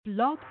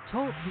Blog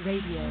Talk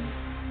Radio.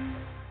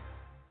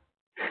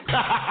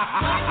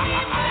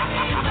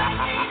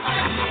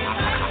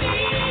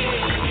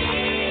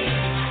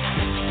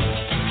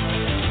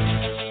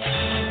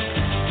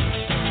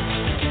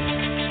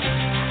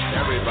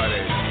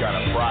 Everybody's got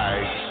a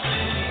price.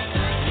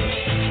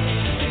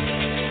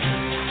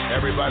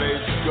 Everybody's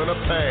gonna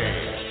pay.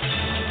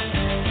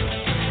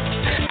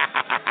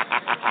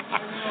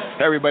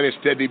 Hey everybody, it's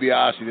Ted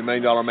DiBiase, the $1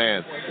 Million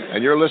Man,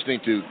 and you're listening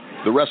to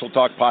the Wrestle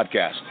Talk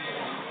Podcast.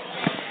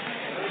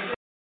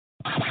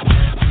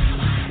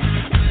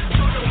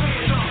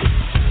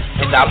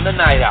 And I'm the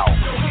Night Owl.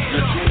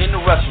 You're tuned in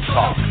to Wrestle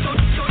Talk.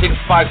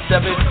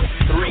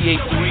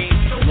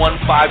 657-383-1521.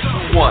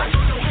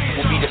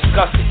 We'll be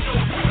discussing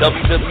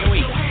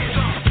WWE,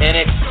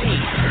 NXT,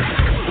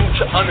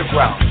 Lucha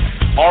Underground,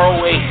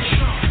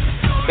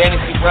 ROH,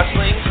 fantasy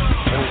wrestling,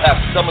 and we'll have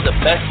some of the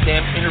best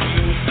damn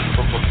interviews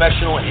for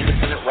professional and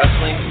independent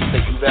wrestling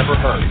that you've ever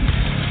heard.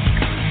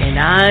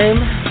 And I'm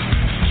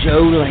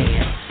Joe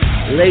Lance.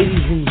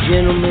 Ladies and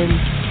gentlemen,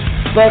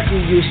 buckle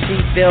your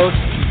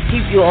seatbelts,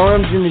 keep your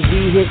arms in the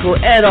vehicle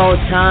at all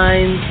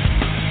times.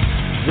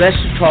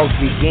 Wrestle Talk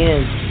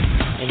begins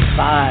in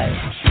 5,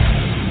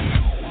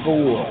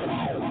 4,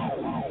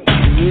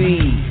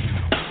 3,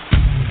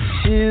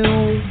 2,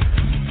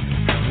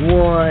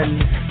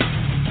 1.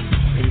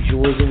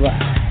 Enjoy the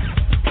ride.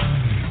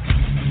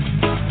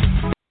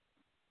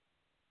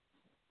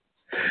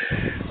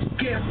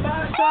 ¿Qué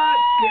pasa?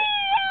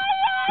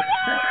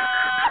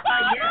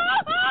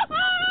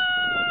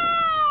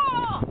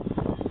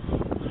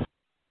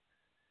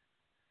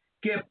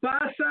 ¿Qué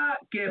pasa?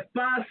 ¿Qué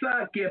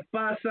pasa? ¿Qué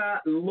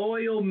pasa?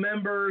 Loyal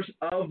members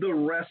of the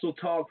Wrestle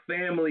Talk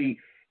family.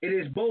 It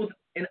is both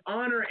an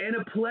honor and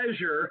a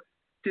pleasure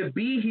to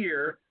be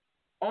here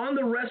on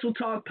the Wrestle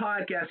Talk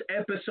Podcast,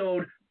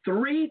 episode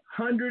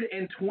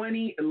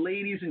 320,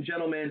 ladies and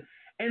gentlemen.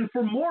 And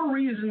for more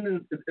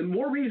reasons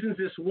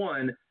this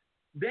one,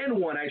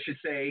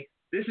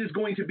 this is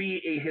going to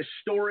be a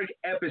historic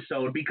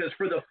episode because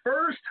for the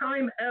first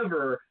time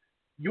ever,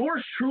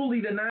 yours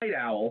truly, the Night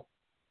Owl,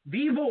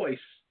 the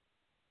voice,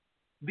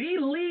 the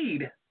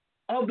lead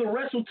of the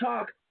Wrestle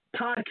Talk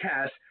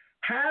Podcast,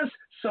 has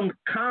some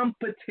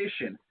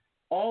competition.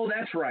 Oh,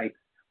 that's right.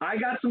 I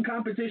got some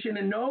competition,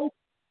 and no,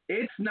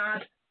 it's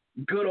not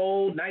good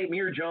old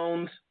Nightmare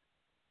Jones,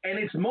 and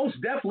it's most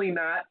definitely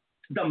not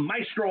the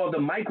maestro of the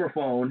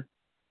microphone,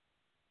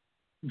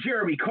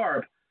 Jeremy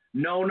Karp.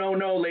 No,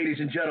 ladies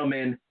and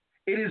gentlemen.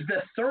 It is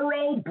the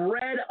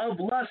thoroughbred of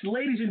lust,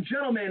 ladies and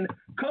gentlemen,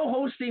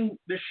 co-hosting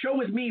the show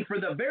with me for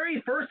the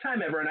very first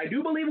time ever, and I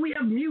do believe we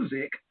have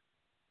music,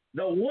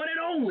 the one and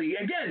only,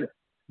 again,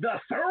 the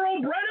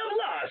thoroughbred of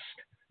lust,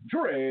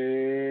 Drake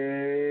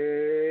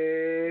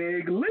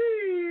Lee.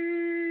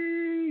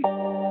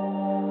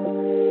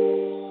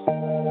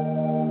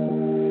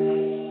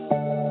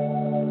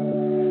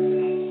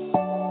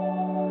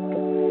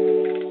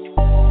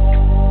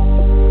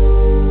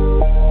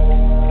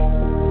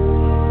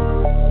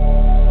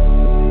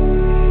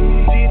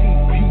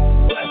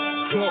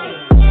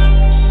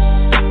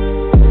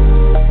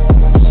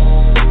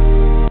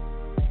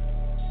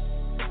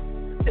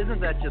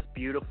 Isn't that just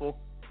beautiful?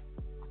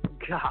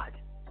 God,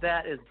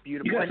 that is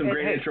beautiful. You got some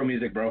great hey, intro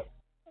music, bro.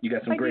 You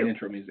got some great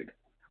intro music.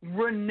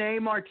 Renee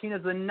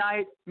Martinez, the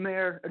Night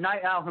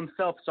Owl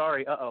himself.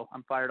 Sorry,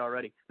 I'm fired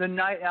already. The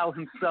Night Owl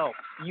himself.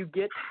 You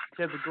get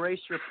to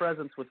grace your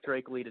presence with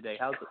Drake Lee today.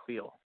 How's it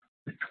feel?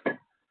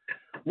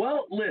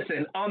 Well,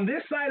 listen, on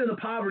this side of the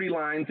poverty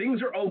line,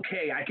 things are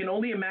okay. I can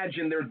only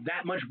imagine they're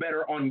that much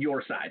better on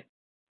your side.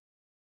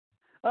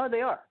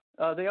 They are.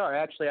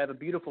 Actually, I have a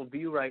beautiful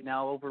view right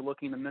now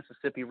overlooking the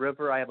Mississippi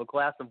River. I have a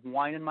glass of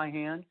wine in my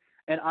hand,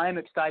 and I'm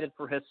excited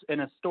for an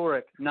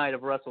historic night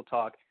of Wrestle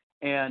Talk.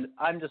 And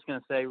I'm just going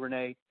to say,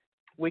 Renee,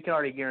 we can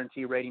already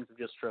guarantee ratings have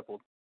just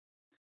tripled.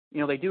 You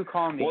know, they do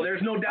call me. Well,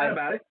 there's no doubt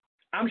about it.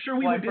 I'm sure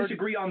we would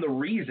disagree on the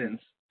reasons.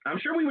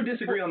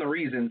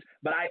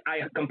 But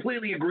I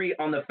completely agree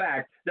on the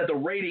fact that the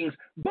ratings,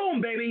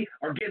 boom, baby,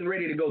 are getting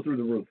ready to go through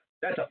the roof.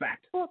 That's a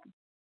fact. Well,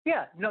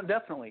 yeah, no,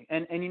 definitely.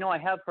 And you know, I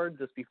have heard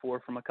this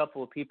before from a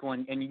couple of people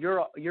in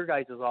your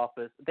guys'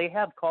 office. They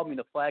have called me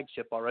the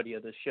flagship already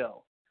of this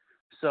show.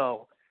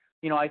 So,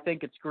 you know, I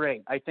think it's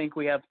great. I think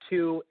we have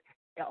two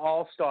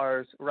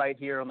all-stars right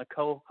here on the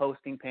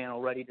co-hosting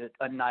panel ready to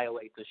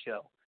annihilate the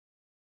show.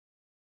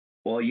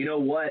 Well, you know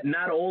what?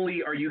 Not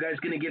only are you guys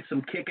going to get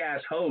some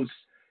kick-ass hosts,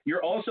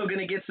 you're also going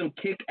to get some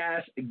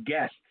kick-ass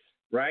guests,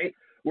 right?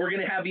 We're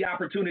going to have the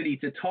opportunity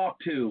to talk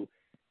to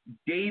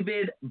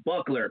David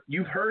Buckler.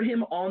 You've heard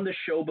him on the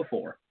show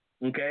before,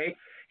 okay?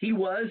 He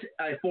was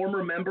a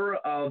former member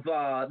of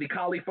the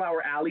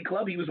Cauliflower Alley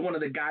Club. He was one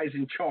of the guys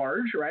in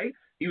charge, right?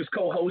 He was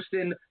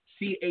co-hosting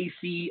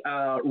CAC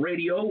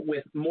Radio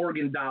with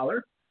Morgan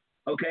Dollar,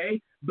 okay?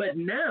 But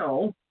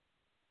now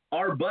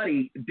our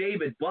buddy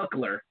David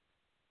Buckler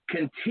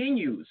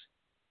continues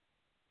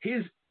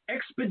his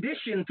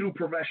expedition through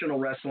professional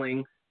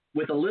wrestling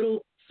with a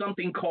little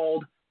something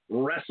called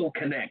Wrestle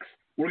Connex.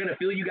 We're going to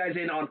fill you guys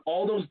in on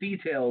all those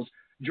details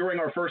during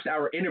our first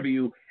hour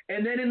interview.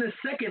 And then in the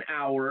second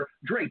hour,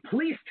 Drake,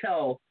 please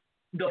tell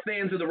the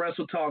fans of the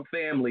Wrestle Talk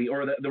family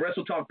or the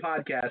Wrestle Talk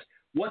podcast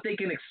what they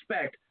can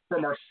expect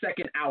from our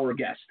second hour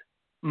guest.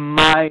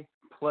 My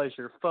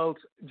pleasure.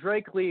 Folks,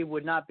 Drake Lee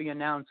would not be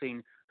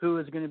announcing who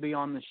is going to be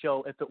on the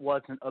show if it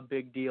wasn't a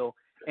big deal.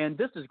 And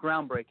this is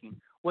groundbreaking.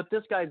 What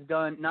this guy's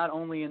done, not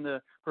only in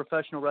the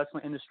professional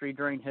wrestling industry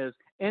during his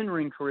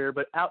in-ring career,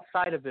 but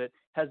outside of it,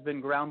 has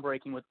been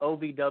groundbreaking with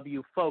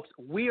OVW. Folks,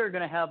 we are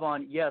going to have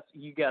on, yes,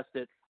 you guessed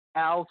it,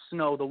 Al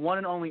Snow, the one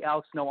and only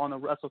Al Snow on the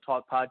Wrestle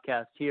Talk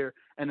podcast here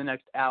in the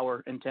next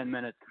hour and 10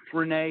 minutes.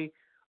 Renee,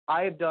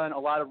 I have done a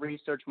lot of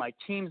research. My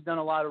team's done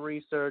a lot of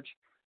research.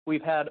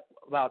 We've had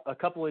about a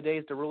couple of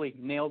days to really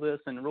nail this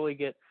and really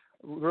get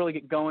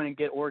going and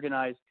get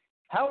organized.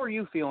 How are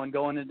you feeling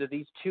going into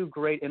these two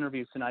great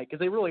interviews tonight? Because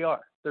they really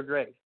are. They're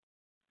great.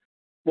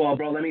 Well,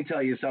 bro, let me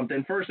tell you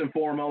something. First and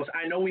foremost,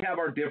 I know we have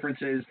our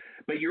differences,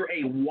 but you're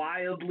a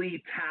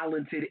wildly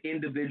talented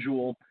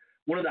individual,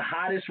 one of the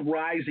hottest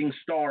rising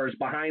stars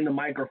behind the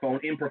microphone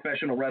in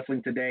professional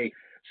wrestling today.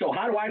 So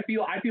how do I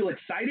feel? I feel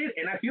excited,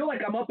 and I feel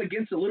like I'm up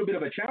against a little bit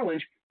of a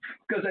challenge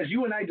because as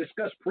you and I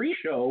discussed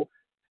pre-show,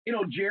 you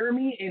know,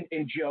 Jeremy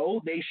and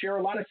Joe, they share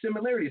a lot of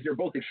similarities. They're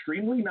both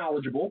extremely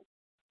knowledgeable.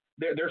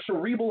 They're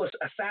cerebral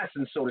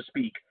assassins, so to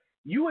speak.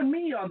 You and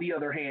me, on the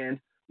other hand,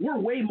 we're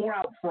way more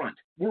out front.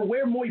 We're way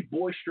more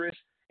boisterous,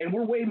 and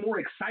we're way more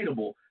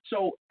excitable.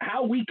 So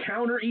how we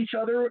counter each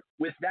other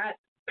with that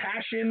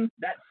passion,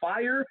 that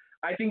fire,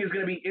 I think is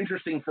going to be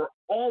interesting for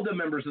all the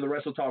members of the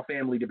Wrestle Talk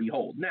family to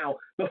behold. Now,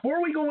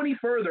 before we go any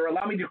further,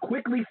 allow me to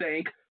quickly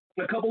thank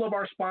a couple of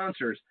our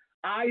sponsors.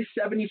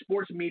 I-70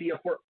 Sports Media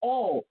for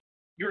all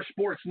your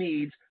sports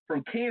needs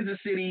from Kansas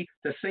City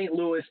to St.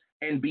 Louis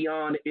and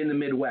beyond in the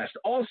Midwest.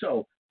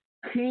 Also,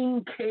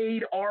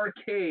 Kincaid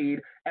Arcade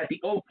at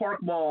the Oak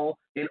Park Mall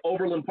in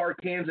Overland Park,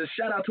 Kansas.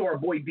 Shout out to our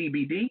boy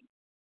DBD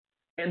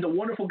and the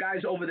wonderful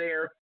guys over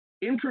there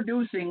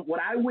introducing what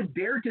I would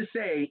dare to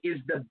say is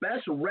the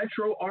best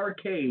retro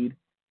arcade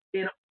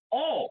in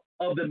all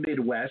of the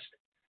Midwest.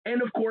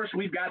 And of course,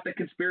 we've got the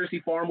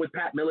Conspiracy Farm with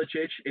Pat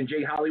Milicic and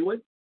Jay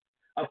Hollywood.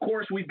 Of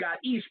course, we've got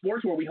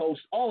esports where we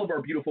host all of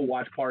our beautiful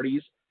watch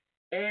parties.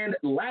 And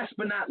last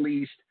but not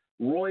least,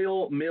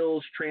 Royal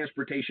Mills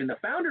Transportation, the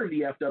founder of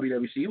the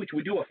FWWC, which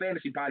we do a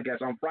fantasy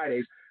podcast on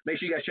Fridays. Make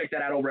sure you guys check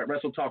that out over at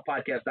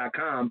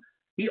WrestleTalkPodcast.com.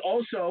 He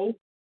also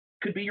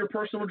could be your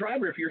personal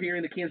driver if you're here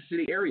in the Kansas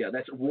City area.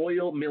 That's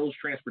Royal Mills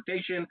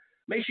Transportation.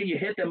 Make sure you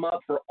hit them up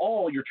for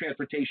all your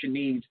transportation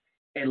needs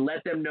and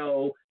let them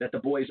know that the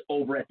boys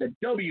over at the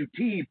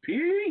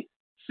WTP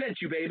sent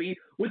you, baby.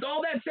 With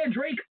all that said,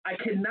 Drake, I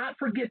cannot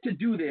forget to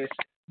do this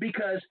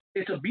because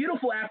it's a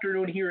beautiful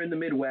afternoon here in the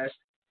Midwest,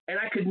 and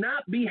I could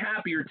not be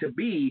happier to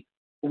be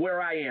where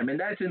I am, and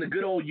that's in the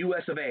good old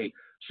US of A.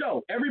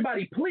 So,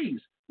 everybody, please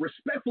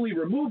respectfully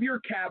remove your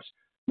caps,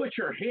 put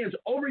your hands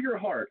over your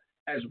heart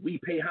as we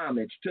pay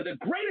homage to the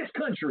greatest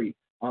country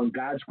on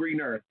God's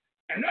green earth,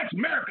 and that's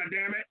America,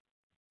 damn it.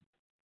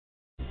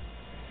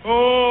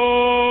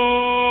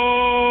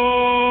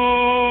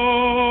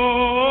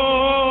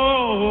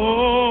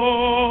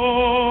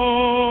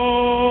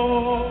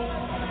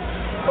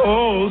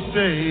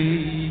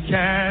 Say,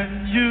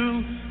 can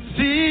you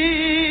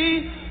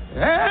see?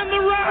 And the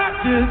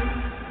rocket,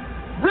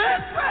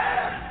 red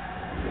flag.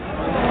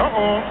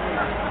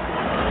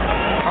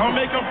 I'll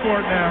make up for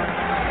it now.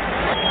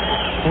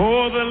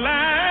 For the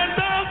land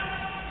of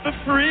the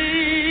free.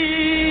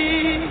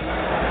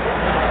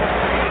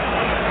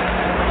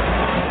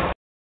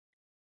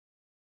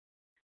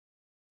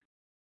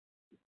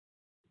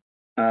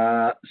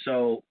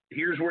 So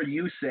here's where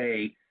you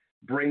say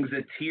brings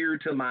a tear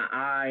to my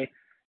eye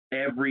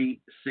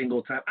every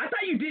single time. I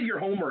thought you did your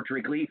homework,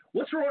 Drake Lee.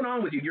 What's going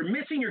on with you? You're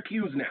missing your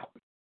cues now.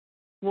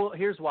 Well,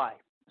 here's why.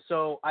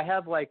 So I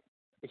have like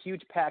a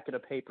huge packet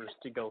of papers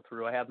to go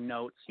through. I have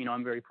notes. You know,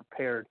 I'm very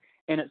prepared.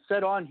 And it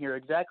said on here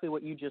exactly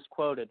what you just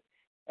quoted.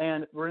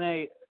 And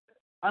Renee,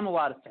 I'm a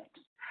lot of things.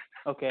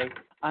 Okay?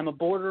 I'm a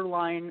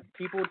borderline,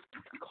 people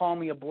call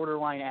me a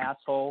borderline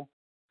asshole.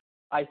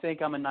 I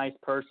think I'm a nice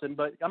person,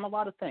 but I'm a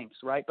lot of things,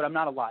 right? But I'm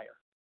not a liar.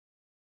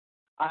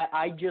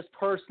 I just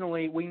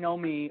personally, we know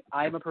me,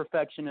 I'm a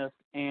perfectionist,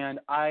 and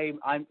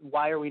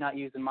why are we not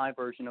using my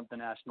version of the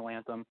national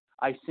anthem?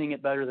 I sing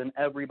it better than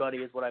everybody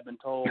is what I've been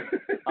told.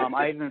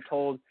 I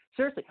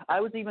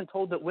was even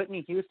told that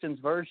Whitney Houston's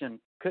version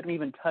couldn't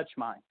even touch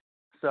mine.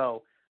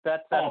 So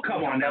that's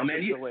come on now,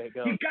 man. You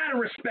got to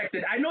respect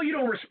it. I know you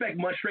don't respect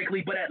much, Drake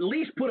Lee, but at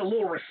least put a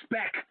little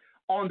respect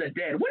on the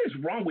dead. What is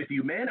wrong with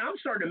you, man? I'm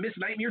starting to miss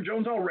Nightmare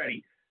Jones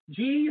already.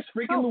 Jeez,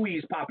 freaking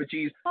Louise, Papa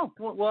Cheese. Oh,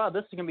 well,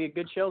 this is going to be a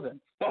good show then.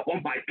 Oh,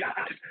 my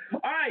gosh. All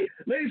right,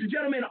 ladies and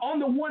gentlemen, on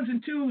the ones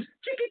and twos,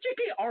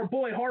 Chicky, our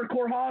boy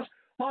Hardcore Hoss.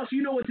 Hoss,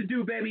 you know what to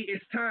do, baby.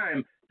 It's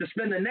time to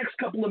spend the next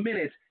couple of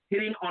minutes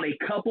hitting on a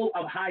couple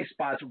of high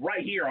spots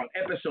right here on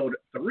episode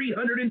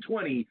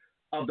 320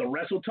 of the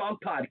Wrestle Talk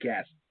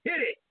podcast. Hit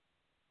it.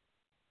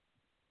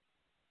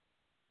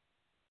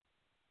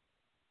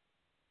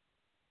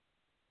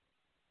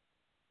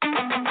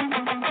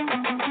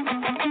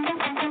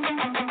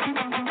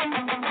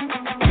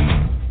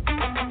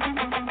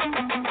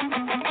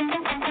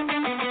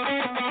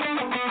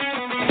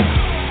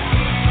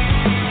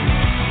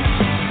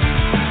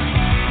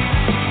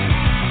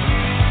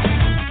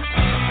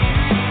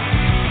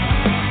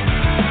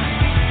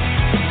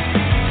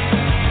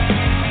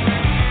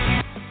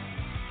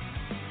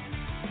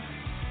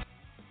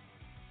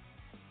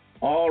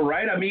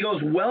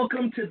 amigos,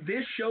 welcome to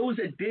this show's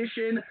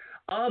edition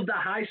of the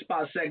High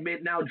Spot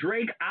segment. Now,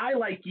 Drake, I,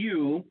 like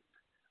you,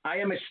 I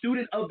am a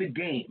student of the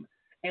game.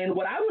 And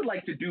what I would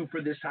like to do for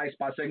this High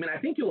Spot segment, I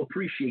think you'll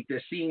appreciate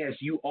this, seeing as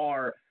you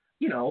are,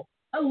 you know,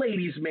 a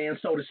ladies' man,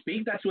 so to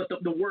speak. That's what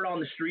the word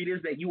on the street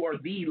is, that you are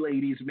the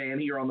ladies' man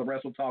here on the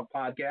Wrestle Talk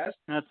podcast.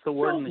 That's the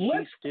word in the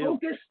sheets, too.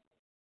 Focus.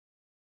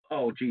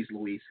 Oh, geez,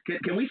 Louise.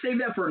 Can we save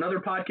that for another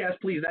podcast,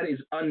 please? That is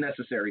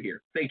unnecessary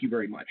here. Thank you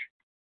very much.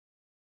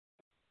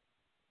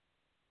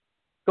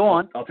 Go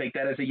on. I'll take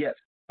that as a yes.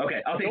 Okay,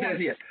 I'll take that as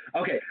a yes.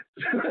 Okay.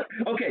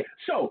 Okay,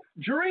 so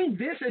during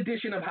this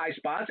edition of High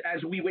Spots,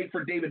 as we wait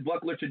for David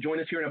Buckler to join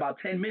us here in about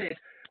 10 minutes,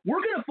 we're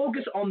going to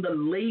focus on the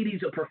ladies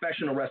of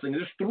professional wrestling.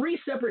 There's 3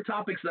 separate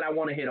topics that I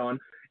want to hit on.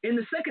 In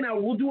the second hour,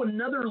 we'll do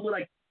another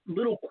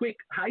little quick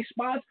High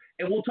Spots,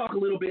 and we'll talk a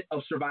little bit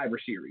of Survivor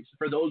Series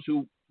for those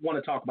who want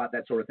to talk about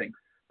that sort of thing.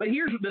 But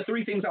here's the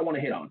 3 things I want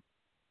to hit on.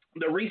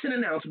 The recent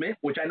announcement,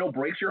 which I know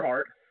breaks your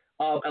heart,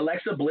 of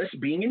Alexa Bliss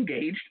being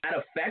engaged, that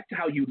affect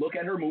how you look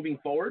at her moving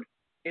forward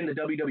in the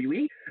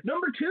WWE.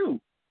 Number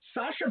 2,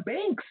 Sasha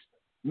Banks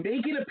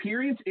making an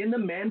appearance in The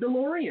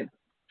Mandalorian.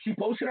 She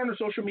posted on her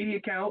social media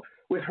account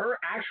with her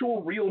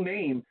actual real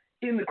name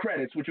in the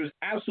credits, which was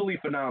absolutely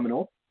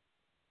phenomenal.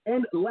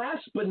 And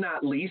last but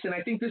not least, and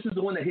I think this is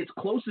the one that hits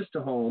closest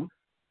to home,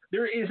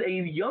 there is a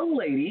young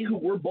lady who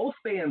we're both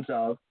fans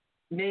of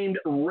named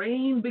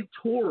Reign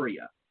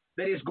Victoria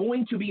that is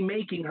going to be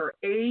making her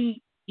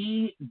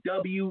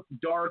AEW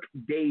Dark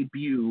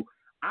debut.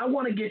 I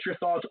want to get your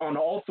thoughts on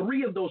all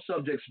 3 of those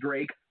subjects,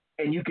 Drake,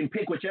 and you can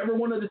pick whichever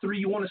one of the 3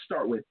 you want to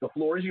start with. The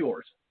floor is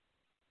yours.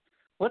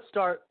 Let's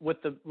start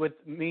with the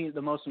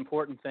most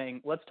important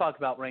thing. Let's talk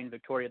about Reign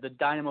Victoria, the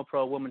Dynamo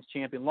Pro Women's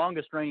Champion,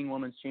 longest reigning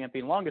Women's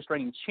Champion, longest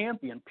reigning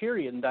champion,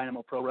 period, in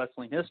Dynamo Pro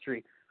Wrestling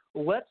history.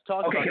 Let's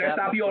talk about that. Okay, can I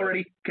stop you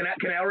already? Can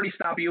I already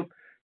stop you?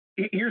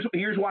 Here's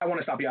why I want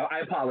to stop you. I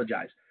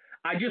apologize.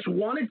 I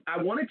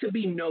wanted to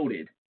be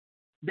noted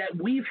that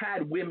we've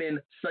had women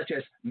such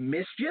as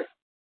Mischief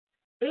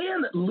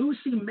and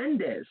Lucy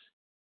Mendez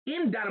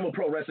in Dynamo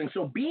Pro Wrestling.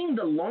 So being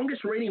the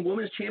longest reigning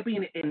women's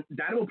champion in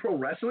Dynamo Pro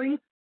Wrestling,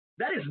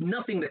 that is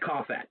nothing to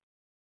cough at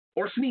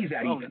or sneeze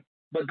at even.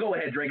 But go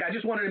ahead, Drake. I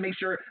just wanted to make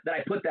sure that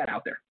I put that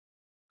out there.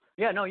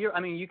 Yeah, no,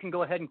 you can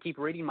go ahead and keep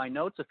reading my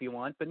notes if you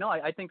want. But no,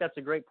 I think that's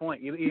a great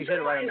point. You hit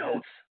it right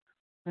on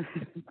the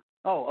head.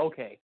 Oh,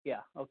 okay. Yeah,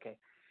 okay.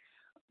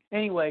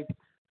 Anyway,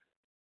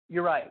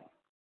 you're right.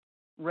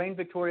 Reign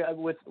Victoria,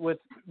 with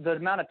the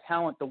amount of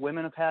talent the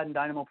women have had in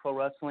Dynamo Pro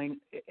Wrestling,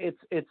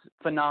 it's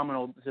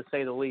phenomenal, to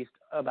say the least,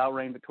 about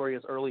Reign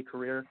Victoria's early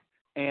career.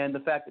 And the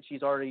fact that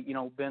she's already,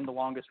 been the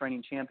longest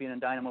reigning champion in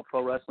Dynamo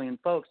Pro Wrestling. And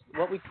folks,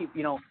 what we keep,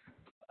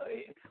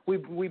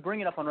 we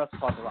bring it up on Wrestle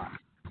Talk a lot.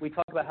 We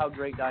talk about how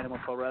great Dynamo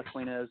Pro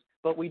Wrestling is,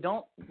 but we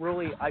don't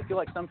really, I feel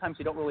like sometimes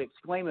we don't really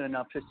exclaim it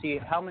enough to see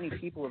how many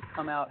people have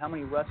come out, how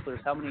many wrestlers,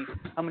 how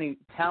many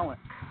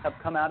talents have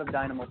come out of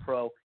Dynamo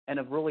Pro and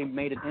have really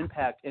made an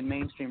impact in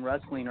mainstream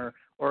wrestling or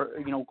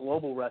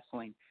global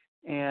wrestling.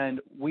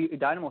 And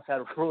Dynamo's had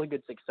a really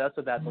good success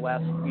of that the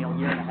last, year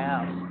and a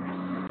half.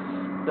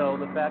 So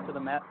the fact of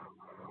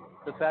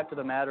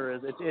the matter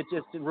is it's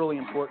just really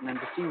important. And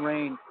to see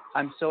Reign,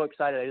 I'm so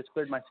excited. I just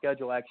cleared my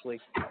schedule, actually.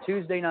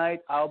 Tuesday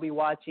night, I'll be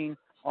watching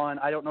on,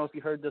 I don't know if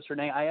you heard this,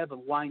 Renee, I have a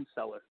wine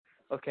cellar,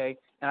 okay?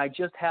 And I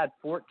just had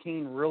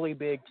 14 really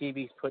big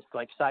TVs put,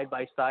 side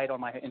by side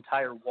on my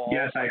entire wall.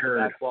 Yes, I heard.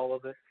 Back wall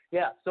of it.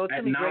 Yeah, so it's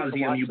at going to be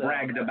great to watch. You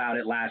bragged about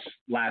it last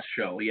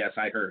show. Yes,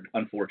 I heard,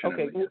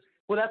 unfortunately. Okay,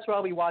 well, that's what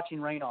I'll be watching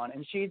Reign on,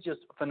 and she's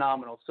just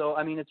phenomenal. So,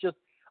 it's just,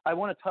 I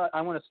want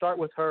to start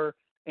with her,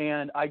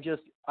 and I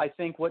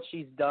think what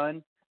she's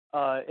done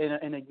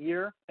in a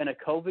year, in a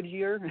COVID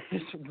year,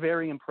 is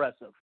very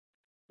impressive.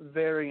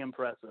 Very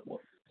impressive.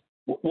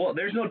 Well,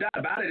 there's no doubt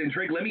about it. And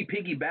Drake, let me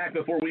piggyback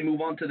before we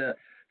move on to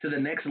the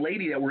next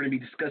lady that we're going to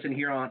be discussing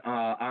here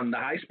on the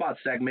High Spot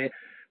segment.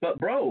 But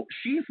bro,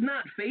 she's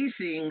not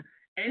facing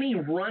any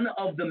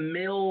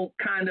run-of-the-mill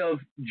kind of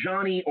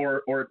Johnny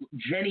or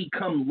Jenny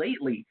come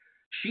lately.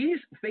 She's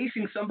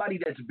facing somebody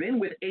that's been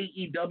with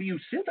AEW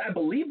since, I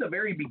believe, the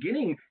very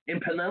beginning in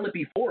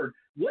Penelope Ford.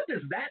 What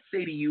does that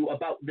say to you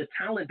about the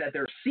talent that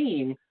they're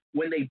seeing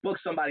when they book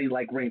somebody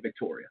like Reign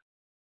Victoria?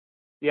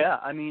 Yeah,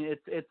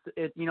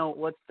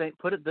 let's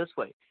put it this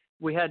way: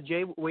 we had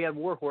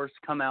Warhorse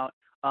come out,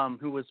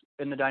 who was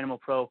in the Dynamo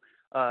Pro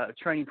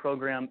training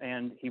program,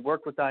 and he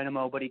worked with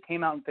Dynamo, but he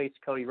came out and faced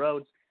Cody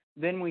Rhodes.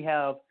 Then we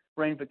have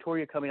Reign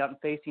Victoria coming out and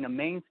facing a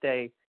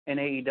mainstay in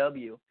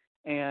AEW.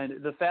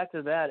 And the fact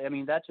of that,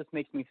 that just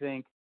makes me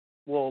think,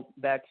 well,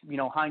 back,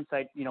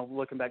 hindsight,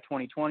 looking back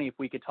 2020, if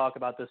we could talk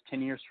about this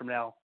 10 years from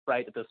now,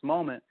 right at this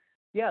moment,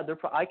 yeah,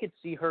 I could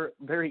see her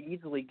very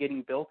easily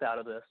getting built out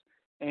of this.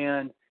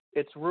 And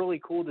it's really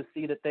cool to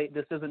see that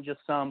this isn't just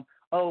some,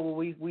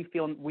 we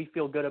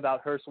feel good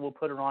about her, so we'll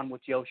put her on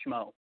with Joe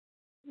Schmo.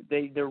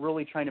 They're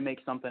really trying to make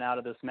something out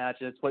of this match.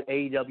 And it's what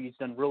AEW's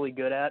done really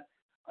good at,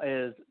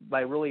 is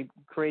by really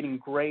creating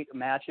great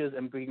matches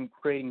and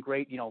creating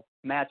great,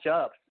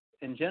 matchups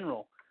in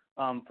general.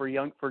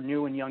 for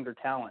new and younger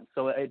talent.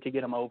 So to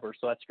get them over,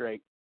 so that's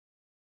great.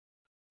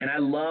 And I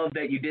love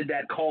that you did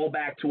that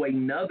callback to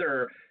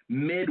another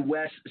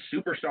Midwest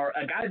superstar,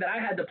 a guy that I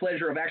had the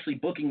pleasure of actually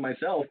booking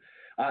myself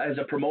as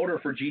a promoter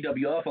for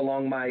GWF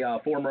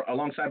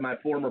alongside my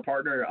former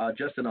partner,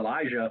 Justin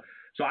Elijah.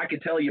 So I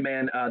could tell you,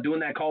 man, doing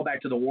that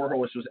callback to the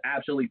Warhorse was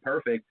absolutely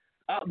perfect.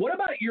 What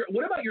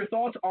about your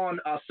thoughts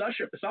on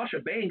Sasha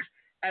Banks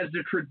as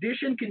the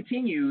tradition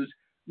continues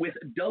with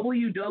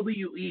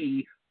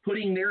WWE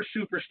putting their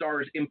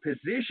superstars in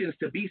positions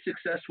to be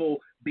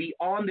successful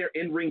beyond their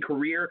in-ring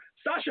career?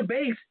 Sasha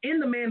Banks in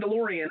The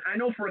Mandalorian, I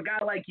know for a guy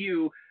like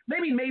you,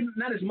 maybe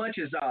not as much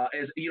as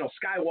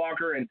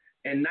Skywalker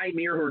and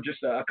Nightmare, who are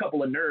just a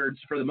couple of nerds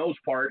for the most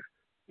part,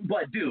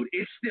 but dude,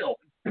 it's still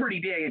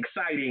pretty dang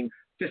exciting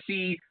to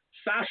see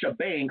Sasha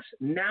Banks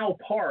now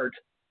part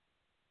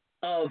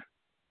of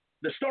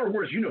the Star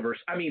Wars universe.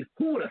 I mean,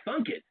 who would have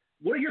thunk it?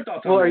 What are your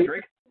thoughts on that,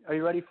 Drake? Are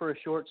you ready for a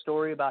short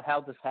story about how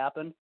this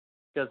happened?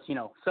 Because,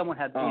 someone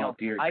had, I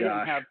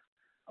didn't have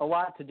a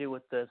lot to do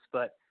with this,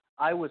 but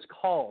I was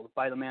called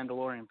by the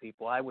Mandalorian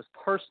people. I was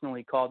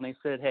personally called, and they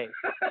said, hey,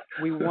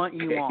 we want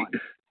you on.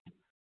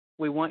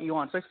 We want you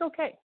on. So I said,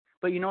 okay.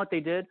 But you know what they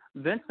did?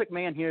 Vince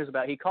McMahon hears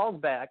about it. He calls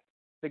back.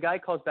 The guy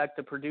calls back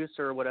the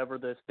producer or whatever,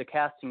 the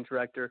casting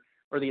director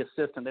or the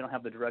assistant. They don't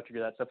have the director do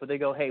that stuff. But they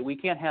go, hey, we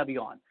can't have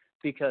you on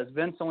because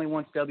Vince only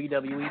wants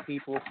WWE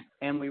people,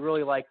 and we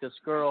really like this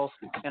girl.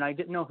 And I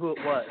didn't know who it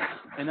was.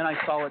 And then I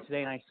saw it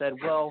today, and I said,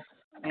 well,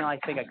 I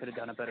think I could have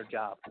done a better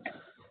job.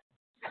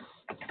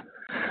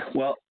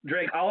 Well,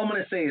 Drake, all I'm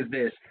going to say is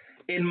this.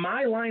 In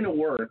my line of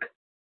work,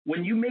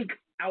 when you make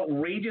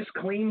outrageous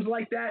claims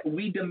like that,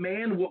 we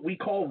demand what we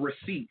call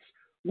receipts.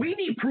 We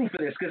need proof of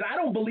this because I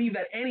don't believe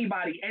that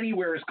anybody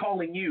anywhere is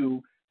calling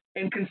you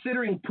and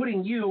considering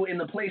putting you in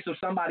the place of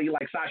somebody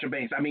like Sasha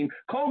Banks. I mean,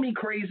 call me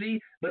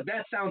crazy, but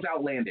that sounds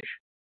outlandish.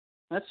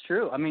 That's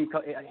true. I mean,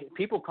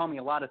 people call me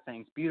a lot of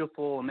things,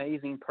 beautiful,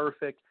 amazing,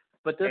 perfect,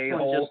 but this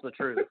one's just the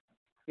truth.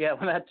 Yeah,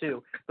 well, that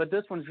too. But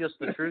this one's just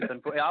the truth.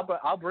 And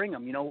I'll bring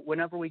them.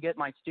 Whenever we get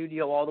my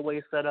studio all the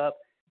way set up,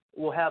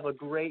 we'll have a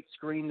great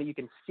screen that you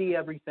can see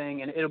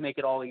everything, and it'll make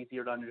it all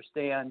easier to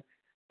understand.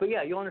 But,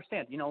 yeah, you'll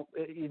understand.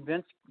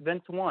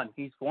 Vince won.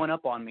 He's one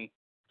up on me.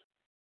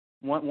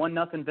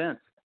 1-0 Vince.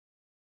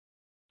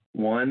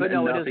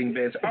 1-0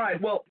 Vince. All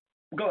right, well,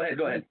 go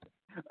ahead.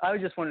 I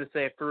just wanted to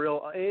say, for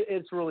real,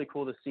 it's really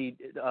cool to see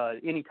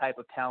any type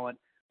of talent,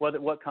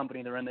 what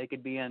company they're in. They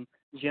could be in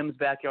Jim's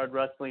Backyard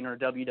Wrestling or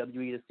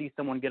WWE. To see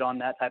someone get on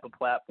that type of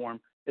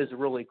platform is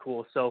really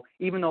cool. So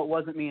even though it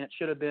wasn't me and it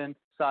should have been,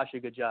 Sasha,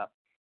 good job.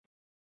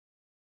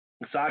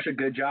 Sasha,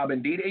 good job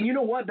indeed. And you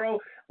know what, bro?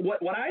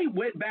 What I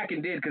went back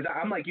and did, because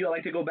I'm like you, I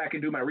like to go back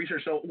and do my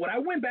research. So what I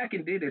went back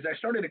and did is I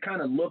started to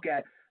kind of look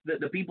at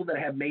the people that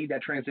have made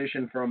that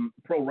transition from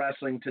pro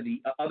wrestling to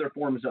the other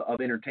forms of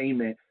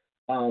entertainment.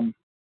 The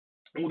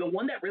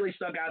one that really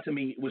stuck out to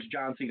me was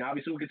John Cena.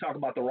 Obviously, we could talk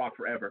about The Rock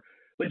forever.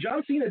 But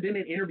John Cena did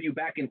an interview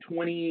back in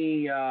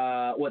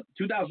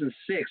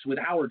 2006 with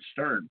Howard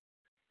Stern.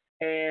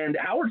 And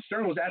Howard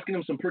Stern was asking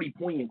him some pretty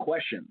poignant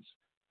questions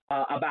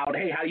about,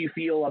 hey, how do you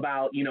feel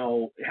about,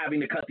 having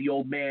to cut the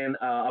old man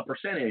a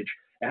percentage?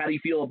 And how do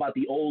you feel about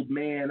the old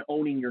man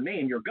owning your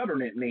name, your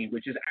government name,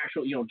 which is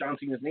actually, John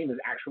Cena's name is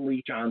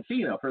actually John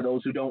Cena, for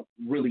those who don't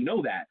really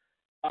know that.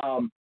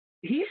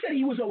 He said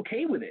he was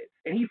okay with it,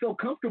 and he felt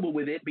comfortable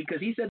with it because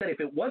he said that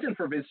if it wasn't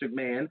for Vince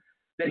McMahon,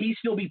 that he'd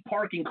still be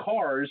parking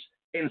cars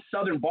in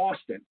southern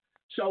Boston.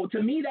 So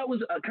to me, that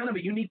was a kind of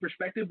a unique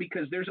perspective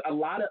because there's a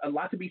lot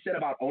to be said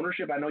about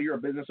ownership. I know you're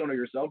a business owner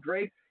yourself,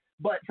 Drake,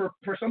 but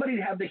for somebody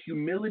to have the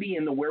humility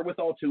and the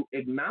wherewithal to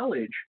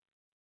acknowledge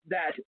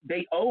that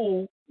they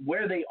owe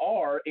where they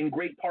are in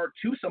great part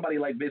to somebody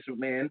like Vince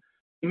McMahon,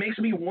 it makes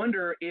me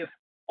wonder if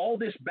all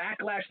this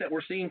backlash that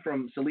we're seeing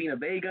from Selena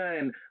Vega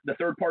and the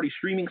third-party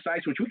streaming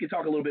sites, which we could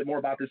talk a little bit more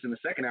about this in the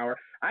second hour.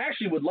 I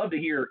actually would love to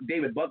hear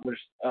David Butler's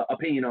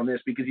opinion on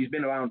this because he's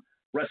been around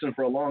wrestling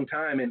for a long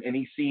time and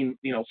he's seen,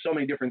 so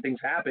many different things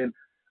happen.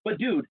 But,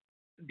 dude,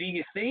 do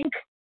you think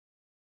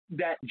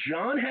that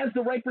John has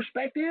the right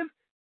perspective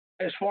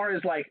as far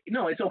as like,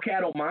 no, it's okay,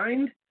 I don't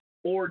mind?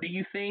 Or do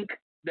you think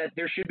that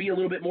there should be a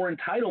little bit more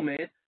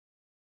entitlement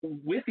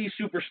with these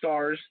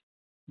superstars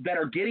that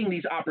are getting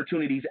these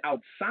opportunities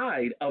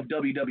outside of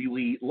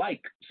WWE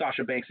like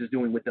Sasha Banks is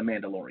doing with The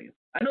Mandalorian?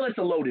 I know that's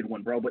a loaded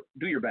one, bro, but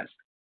do your best.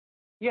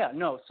 Yeah,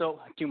 no, so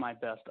do my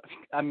best.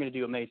 I'm going to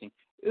do amazing.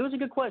 It was a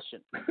good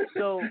question.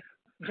 So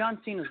John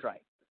Cena's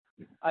right.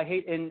 I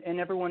hate, and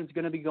everyone's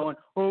going to be going,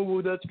 oh,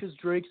 well, that's because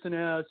Drake's an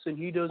ass and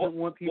he doesn't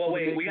want people to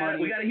make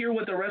money. We got to hear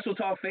what the Wrestle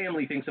Talk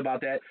family thinks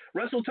about that.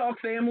 Wrestle Talk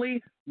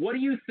family, what do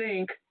you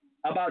think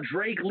about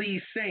Drake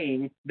Lee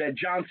saying that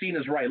John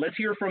Cena's right? Let's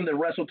hear from the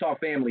Wrestle Talk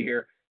family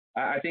here.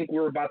 I think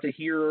we're about to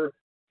hear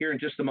here in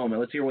just a moment.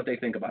 Let's hear what they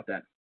think about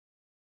that.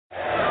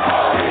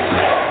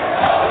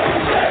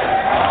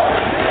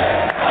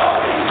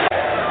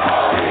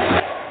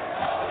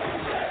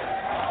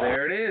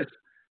 There it is.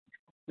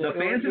 The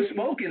fans have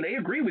spoken. They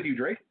agree with you,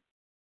 Drake.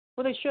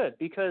 Well, they should,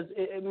 because,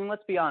 I mean,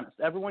 let's be honest.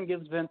 Everyone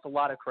gives Vince a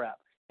lot of crap,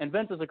 and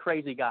Vince is a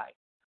crazy guy.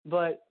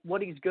 But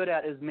what he's good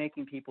at is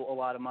making people a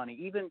lot of money,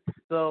 even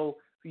though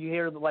you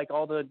hear, like,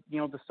 all the,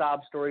 the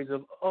sob stories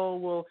of, oh,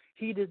 well,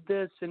 he did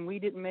this, and we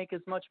didn't make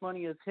as much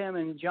money as him,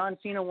 and John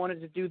Cena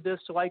wanted to do this,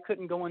 so I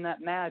couldn't go in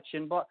that match.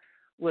 And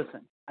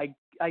listen,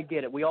 I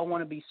get it. We all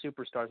want to be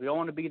superstars. We all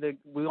want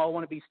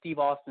to be Steve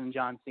Austin and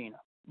John Cena.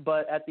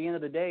 But at the end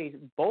of the day,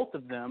 both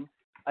of them,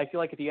 I feel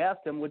like if you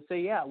asked them, would say,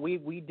 yeah, we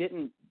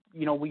didn't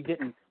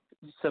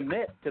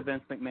submit to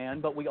Vince McMahon,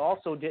 but we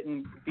also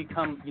didn't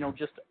become,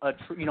 just a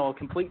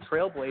complete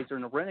trailblazer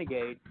and a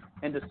renegade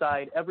and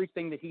decide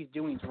everything that he's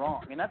doing is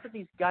wrong. And that's what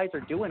these guys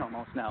are doing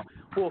almost now.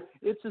 Well,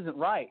 this isn't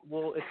right.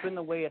 Well, it's been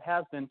the way it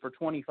has been for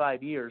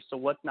 25 years. So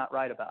what's not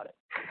right about it?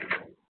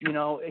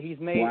 He's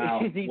made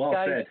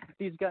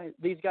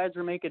these guys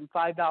are making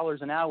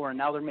 $5 an hour, and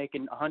now they're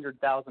making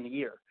 $100,000 a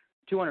year,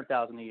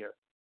 $200,000 a year.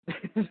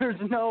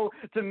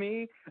 To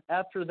me,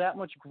 after that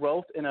much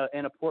growth in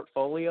a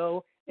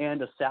portfolio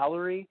and a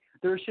salary,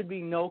 there should be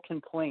no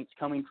complaints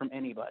coming from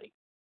anybody.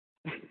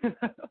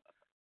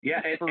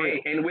 Yeah,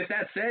 and with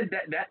that said,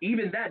 that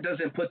even that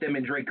doesn't put them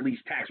in Drake Lee's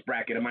tax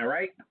bracket. Am I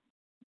right?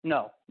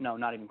 No,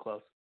 not even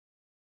close.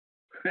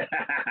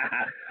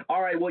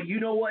 All right, well, you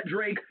know what,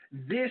 Drake?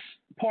 This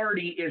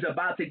party is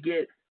about to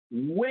get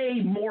way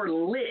more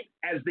lit,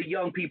 as the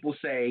young people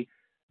say,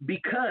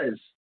 because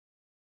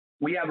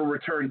we have a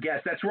return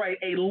guest. That's right,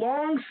 a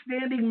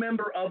long-standing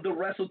member of the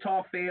Wrestle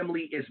Talk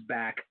family is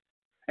back.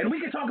 And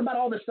we can talk about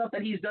all the stuff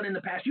that he's done in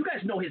the past. You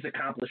guys know his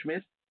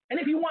accomplishments. And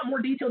if you want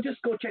more detail,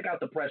 just go check out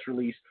the press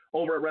release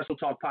over at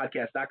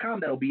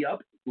WrestleTalkPodcast.com. That'll be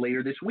up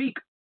later this week,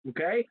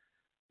 okay?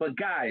 But,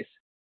 guys,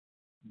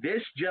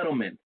 this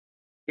gentleman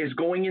is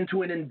going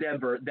into an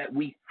endeavor that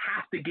we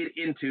have to get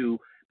into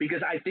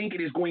because I think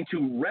it is going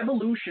to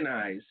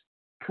revolutionize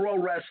pro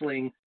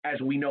wrestling as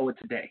we know it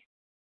today.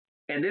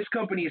 And this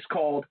company is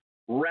called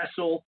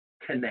Wrestle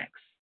Connex.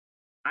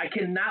 I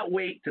cannot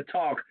wait to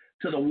talk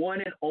to the one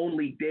and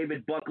only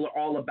David Buckler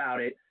all about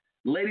it.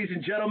 Ladies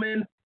and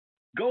gentlemen,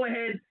 go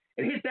ahead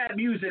and hit that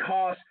music,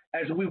 Hoss,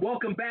 as we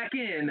welcome back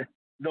in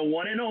the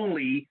one and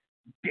only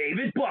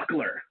David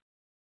Buckler.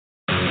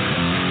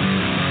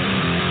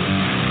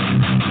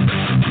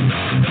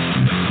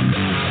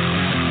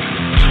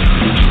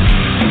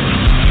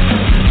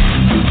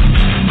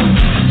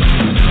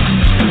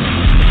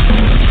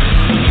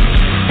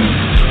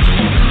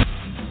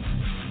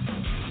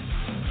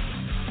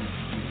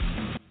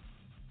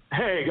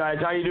 Hey guys,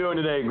 how you doing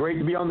today? Great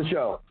to be on the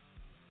show.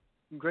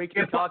 Great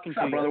to be talking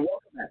to you, brother.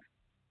 Welcome back.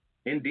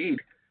 Indeed.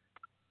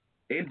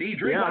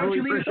 Drake, why don't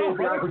you leave us off,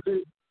 brother?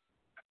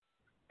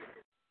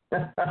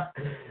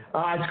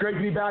 It's great to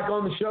be back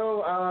on the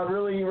show.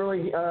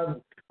 Really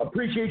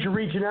appreciate you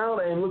reaching out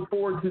and look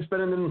forward to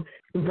spending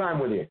some time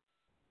with you.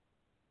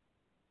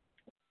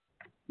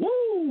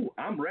 Woo!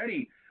 I'm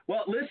ready.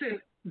 Well, listen,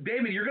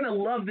 David, you're going to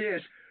love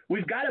this.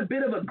 We've got a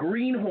bit of a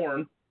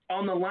greenhorn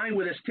on the line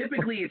with us.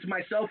 Typically, it's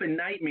myself and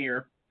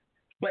Nightmare,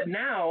 but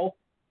now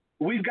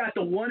we've got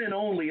the one and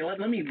only. Let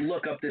me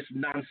look up this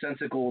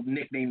nonsensical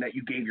nickname that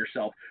you gave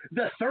yourself.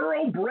 The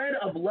Thoroughbred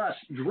of Lust,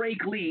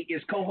 Drake Lee,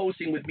 is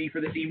co-hosting with me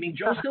for this evening.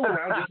 Joe's still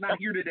around, just not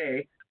here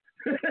today.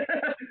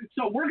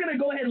 So we're going to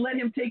go ahead and let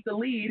him take the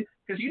lead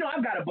because,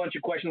 I've got a bunch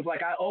of questions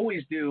like I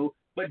always do.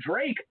 But,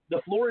 Drake, the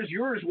floor is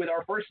yours with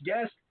our first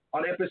guest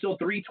on episode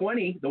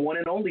 320, the one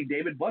and only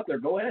David Buckler.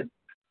 Go ahead.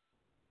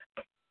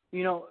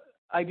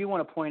 I do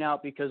want to point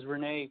out, because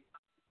Renee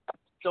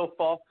so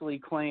falsely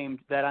claimed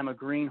that I'm a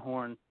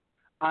greenhorn.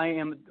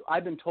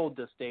 I've been told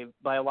this, Dave,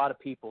 by a lot of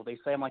people. They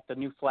say I'm like the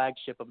new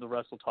flagship of the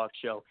Wrestle Talk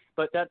show.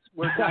 But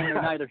we're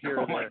neither here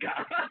nor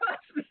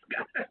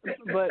there.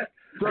 But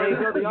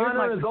the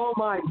honor is all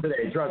mine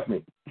today, trust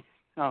me.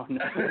 Oh,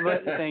 no,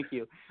 but thank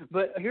you.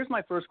 But here's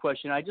my first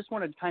question. I just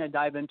want to kind of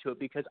dive into it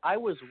because I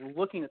was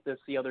looking at this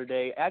the other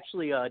day.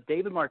 Actually,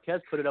 David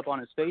Marquez put it up on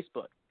his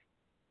Facebook.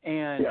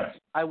 And yes.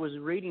 I was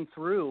reading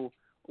through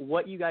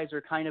what you guys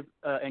are kind of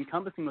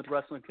encompassing with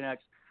Wrestle Connex,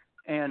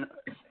 and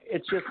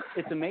it's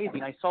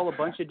amazing. I saw a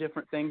bunch of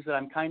different things that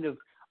I'm kind of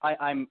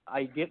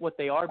I get what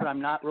they are, but I'm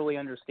not really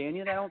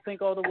understanding it, I don't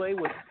think, all the way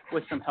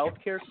with some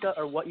healthcare stuff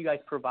or what you guys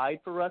provide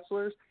for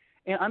wrestlers.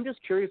 And I'm just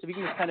curious if you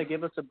can just kind of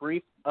give us a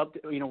brief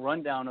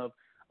rundown of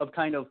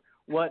kind of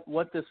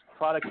what this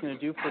product's going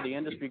to do for the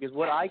industry, because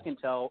what I can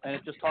tell, and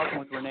it's just talking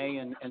with Renee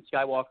and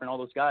Skywalker and all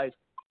those guys,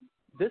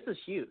 this is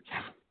huge.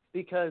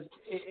 Because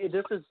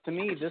this is, to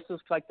me, this is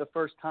like the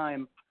first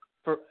time,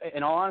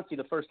 in all honesty,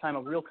 the first time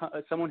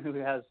someone who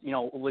has,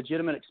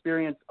 legitimate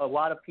experience, a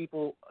lot of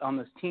people on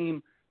this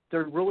team,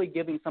 they're really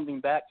giving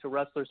something back to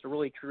wrestlers to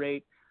really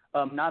create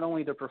not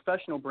only their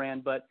professional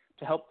brand, but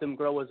to help them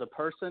grow as a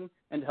person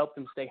and to help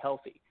them stay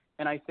healthy.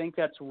 And I think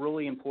that's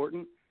really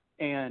important.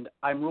 And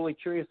I'm really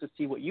curious to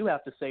see what you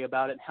have to say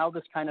about it, how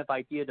this kind of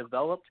idea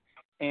developed,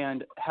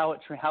 and how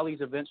these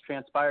events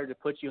transpired to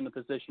put you in the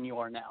position you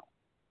are now.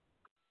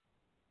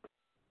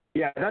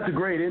 Yeah, that's a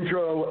great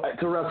intro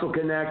to Wrestle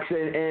Connex,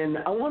 and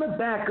I want to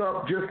back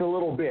up just a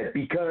little bit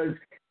because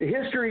the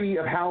history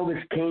of how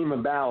this came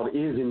about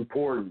is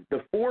important.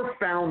 The 4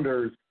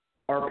 founders,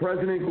 our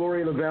president,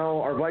 Gloria Lavelle,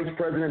 our vice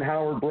president,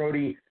 Howard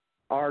Brody,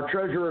 our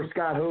treasurer,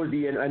 Scott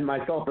Hosey, and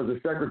myself as a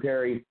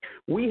secretary,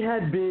 we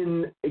had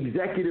been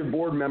executive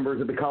board members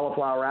at the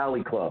Cauliflower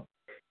Alley Club.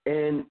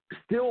 And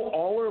still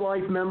all our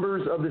life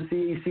members of the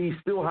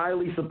CAC still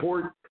highly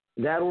support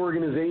that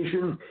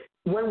organization.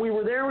 When we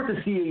were there with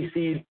the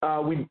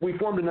CAC, we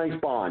formed a nice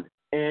bond.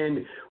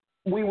 And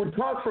we would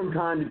talk from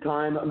time to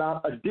time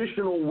about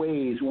additional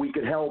ways we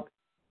could help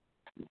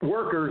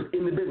workers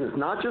in the business,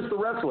 not just the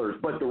wrestlers,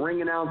 but the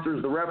ring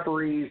announcers, the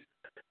referees,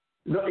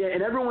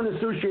 and everyone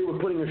associated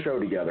with putting a show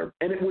together.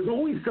 And it was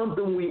always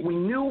something we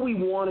knew we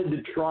wanted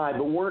to try,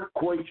 but weren't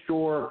quite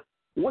sure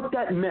what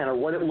that meant or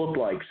what it looked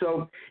like.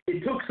 So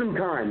it took some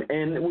time,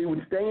 and we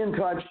would stay in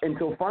touch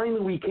until finally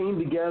we came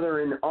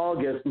together in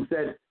August and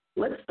said,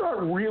 let's start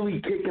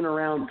really kicking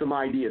around some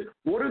ideas.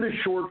 What are the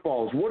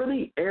shortfalls? What are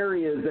the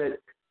areas that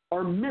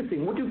are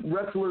missing? What do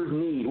wrestlers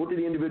need? What do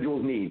the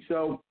individuals need?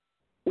 So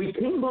we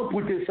came up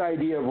with this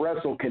idea of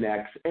Wrestle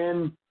Connex,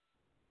 and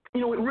it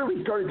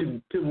really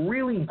started to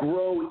really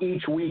grow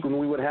each week when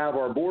we would have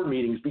our board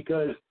meetings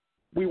because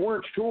we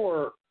weren't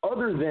sure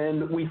other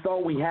than we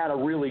thought we had a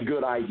really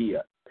good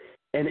idea.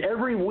 And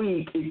every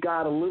week it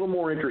got a little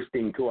more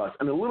interesting to us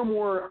and a little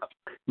more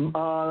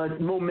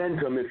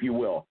momentum, if you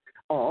will.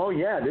 Oh,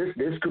 yeah,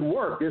 this could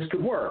work. This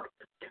could work.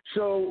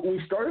 So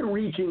we started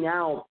reaching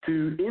out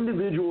to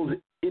individuals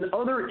in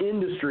other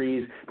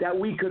industries that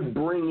we could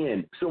bring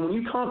in. So when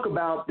you talk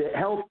about the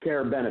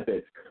healthcare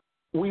benefits,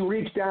 we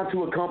reached out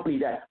to a company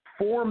that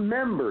for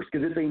members,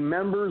 because it's a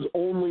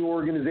members-only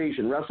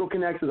organization. Wrestle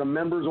Connex is a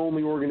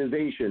members-only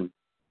organization.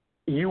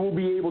 You will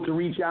be able to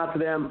reach out to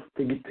them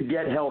to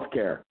get health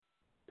care,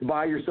 to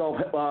buy yourself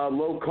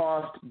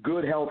low-cost,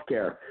 good health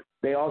care.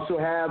 They also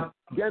have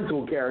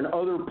dental care and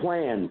other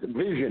plans,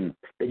 vision,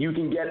 that you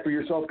can get for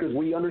yourself because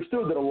we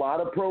understood that a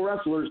lot of pro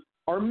wrestlers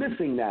are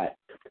missing that.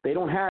 They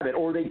don't have it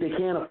or they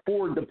can't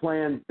afford the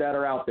plans that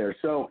are out there.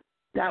 So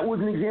that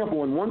was an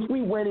example. And once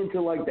we went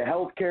into like the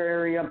healthcare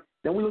area,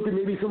 then we looked at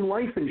maybe some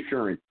life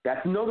insurance.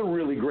 That's another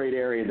really great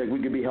area that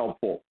we could be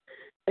helpful.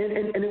 And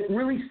it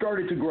really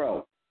started to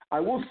grow. I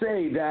will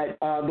say that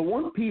the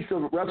one piece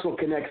of Wrestle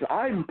Connex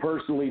I'm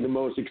personally the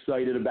most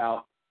excited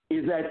about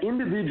is that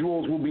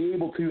individuals will be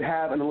able to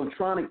have an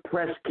electronic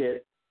press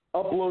kit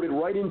uploaded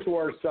right into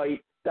our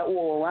site that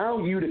will allow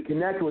you to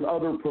connect with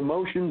other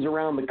promotions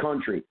around the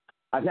country.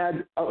 I've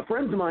had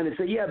friends of mine that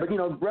say, yeah, but,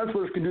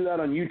 wrestlers can do that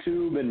on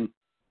YouTube and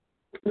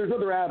there's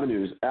other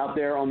avenues out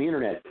there on the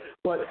internet.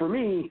 But for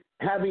me,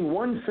 having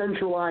one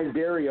centralized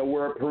area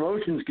where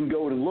promotions can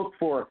go and look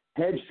for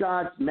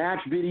headshots, match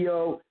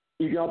video,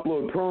 you can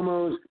upload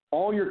promos,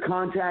 all your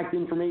contact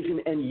information,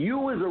 and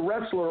you as a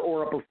wrestler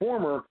or a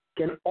performer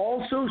can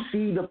also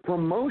see the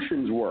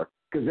promotions work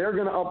because they're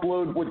going to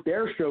upload what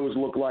their shows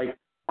look like.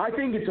 I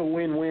think it's a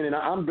win-win, and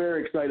I'm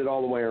very excited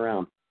all the way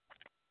around.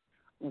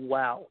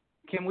 Wow.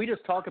 Can we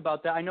just talk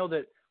about that? I know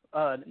that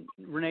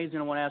Renee's going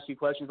to want to ask you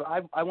questions,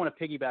 but I want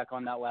to piggyback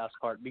on that last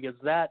part because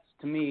that,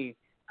 to me,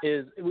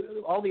 is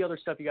all the other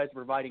stuff you guys are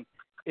providing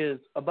is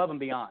above and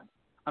beyond.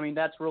 I mean,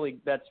 that's really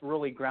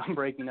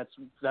groundbreaking.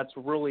 That's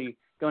really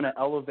going to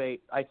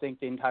elevate, I think,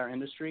 the entire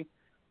industry.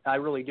 I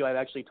really do. I've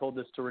actually told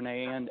this to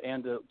Renee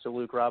and to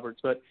Luke Roberts.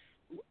 But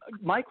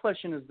my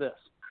question is this.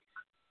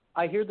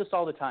 I hear this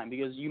all the time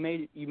because you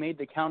made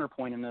the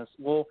counterpoint in this.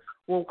 Well,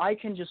 I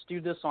can just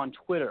do this on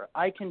Twitter.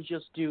 I can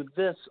just do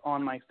this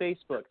on my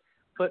Facebook.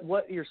 But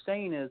what you're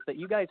saying is that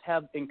you guys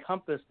have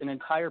encompassed an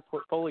entire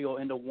portfolio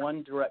into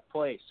one direct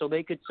place. So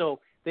they could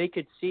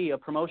see, a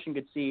promotion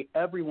could see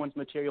everyone's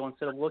material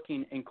instead of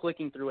looking and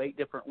clicking through 8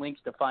 different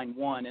links to find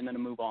one and then to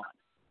move on.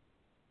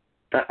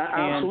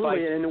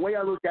 Absolutely. And the way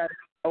I looked at it,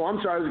 I'm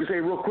sorry, I was going to say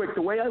real quick,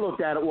 the way I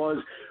looked at it was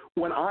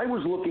when I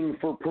was looking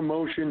for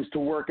promotions to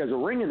work as a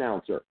ring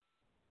announcer,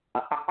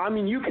 I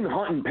mean, you can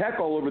hunt and peck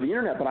all over the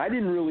internet, but I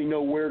didn't really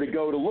know where to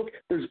go to look.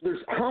 There's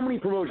how many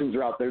promotions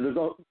are out there? There's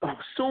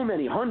so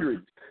many,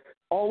 hundreds,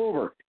 all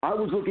over. I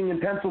was looking in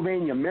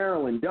Pennsylvania,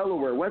 Maryland,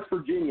 Delaware, West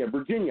Virginia.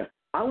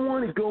 I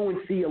want to go and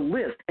see a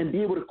list and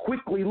be able to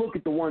quickly look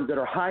at the ones that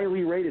are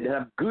highly rated, that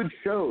have good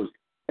shows.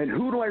 And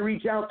who do I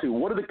reach out to?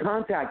 What are the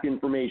contact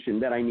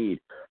information that I need?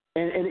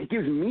 And it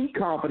gives me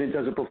confidence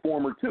as a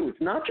performer, too.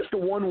 It's not just a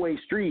one-way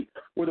street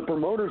where the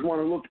promoters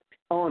want to look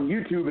on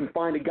YouTube and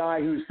find a guy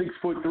who's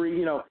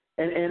 6'3",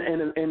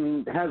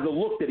 and has the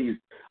look that he's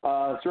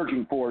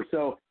searching for.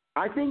 So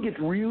I think it's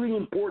really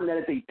important that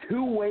it's a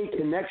two-way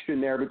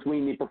connection there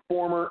between the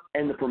performer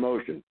and the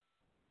promotion.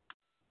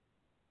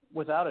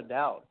 Without a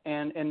doubt.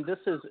 And this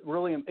is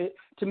really,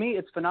 to me,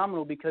 it's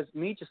phenomenal because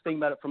me just thinking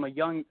about it from a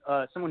young,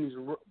 someone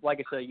who's, like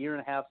I said, a year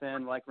and a half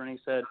in, like Renee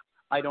said,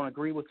 I don't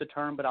agree with the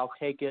term, but I'll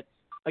take it.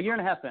 A year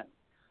and a half in.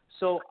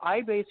 So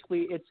I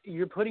basically,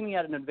 you're putting me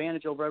at an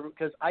advantage over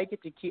because I could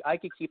keep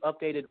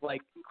updated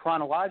like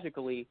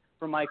chronologically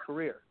from my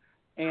career.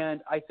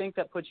 And I think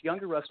that puts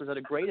younger wrestlers at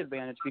a great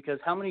advantage because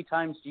how many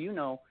times do you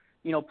know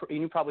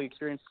you probably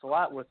experienced this a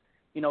lot with,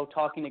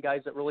 talking to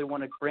guys that really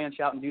want to branch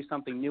out and do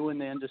something new in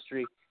the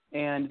industry,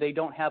 and they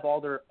don't have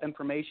all their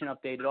information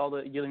updated, all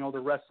the, the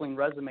wrestling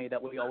resume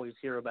that we always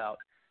hear about.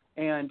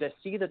 And to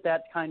see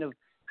that kind of,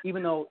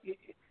 even though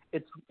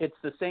it's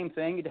the same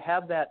thing, to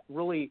have that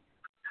really,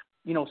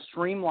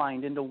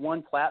 streamlined into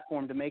one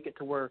platform to make it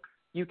to where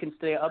you can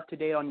stay up to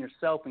date on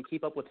yourself and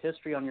keep up with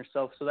history on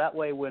yourself. So that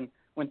way, when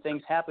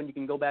things happen, you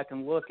can go back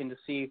and look and to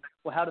see,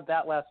 well, how did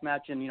that last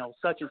match in,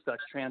 such and such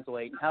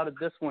translate? And how did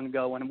this one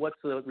go? And what's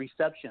the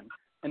reception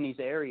in these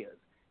areas?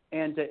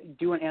 And to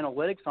do an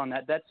analytics on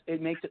that,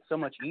 it makes it so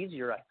much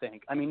easier, I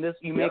think. I mean,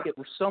 make it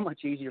so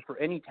much easier for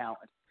any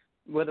talent,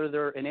 whether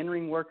they're an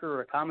in-ring worker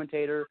or a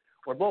commentator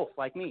or both,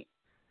 like me.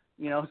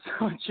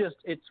 So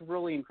it's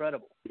really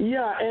incredible.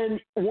 Yeah, and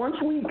once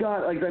we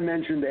got, like I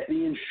mentioned,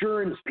 the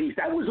insurance piece,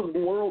 that was a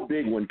real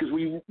big one because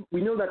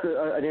we know that's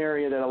an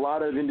area that a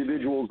lot of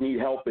individuals need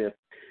help with.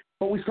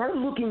 But we started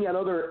looking at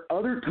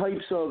other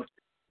types of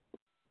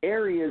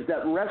areas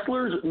that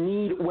wrestlers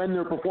need when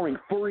they're performing.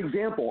 For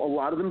example, a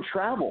lot of them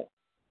travel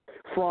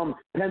from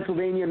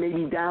Pennsylvania,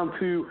 maybe down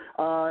to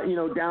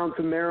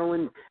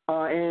Maryland,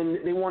 and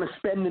they want to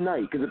spend the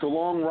night because it's a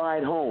long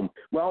ride home.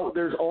 Well,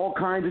 there's all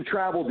kinds of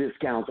travel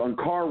discounts on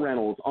car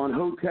rentals, on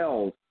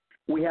hotels.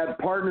 We have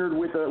partnered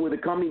with a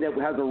company that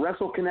has a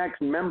Wrestle Connex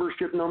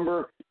membership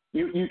number.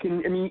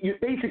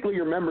 Basically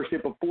your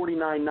membership of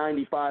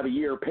 $49.95 a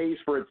year pays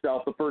for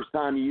itself the first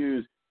time you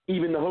use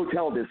even the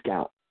hotel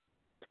discount.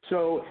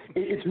 So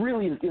it's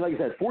really, like I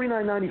said,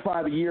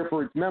 $49.95 a year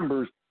for its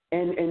members.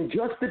 And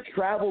just the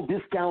travel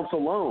discounts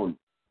alone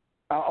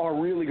are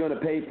really going to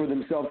pay for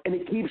themselves. And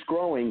it keeps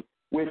growing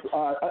with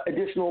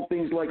additional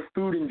things like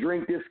food and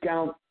drink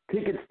discounts,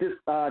 ticket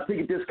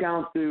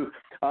discounts to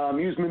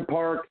amusement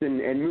parks and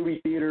movie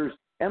theaters,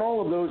 and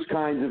all of those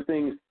kinds of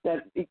things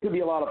that it could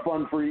be a lot of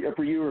fun for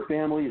you or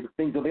families,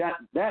 things of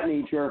that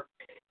nature.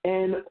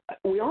 And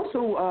we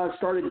also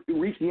started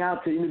reaching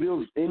out to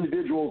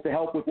individuals to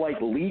help with, like,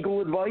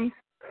 legal advice.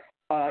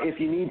 If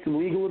you need some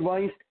legal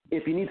advice,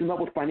 if you need some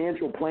help with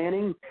financial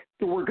planning.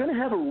 So we're going to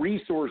have a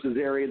resources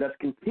area that's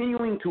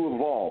continuing to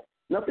evolve.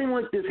 Nothing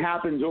like this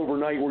happens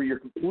overnight where you're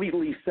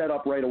completely set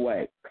up right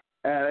away.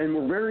 And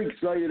we're very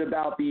excited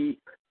about the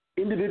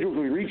individuals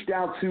we reached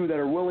out to that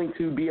are willing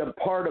to be a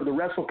part of the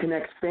Wrestle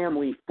Connex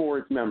family for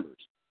its members.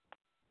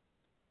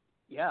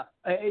 Yeah,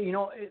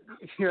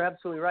 you're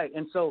absolutely right.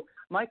 And so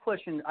my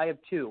question, I have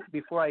two.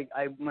 Before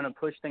I'm going to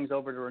push things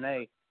over to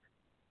Renee,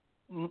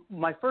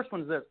 my first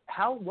one is this: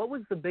 what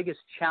was the biggest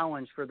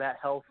challenge for that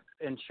health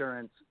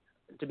insurance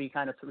to be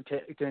kind of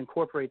to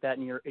incorporate that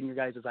in your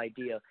guys'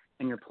 idea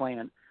and your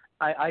plan?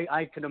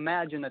 I could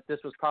imagine that this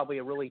was probably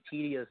a really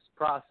tedious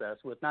process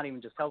with not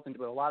even just health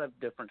insurance, but a lot of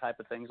different type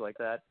of things like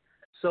that.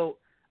 So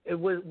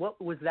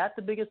what was that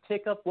the biggest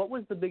hiccup? What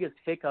was the biggest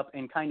hiccup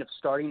in kind of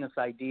starting this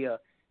idea?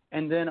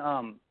 And then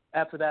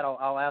after that,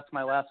 I'll ask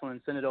my last one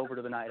and send it over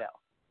to the Night Owl.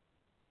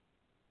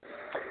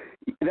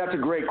 That's a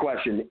great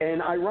question.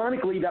 And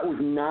ironically, that was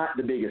not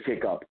the biggest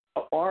hiccup.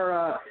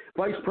 Our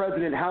Vice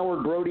President,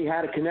 Howard Brody,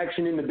 had a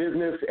connection in the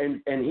business,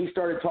 and he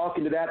started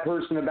talking to that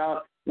person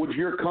about, would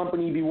your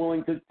company be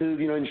willing to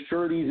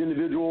insure these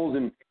individuals?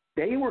 And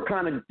they were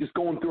kind of just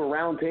going through a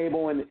round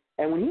table. And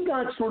when he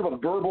got sort of a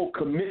verbal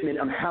commitment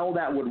on how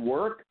that would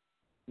work,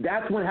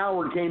 that's when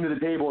Howard came to the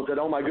table and said,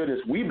 oh, my goodness,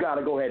 we've got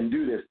to go ahead and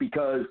do this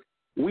because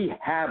we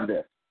have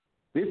this.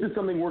 This is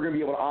something we're going to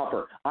be able to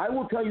offer. I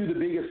will tell you the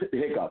biggest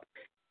hiccup.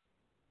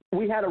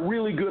 We had a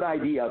really good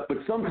idea, but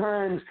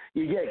sometimes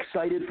you get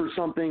excited for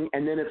something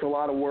and then it's a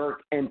lot of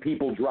work and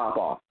people drop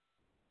off.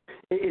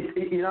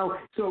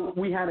 So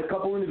we had a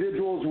couple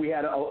individuals. We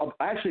had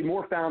actually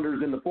more founders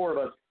than the four of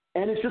us,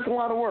 and it's just a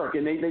lot of work.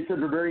 And they said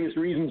for various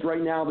reasons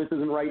right now this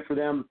isn't right for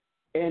them.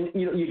 And,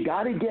 you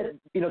got to get,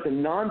 it's a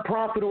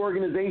nonprofit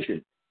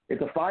organization.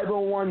 It's a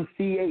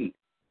 501c8.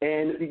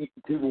 And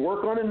to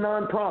work on a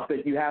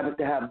nonprofit, you have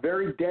to have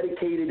very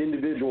dedicated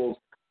individuals.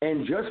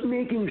 And just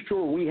making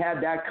sure we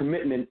had that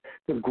commitment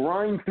to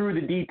grind through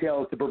the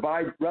details to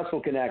provide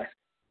Wrestle Connex,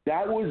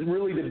 that was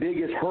really the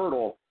biggest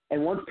hurdle.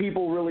 And once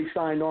people really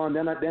signed on,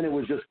 then it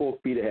was just full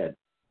speed ahead.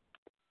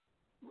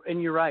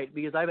 And you're right,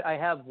 because I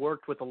have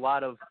worked with a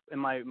lot of, in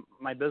my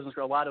business,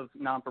 a lot of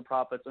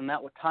non-for-profits, and that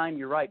time,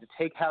 you're right, to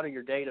take out of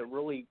your day to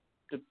really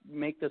to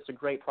make this a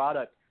great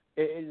product,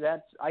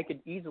 I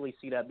could easily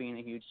see that being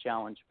a huge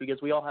challenge,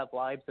 because we all have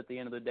lives at the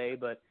end of the day,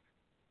 but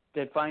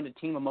to find a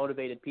team of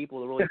motivated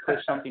people to really push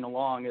something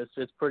along is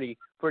pretty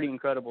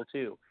incredible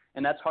too.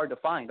 And that's hard to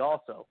find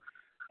also.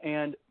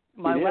 And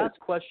my last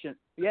question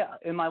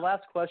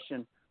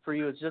for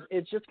you is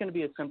it's just going to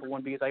be a simple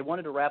one, because I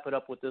wanted to wrap it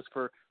up with this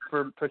for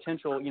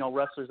potential,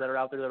 wrestlers that are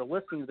out there that are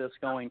listening to this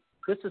going,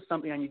 this is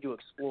something I need to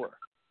explore.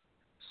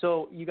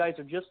 So you guys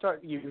are just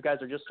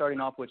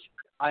starting off, which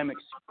I'm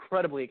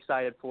incredibly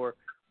excited for.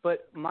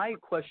 But my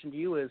question to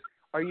you is,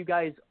 are you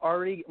guys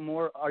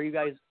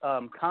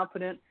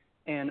confident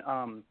in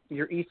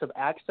your ease of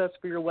access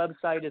for your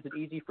website? Is it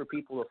easy for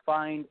people to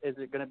find? Is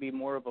it going to be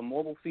more of a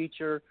mobile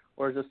feature,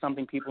 or is this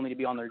something people need to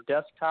be on their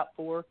desktop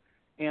for?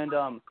 And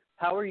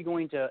how are you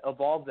going to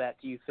evolve that,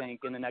 do you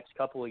think, in the next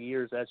couple of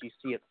years as you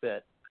see it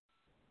fit?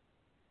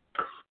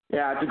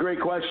 Yeah, it's a great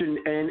question,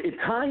 and it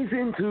ties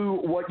into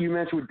what you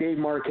mentioned with Dave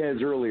Marquez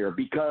earlier,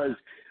 because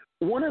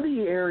one of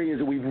the areas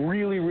that we've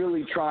really,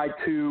 really tried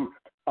to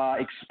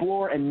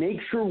explore and make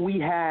sure we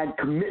had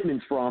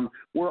commitments from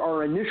were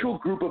our initial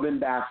group of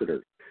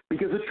ambassadors.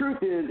 Because the truth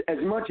is, as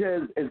much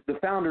as the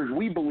founders,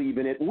 we believe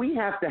in it, we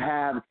have to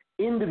have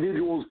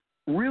individuals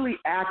really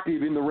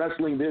active in the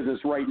wrestling business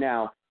right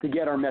now to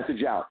get our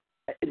message out.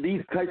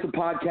 These types of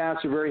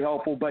podcasts are very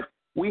helpful, but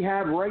we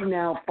have right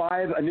now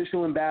 5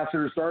 initial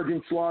ambassadors: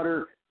 Sergeant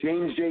Slaughter,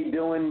 James J.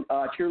 Dillon,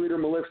 Cheerleader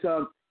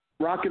Melissa,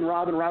 Rockin'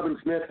 Robin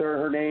Smith,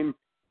 her name,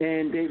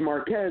 and Dave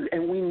Marquez,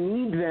 and we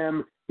need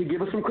them to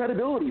give us some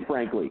credibility,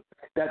 frankly,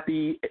 that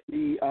the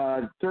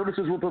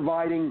services we're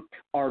providing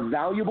are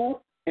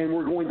valuable, and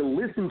we're going to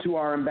listen to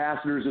our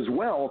ambassadors as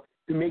well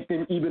to make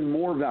them even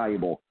more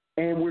valuable.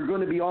 And we're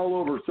going to be all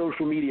over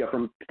social media,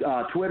 from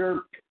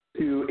Twitter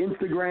to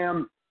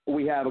Instagram.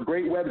 We have a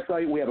great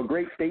website. We have a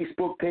great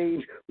Facebook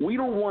page. We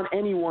don't want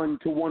anyone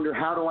to wonder,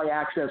 how do I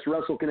access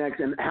Wrestle Connex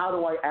and how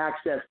do I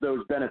access those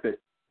benefits?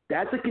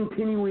 That's a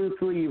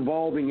continuously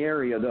evolving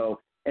area, though,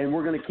 and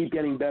we're going to keep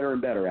getting better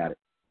and better at it.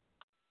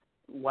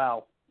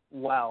 Wow.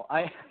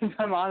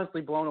 I'm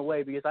honestly blown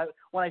away, because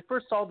when I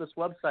first saw this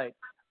website,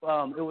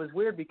 it was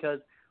weird because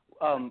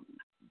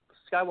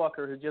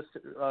Skywalker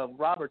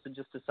Roberts had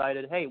just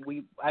decided, hey,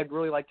 I'd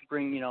really like to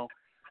bring,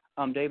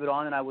 David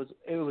on, and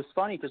it was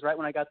funny because right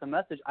when I got the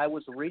message, I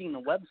was reading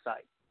the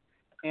website,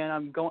 and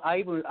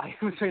I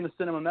was trying to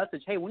send him a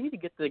message, hey, we need to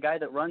get the guy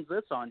that runs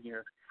this on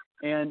here,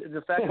 and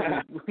the fact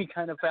that we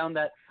kind of found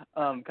that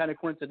kind of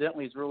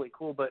coincidentally is really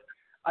cool. But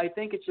I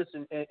think it's just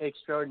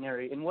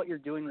extraordinary, and what you're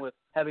doing with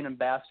having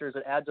ambassadors,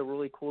 it adds a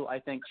really cool, I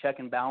think, check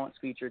and balance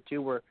feature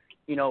too, where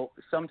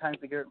sometimes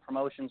we get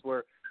promotions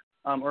where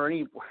or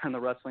anywhere in the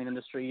wrestling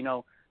industry,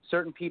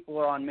 certain people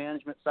are on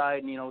management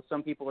side, and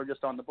some people are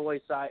just on the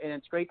boys side, and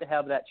it's great to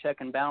have that check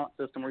and balance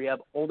system where you have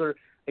older,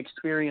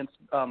 experienced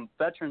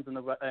veterans in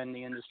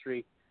the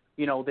industry,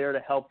 there to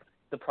help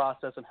the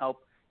process and help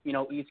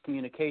ease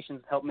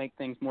communications, help make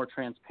things more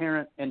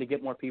transparent, and to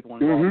get more people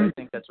involved. I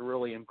think that's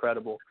really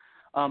incredible.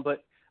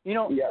 But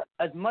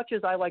as much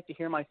as I like to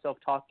hear myself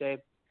talk,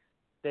 David,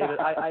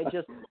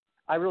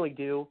 I really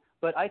do.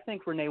 But I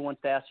think Renee wants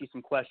to ask you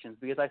some questions,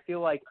 because I feel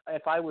like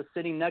if I was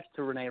sitting next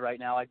to Renee right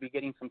now, I'd be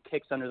getting some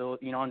kicks under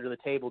the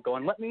table,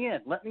 going, "Let me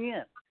in, let me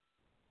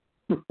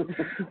in."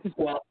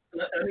 Well,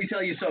 let me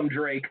tell you something,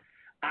 Drake.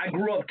 I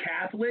grew up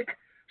Catholic,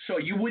 so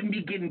you wouldn't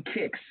be getting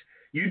kicks.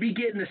 You'd be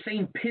getting the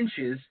same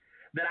pinches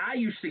that I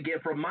used to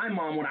get from my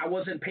mom when I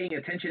wasn't paying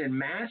attention in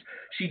Mass.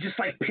 She'd just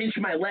pinch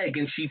my leg,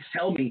 and she'd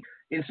tell me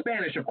in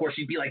Spanish, of course,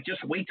 she'd be like,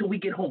 "Just wait till we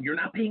get home. You're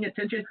not paying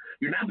attention.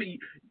 You're not being."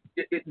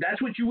 That's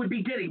what you would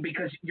be getting,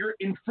 because you're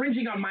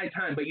infringing on my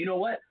time. But you know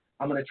what?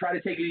 I'm going to try to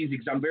take it easy,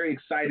 because I'm very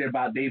excited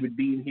about David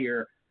being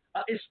here,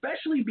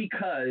 especially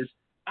because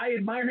I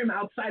admire him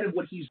outside of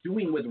what he's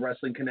doing with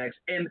Wrestling Connex.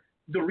 And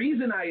the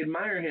reason I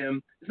admire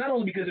him is not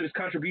only because of his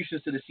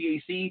contributions to the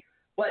CAC,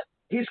 but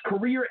his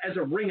career as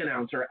a ring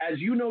announcer. As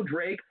you know,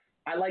 Drake,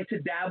 I like to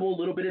dabble a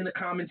little bit in the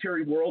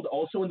commentary world,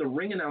 also in the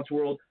ring announce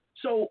world.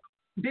 So,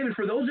 David,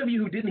 for those of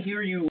you who didn't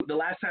hear you the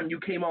last time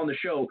you came on the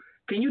show,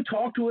 can you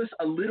talk to us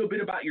a little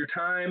bit about your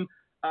time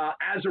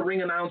as a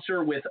ring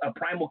announcer with a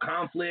Primal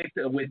Conflict,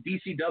 with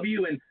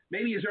DCW, and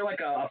maybe is there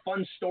a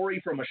fun story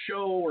from a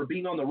show or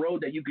being on the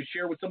road that you could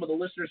share with some of the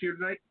listeners here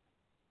tonight?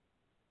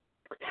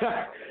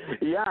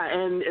 Yeah,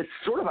 and it's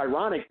sort of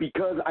ironic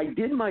because I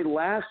did my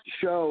last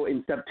show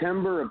in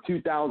September of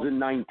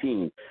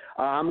 2019.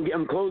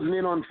 I'm closing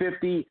in on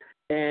 50,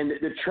 and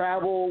the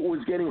travel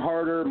was getting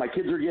harder. My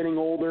kids are getting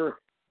older.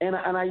 And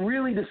I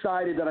really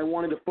decided that I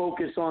wanted to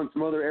focus on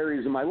some other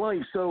areas of my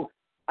life. So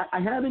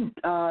I haven't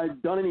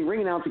done any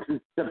ring announcing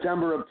since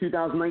September of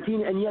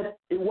 2019, and yet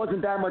it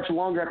wasn't that much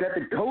longer after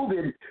that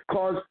COVID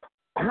caused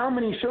how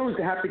many shows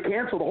to have to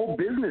cancel. The whole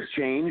business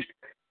changed,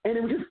 and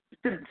it was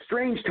just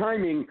strange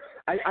timing.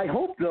 I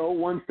hope, though,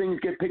 once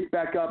things get picked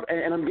back up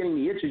and I'm getting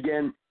the itch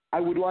again, I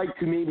would like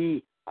to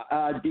maybe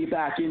be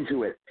back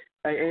into it,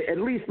 at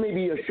least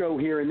maybe a show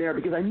here and there,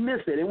 because I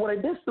miss it. And what I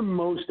miss the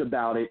most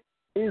about it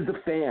is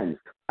the fans.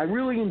 I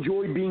really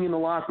enjoyed being in the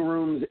locker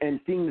rooms and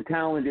seeing the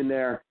talent in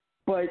there.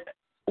 But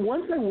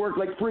once I work,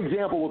 for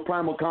example, with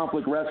Primal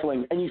Conflict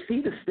Wrestling, and you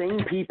see the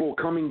same people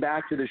coming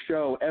back to the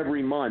show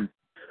every month,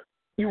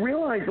 you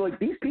realize,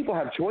 these people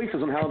have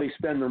choices on how they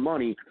spend their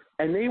money,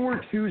 and they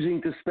were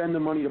choosing to spend the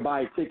money to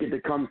buy a ticket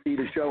to come see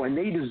the show, and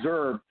they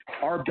deserve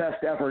our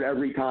best effort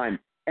every time.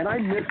 And I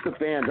miss the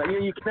fans.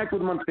 You connect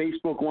with them on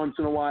Facebook once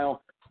in a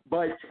while,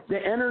 but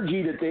the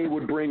energy that they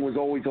would bring was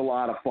always a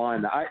lot of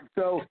fun.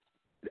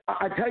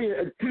 I tell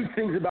you 2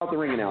 things about the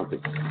ring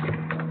announcing.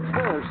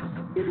 First,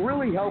 it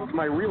really helped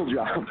my real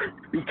job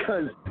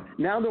because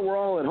now that we're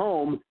all at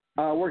home,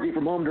 working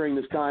from home during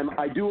this time,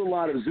 I do a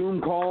lot of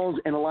Zoom calls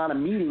and a lot of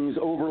meetings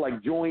over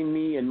Join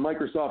Me and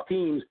Microsoft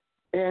Teams,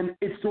 and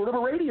it's sort of a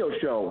radio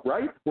show,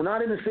 right? We're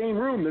not in the same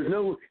room. There's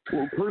no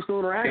personal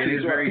interaction. It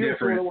is very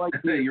different.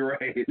 You're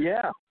right.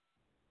 Yeah.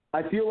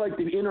 I feel like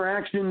the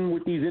interaction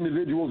with these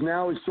individuals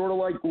now is sort of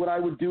like what I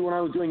would do when I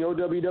was doing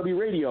OWW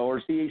radio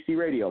or CAC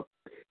radio,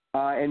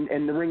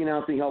 and the ring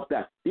announcing helped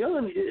that. The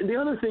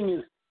other thing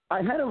is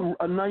I had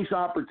a nice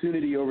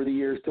opportunity over the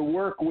years to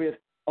work with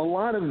a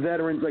lot of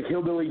veterans like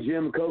Hillbilly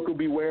Jim, Coco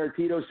Beware,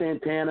 Tito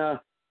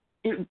Santana,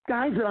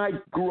 guys that I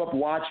grew up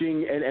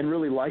watching and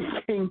really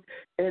liking.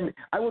 And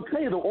I will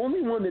tell you, the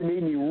only one that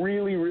made me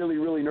really, really,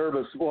 really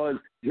nervous was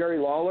Jerry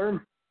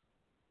Lawler.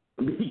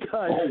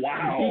 Because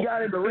he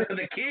got in the ring.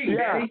 The king,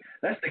 Daddy.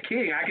 That's the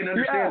king. I can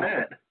understand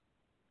that.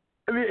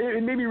 I mean,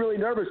 it made me really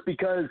nervous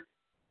because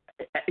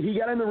he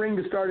got in the ring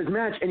to start his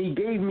match, and he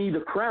gave me the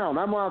crown.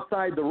 I'm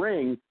outside the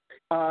ring.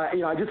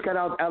 I just got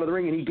out of the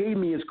ring, and he gave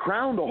me his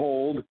crown to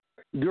hold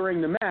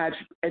during the match,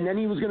 and then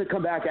he was going to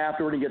come back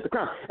afterward and get the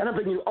crown. And I'm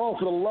thinking, oh,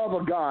 for the love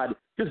of God,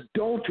 just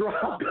don't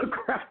drop the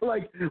crown.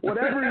 Like,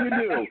 whatever you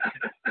do.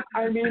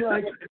 I mean,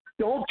 like,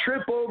 don't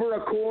trip over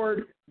a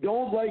cord.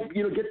 Don't,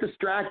 get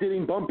distracted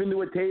and bump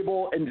into a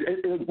table.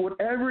 And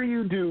whatever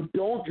you do,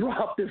 don't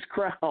drop this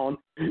crown,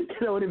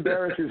 and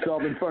embarrass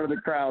yourself in front of the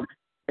crowd.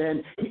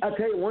 And I'll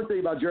tell you one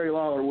thing about Jerry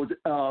Lawler was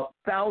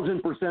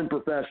 1,000%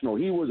 professional.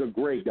 He was a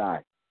great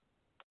guy.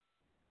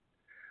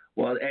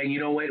 Well, and you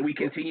know what? We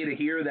continue to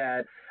hear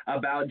that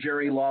about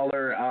Jerry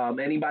Lawler.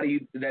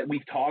 Anybody that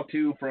we've talked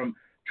to, from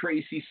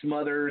Tracy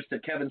Smothers to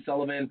Kevin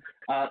Sullivan,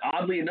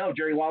 oddly enough,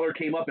 Jerry Lawler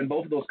came up in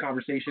both of those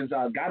conversations.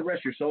 God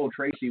rest your soul,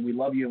 Tracy. We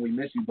love you and we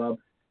miss you, bub.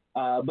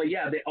 But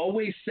yeah, they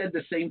always said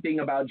the same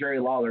thing about Jerry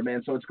Lawler,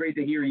 man. So it's great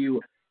to hear you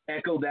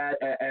echo that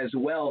as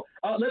well.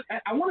 I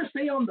want to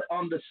stay on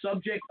the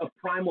subject of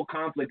Primal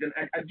Conflict,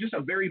 and just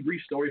a very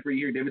brief story for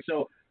you here, David.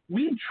 So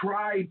we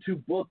tried to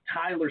book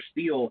Tyler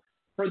Steele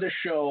for the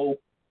show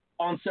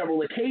on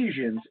several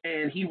occasions,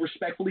 and he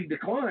respectfully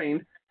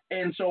declined.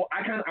 And so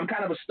I'm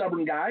kind of a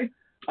stubborn guy,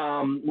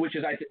 which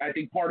is I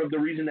think part of the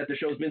reason that the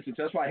show's been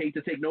successful. I hate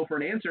to take no for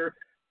an answer.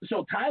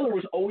 So Tyler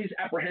was always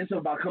apprehensive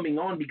about coming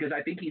on because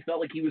I think he felt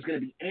like he was going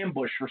to be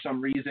ambushed for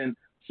some reason.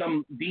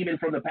 Some demon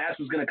from the past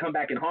was going to come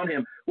back and haunt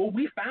him. Well,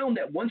 we found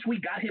that once we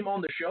got him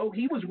on the show,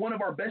 he was one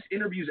of our best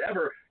interviews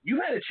ever.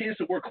 You had a chance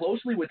to work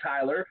closely with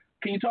Tyler.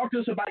 Can you talk to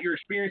us about your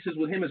experiences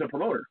with him as a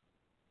promoter?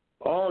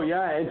 Oh,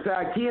 yeah. In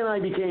fact, he and I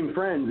became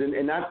friends,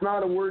 and that's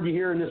not a word you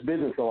hear in this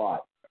business a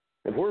lot.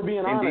 If we're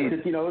being honest,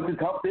 it's a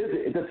tough business.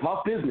 It's a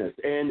tough business.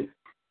 And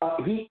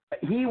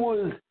he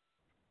was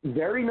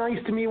very nice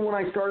to me when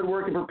I started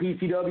working for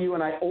PCW,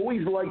 and I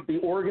always liked the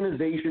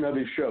organization of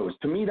his shows.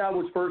 To me, that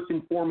was first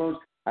and foremost.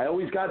 I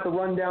always got the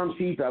rundown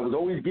sheets. I was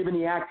always given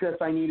the access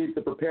I needed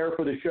to prepare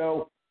for the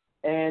show.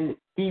 And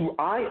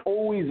I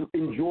always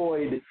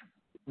enjoyed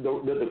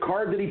the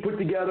card that he put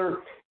together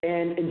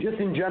and just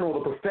in general,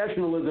 the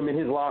professionalism in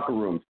his locker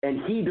rooms.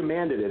 And he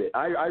demanded it.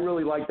 I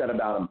really liked that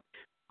about him.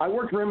 I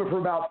worked for him for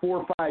about 4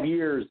 or 5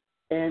 years,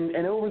 and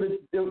over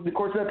the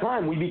course of that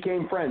time, we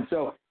became friends.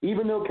 So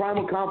even though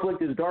Primal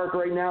Conflict is dark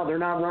right now, they're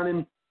not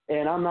running,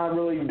 and I'm not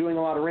really doing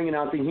a lot of ring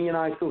announcing, he and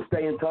I still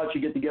stay in touch. We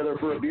get together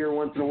for a beer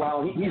once in a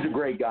while. He's a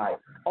great guy.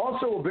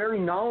 Also a very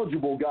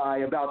knowledgeable guy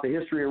about the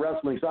history of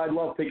wrestling, so I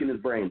love picking his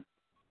brain.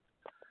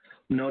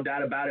 No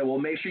doubt about it. Well,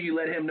 make sure you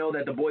let him know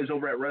that the boys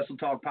over at Wrestle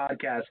Talk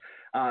Podcast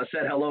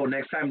said hello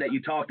next time that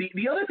you talk.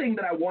 The other thing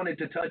that I wanted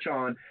to touch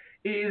on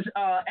is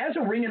as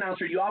a ring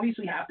announcer, you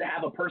obviously have to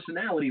have a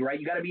personality, right?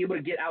 You got to be able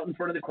to get out in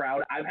front of the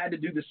crowd. I've had to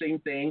do the same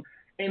thing,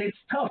 and it's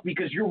tough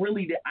because you're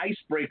really the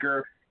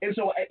icebreaker. And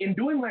so in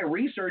doing my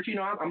research,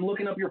 I'm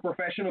looking up your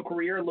professional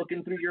career,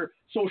 looking through your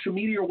social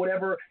media or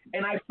whatever,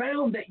 and I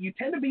found that you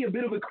tend to be a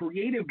bit of a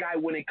creative guy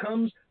when it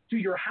comes to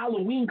your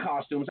Halloween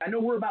costumes. I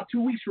know we're about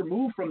 2 weeks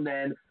removed from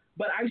then,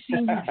 but I've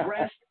seen you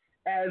dressed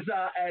as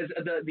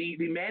the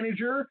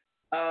manager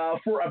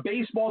for a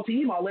baseball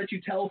team. I'll let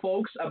you tell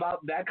folks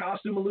about that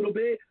costume a little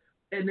bit.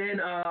 And then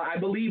I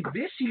believe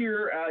this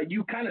year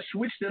you kind of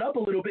switched it up a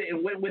little bit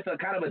and went with a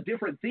kind of a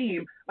different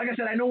theme. Like I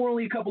said, I know we're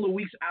only a couple of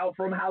weeks out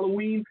from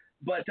Halloween,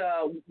 but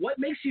what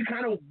makes you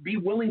kind of be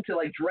willing to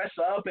dress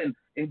up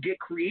and get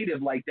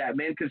creative like that,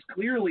 man? Because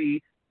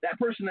clearly that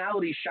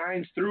personality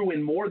shines through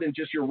in more than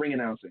just your ring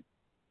announcing.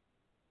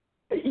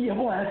 Yeah,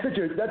 well, that's such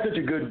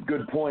a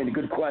good point, a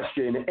good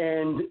question.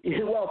 And,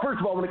 well, first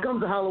of all, when it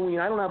comes to Halloween,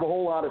 I don't have a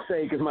whole lot to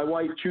say because my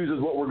wife chooses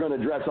what we're going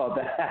to dress up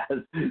as.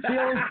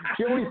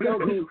 She always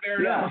tells me,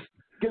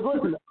 because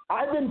listen,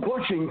 I've been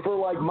pushing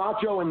for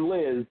Macho and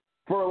Liz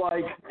for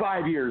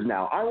 5 years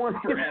now. I want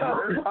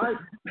forever.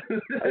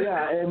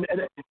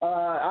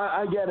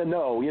 I get a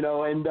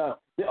no, and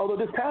although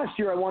this past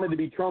year I wanted to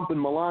be Trump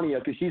and Melania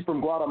because she's from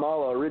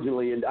Guatemala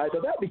originally, and I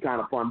thought that'd be kind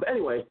of fun. But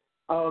anyway,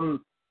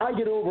 I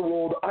get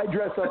overruled. I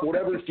dress up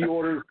whatever she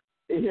orders.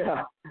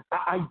 Yeah,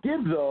 I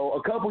did though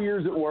a couple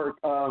years ago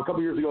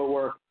at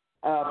work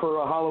for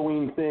a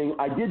Halloween thing.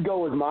 I did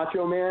go as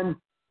Macho Man,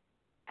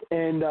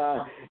 and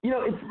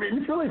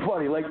it's really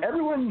funny.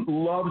 Everyone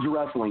loves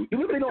wrestling,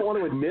 even if they don't want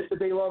to admit that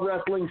they love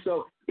wrestling.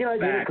 So I do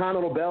the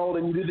Continental Belt,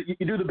 and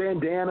you do the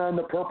bandana and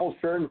the purple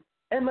shirt,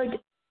 and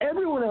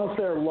everyone else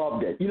there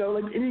loved it.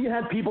 You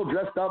had people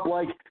dressed up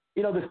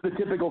the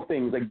typical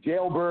things like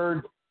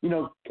Jailbird.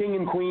 king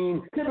and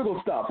queen, typical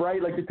stuff,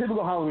 right? Like the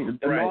typical Halloween,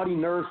 the naughty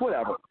nurse,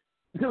 whatever.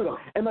 Typical.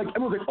 And like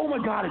everyone's like, oh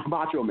my God, it's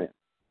Macho Man.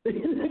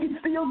 It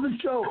steals the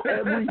show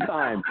every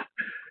time.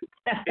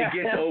 It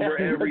gets over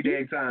every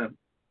dang time.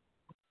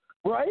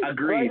 Right?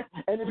 Agreed.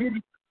 Right? And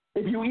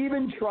if you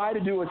even try to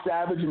do a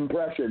Savage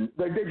impression,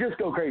 like they just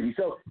go crazy.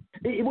 So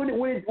when it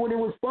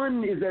was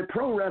fun is that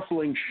pro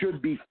wrestling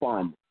should be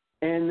fun.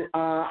 And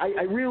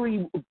I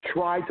really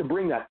try to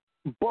bring that.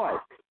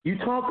 But you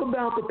talk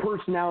about the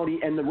personality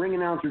and the ring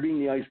announcer being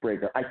the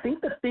icebreaker. I think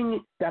the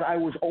thing that I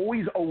was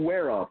always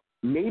aware of,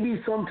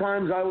 maybe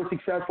sometimes I was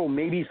successful,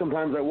 maybe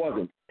sometimes I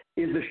wasn't,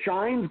 is the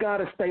shine's got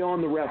to stay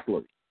on the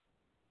wrestlers.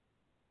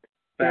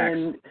 Facts.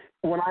 And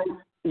when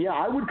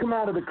I would come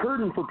out of the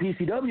curtain for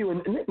PCW,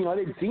 and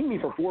they'd seen me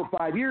for 4 or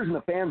 5 years, and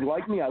the fans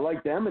liked me, I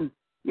liked them, and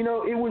it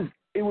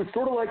was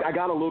sort of like I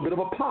got a little bit of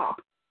a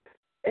pop.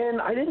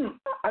 And I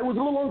was a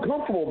little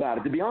uncomfortable about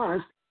it, to be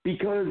honest,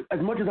 because as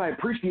much as I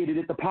appreciated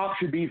it, the pop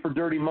should be for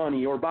Dirty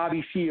Money or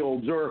Bobby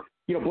Shields or,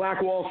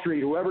 Black Wall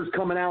Street, whoever's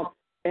coming out.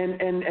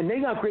 And they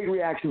got great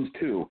reactions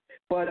too.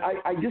 But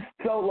I just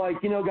felt like,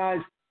 guys,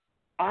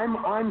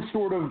 I'm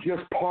sort of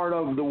just part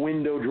of the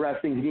window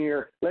dressing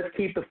here. Let's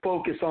keep the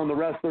focus on the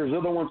wrestlers.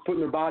 They're the ones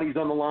putting their bodies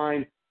on the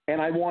line.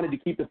 And I wanted to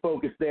keep the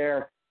focus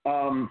there.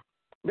 But,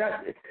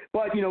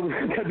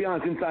 gotta be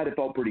honest, inside it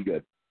felt pretty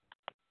good.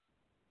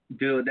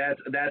 Dude,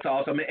 that's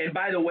awesome. And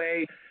by the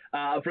way,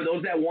 for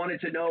those that wanted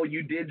to know,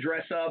 you did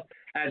dress up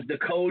as the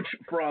coach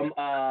from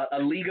A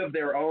League of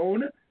Their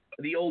Own,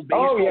 the old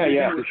baseball movie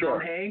with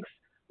Tom Hanks,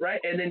 right?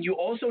 And then you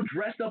also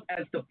dressed up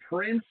as the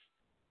prince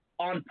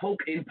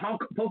in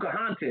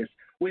Pocahontas,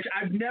 which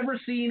I've never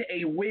seen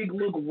a wig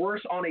look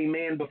worse on a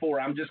man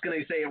before. I'm just gonna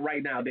say it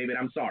right now, David.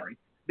 I'm sorry.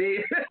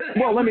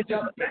 Well, let me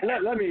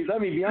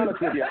be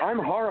honest with you. I'm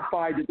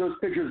horrified that those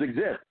pictures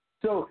exist.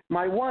 So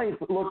my wife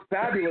looked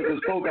fabulous as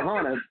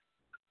Pocahontas,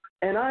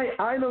 and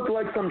I look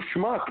like some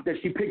schmuck that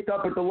she picked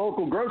up at the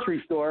local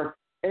grocery store.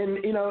 And,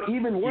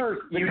 even worse,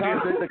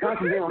 the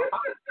costume name,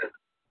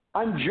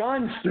 I'm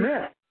John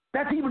Smith.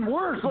 That's even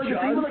worse. Like,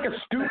 it's even like a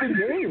stupid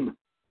name.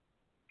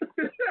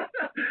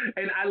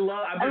 And I'm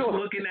just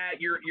looking at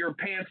your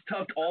pants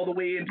tucked all the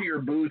way into your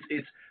boots.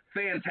 It's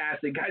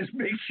fantastic. Guys,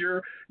 make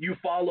sure you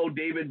follow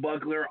David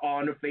Buckler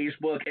on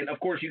Facebook. And, of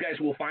course, you guys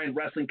will find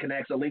Wrestling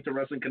Connex, a link to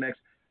Wrestling Connex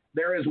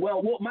there as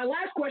well. Well, my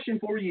last question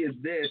for you is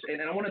this,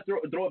 and I want to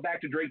throw it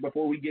back to Drake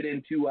before we get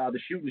into the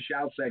Shoot and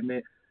Shout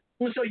segment.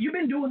 Well, so you've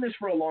been doing this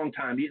for a long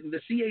time. The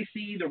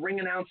CAC, the ring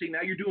announcing,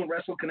 now you're doing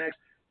Wrestle Connex.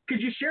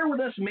 Could you share with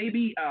us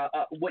maybe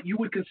what you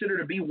would consider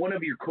to be one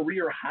of your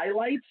career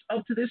highlights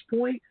up to this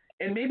point,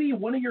 and maybe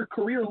one of your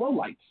career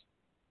lowlights?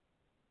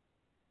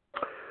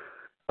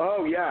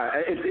 Oh, yeah,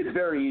 it's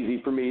very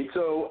easy for me.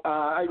 So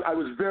I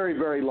was very,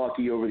 very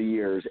lucky over the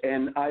years.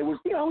 And I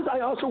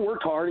also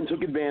worked hard and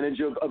took advantage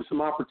of some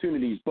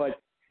opportunities. But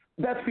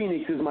Beth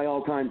Phoenix is my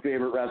all-time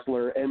favorite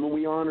wrestler. And when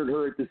we honored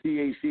her at the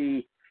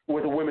CAC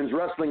with a Women's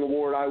Wrestling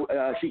Award,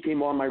 she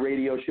came on my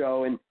radio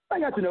show. And I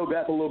got to know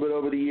Beth a little bit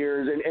over the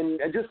years. And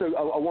just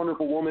a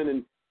wonderful woman.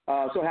 And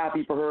so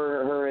happy for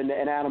her and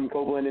Adam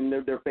Copeland and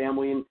their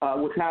family and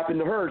what's happened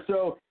to her.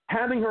 So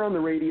having her on the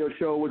radio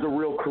show was a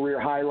real career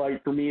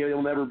highlight for me.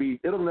 It'll never be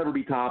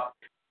topped.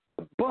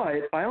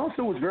 But I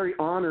also was very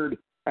honored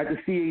at the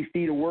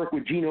CAC to work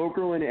with Gene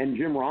Okerlund and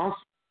Jim Ross,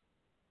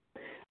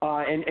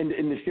 and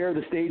to share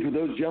the stage with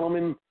those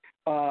gentlemen.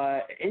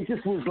 It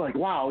just was like,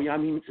 wow. I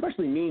mean,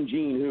 especially me and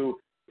Gene, who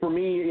for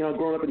me,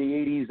 growing up in the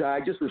 '80s,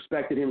 I just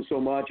respected him so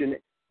much,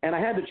 and I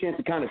had the chance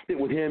to kind of sit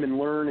with him and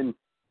learn. And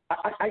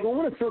I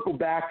want to circle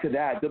back to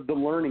that, the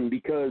learning,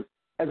 because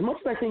as much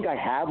as I think I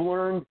have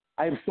learned,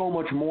 I have so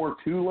much more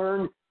to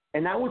learn,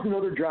 and that was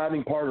another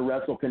driving part of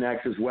Wrestle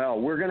Connex as well.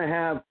 We're going to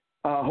have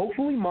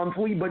hopefully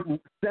monthly but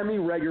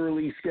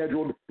semi-regularly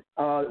scheduled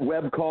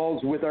web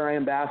calls with our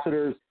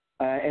ambassadors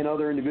and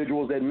other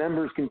individuals that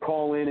members can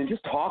call in and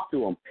just talk to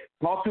them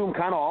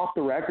kind of off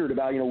the record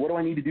about, what do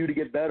I need to do to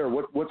get better,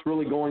 what's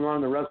really going on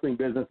in the wrestling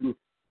business. And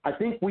I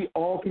think we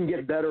all can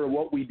get better at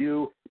what we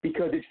do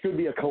because it should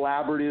be a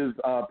collaborative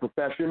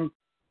profession.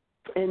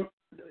 And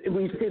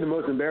when you say the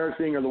most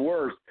embarrassing or the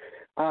worst,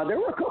 there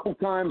were a couple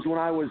times when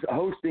I was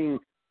hosting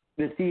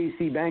the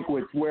CAC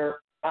banquets where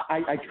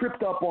I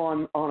tripped up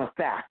on a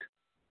fact.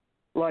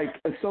 Like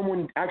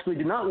someone actually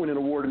did not win an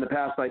award in the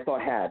past I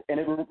thought had. And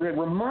it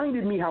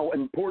reminded me how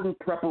important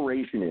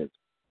preparation is.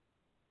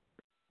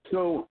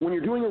 So when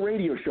you're doing a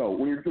radio show,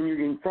 when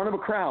you're in front of a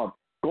crowd,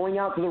 going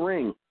out to the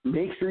ring,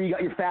 make sure you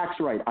got your facts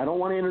right. I don't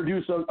want to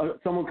introduce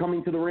someone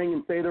coming to the ring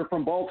and say they're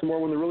from Baltimore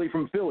when they're really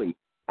from Philly.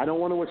 I don't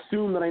want to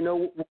assume that I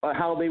know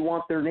how they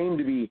want their name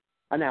to be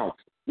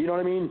announced. You know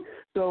what I mean?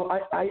 So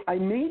I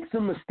made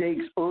some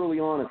mistakes early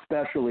on,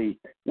 especially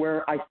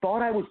where I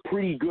thought I was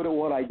pretty good at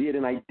what I did,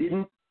 and I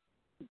didn't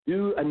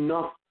do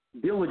enough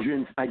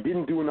diligence. I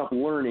didn't do enough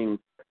learning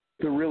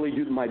to really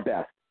do my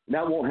best.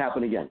 That won't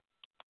happen again.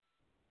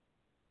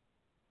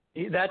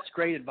 That's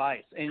great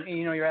advice. And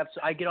you're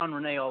I get on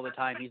Renee all the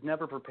time. He's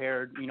never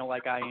prepared,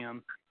 like I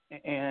am.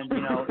 And,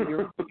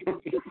 you're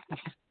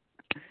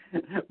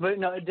But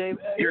no, Dave.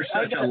 You're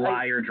such a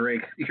liar,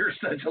 Drake. You're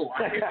such a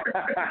liar.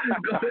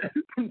 Go ahead.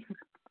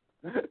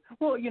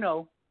 Well,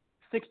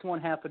 6 to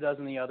 1, half a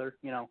dozen the other.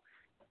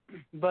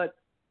 But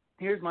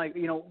here's my.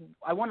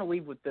 I want to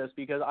leave with this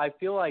because I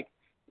feel like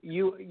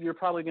you're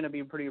probably going to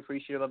be pretty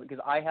appreciative of it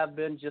because I have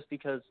been just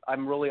because I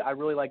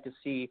really like to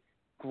see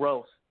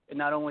growth, and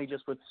not only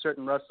just with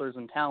certain wrestlers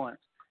and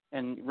talents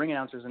and ring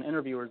announcers and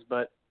interviewers,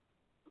 but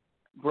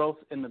growth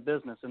in the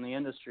business, in the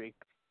industry.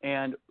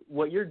 And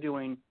what you're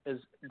doing is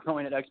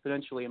growing it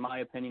exponentially, in my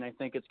opinion. I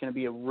think it's going to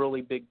be a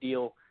really big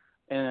deal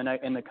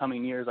in the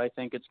coming years. I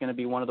think it's going to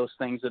be one of those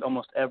things that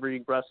almost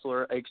every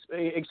wrestler,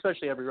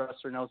 especially every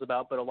wrestler, knows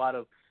about, but a lot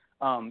of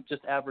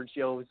just average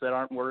Joes that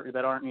aren't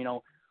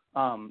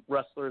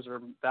wrestlers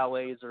or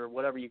ballets or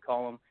whatever you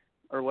call them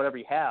or whatever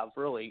you have,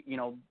 really,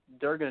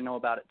 they're going to know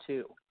about it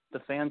too. The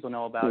fans will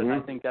know about it, and I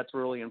think that's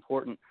really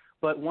important.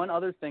 But one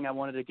other thing I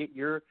wanted to get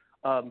your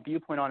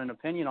viewpoint on and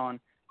opinion on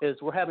is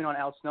we're having on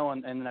Al Snow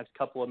in the next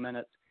couple of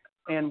minutes,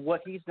 and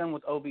what he's done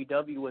with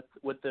OVW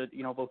with the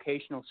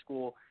vocational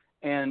school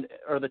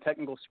or the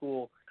technical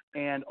school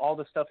and all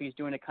the stuff he's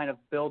doing to kind of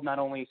build not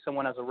only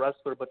someone as a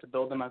wrestler but to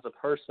build them as a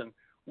person.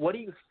 What do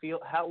you feel?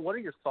 What are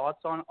your thoughts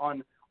on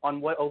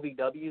what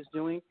OVW is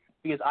doing?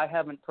 Because I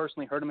haven't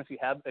personally heard them. If you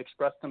have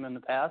expressed them in the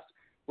past,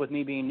 with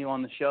me being new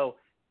on the show,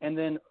 and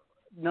then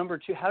number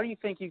two, how do you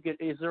think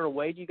is there a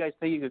way do you guys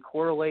think you could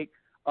correlate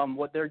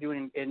what they're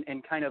doing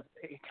and kind of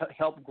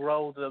help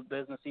grow the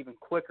business even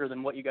quicker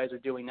than what you guys are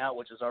doing now,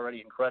 which is already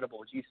incredible?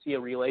 Do you see a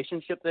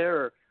relationship there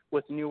or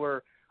with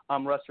newer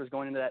wrestlers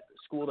going into that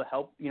school to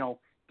help,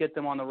 get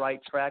them on the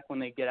right track when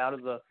they get out of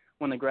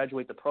when they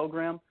graduate the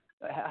program?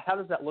 How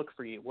does that look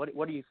for you?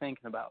 What are you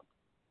thinking about?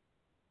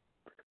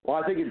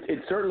 Well, I think it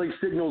certainly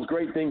signals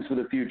great things for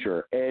the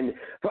future. And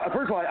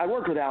first of all, I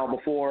worked with Al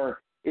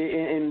before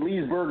in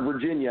Leesburg,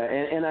 Virginia,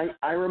 and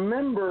I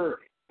remember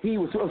he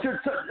was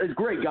a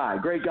great guy.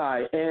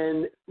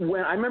 And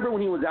I remember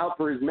when he was out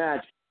for his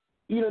match,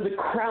 the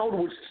crowd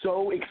was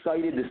so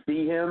excited to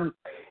see him.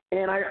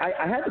 And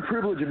I had the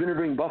privilege of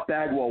interviewing Buff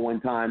Bagwell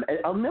one time. And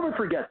I'll never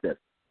forget this.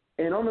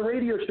 And on the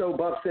radio show,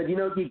 Buff said, you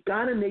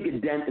got to make a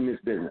dent in this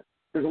business.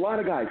 There's a lot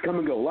of guys come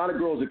and go, a lot of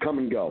girls that come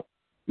and go.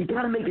 You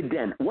got to make a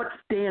dent. What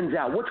stands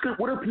out?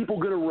 What are people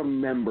going to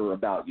remember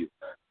about you?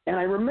 And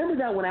I remember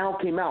that when Al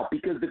came out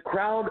because the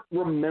crowd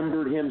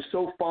remembered him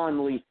so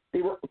fondly.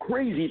 They were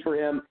crazy for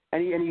him,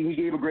 and he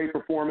gave a great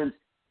performance.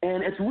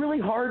 And it's really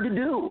hard to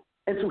do.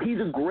 And so he's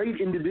a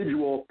great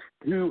individual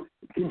to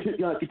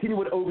continue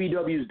what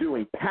OVW is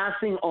doing,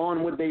 passing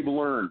on what they've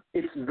learned.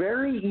 It's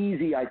very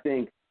easy, I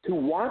think, to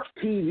watch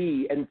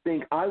TV and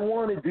think, I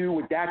want to do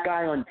what that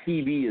guy on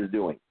TV is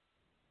doing.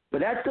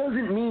 But that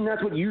doesn't mean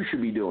that's what you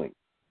should be doing.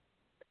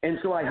 And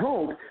so I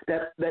hope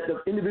that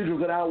the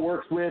individuals that Al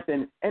works with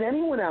and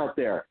anyone out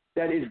there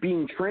that is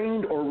being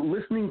trained or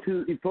listening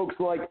to folks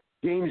like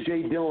James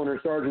J. Dillon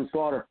or Sergeant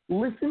Slaughter,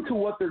 listen to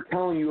what they're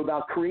telling you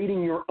about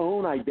creating your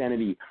own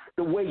identity,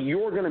 the way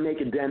you're going to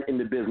make a dent in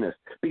the business.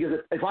 Because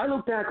if I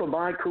look back on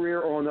my career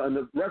or on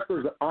the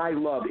wrestlers that I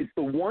love, it's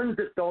the ones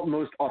that felt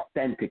most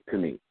authentic to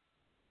me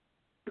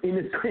in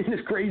this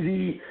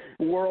crazy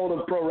world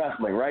of pro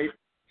wrestling, right?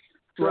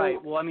 So,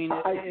 right. Well, I mean,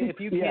 if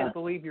you can't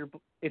believe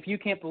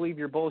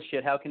your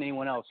bullshit, how can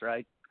anyone else,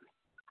 right?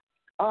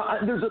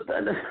 There's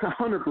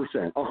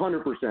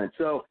 100%.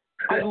 So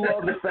I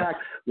love the fact,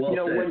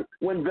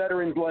 when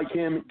veterans like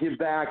him give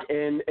back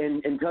and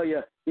tell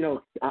you,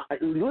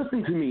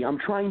 listen to me, I'm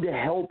trying to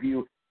help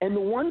you. And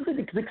the ones that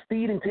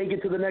succeed and take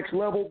it to the next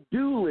level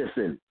do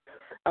listen.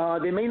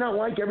 They may not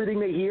like everything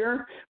they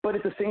hear, but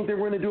it's the same thing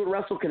we're going to do at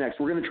Wrestle Connex.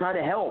 We're going to try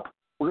to help.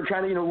 We're going to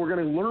try to, we're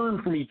going to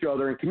learn from each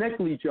other and connect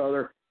with each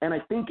other. And I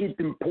think it's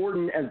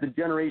important as the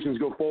generations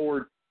go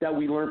forward that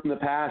we learn from the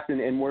past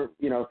and where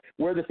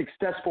the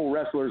successful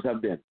wrestlers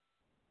have been.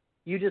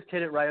 You just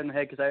hit it right on the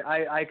head because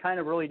I kind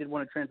of really did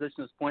want to transition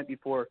this point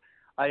before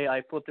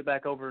I flipped it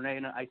back over to Nate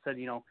and I said,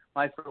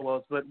 my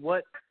furloughs. But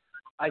what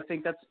I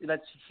think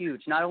that's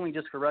huge, not only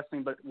just for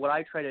wrestling, but what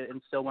I try to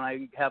instill when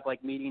I have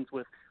like meetings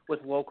with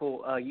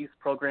local youth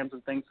programs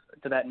and things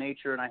to that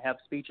nature, and I have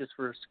speeches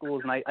for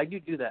schools, and I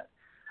do that.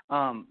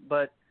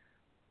 But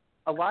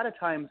a lot of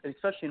times,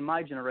 especially in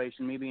my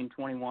generation, me being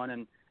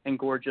 21 and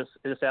gorgeous,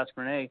 just ask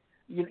Renee,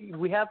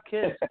 we have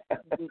kids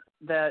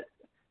that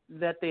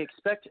they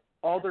expect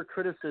all their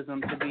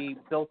criticism to be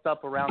built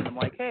up around them.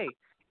 Like, hey,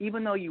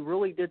 even though you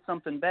really did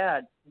something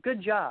bad, good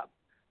job.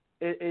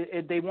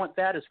 They want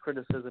that as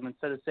criticism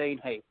instead of saying,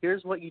 hey,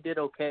 here's what you did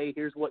okay,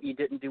 here's what you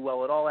didn't do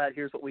well at all at,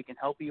 here's what we can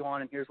help you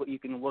on, and here's what you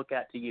can look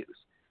at to use.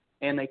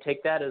 And they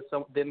take that as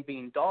them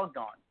being dogged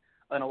on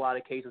in a lot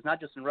of cases,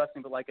 not just in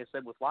wrestling, but like I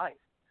said, with life.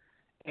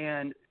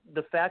 And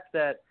the fact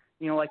that,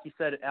 like you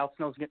said, Al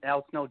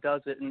Snow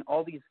does it, and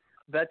all these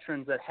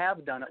veterans that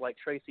have done it, like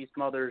Tracy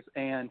Smothers,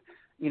 and,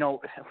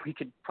 we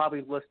could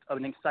probably list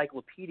an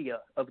encyclopedia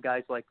of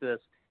guys like this.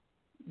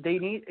 They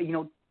need,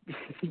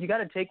 you got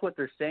to take what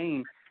they're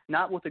saying,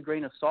 not with a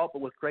grain of salt,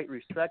 but with great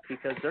respect,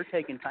 because they're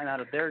taking time out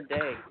of their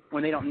day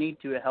when they don't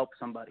need to help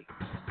somebody.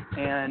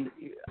 And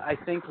I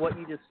think what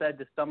you just said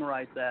to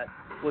summarize that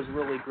was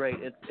really great.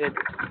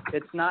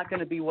 It's not going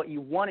to be what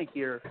you want to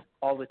hear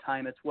all the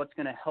time. It's what's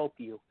going to help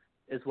you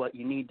is what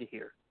you need to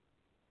hear.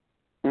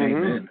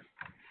 Amen.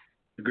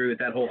 Agree with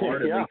that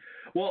wholeheartedly. Yeah.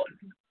 Well,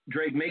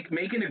 Drake,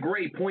 making a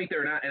great point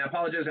there, and I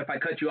apologize if I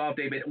cut you off,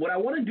 David. What I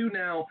want to do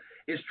now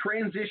is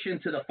transition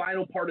to the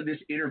final part of this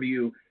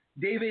interview.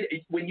 David,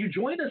 when you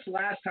joined us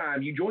last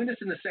time, you joined us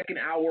in the second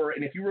hour,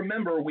 and if you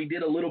remember, we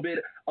did a little bit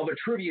of a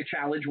trivia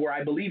challenge where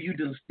I believe you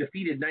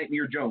defeated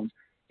Nightmare Jones.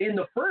 In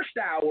the first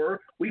hour,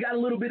 we got a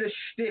little bit of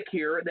shtick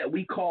here that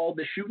we call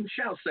the Shoot and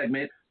Shout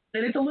segment,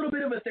 and it's a little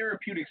bit of a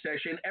therapeutic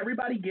session.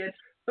 Everybody gets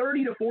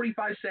 30 to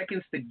 45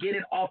 seconds to get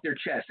it off their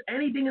chest.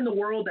 Anything in the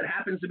world that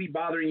happens to be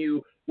bothering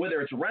you, whether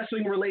it's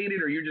wrestling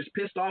related or you're just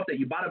pissed off that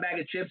you bought a bag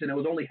of chips and it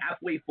was only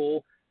halfway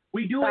full,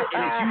 we do it,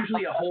 and it's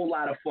usually a whole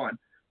lot of fun.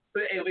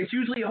 It's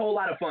usually a whole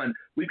lot of fun.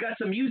 We've got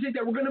some music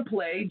that we're going to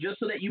play just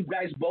so that you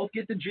guys both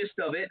get the gist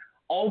of it.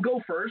 I'll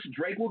go first.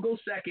 Drake will go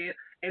second.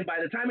 And by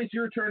the time it's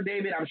your turn,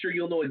 David, I'm sure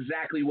you'll know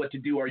exactly what to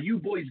do. Are you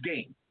boys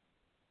game?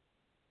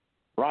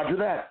 Roger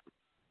that.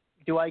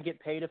 Do I get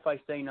paid if I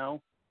say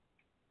no?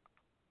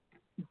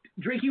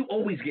 Drake, you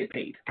always get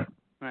paid.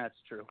 That's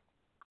true.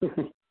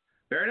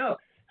 Fair enough.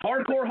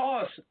 Hardcore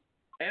Hoss,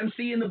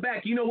 MC in the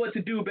back, you know what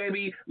to do,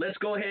 baby. Let's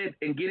go ahead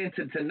and get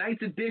into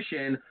tonight's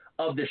edition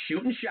of the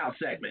Shoot and Shout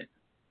segment.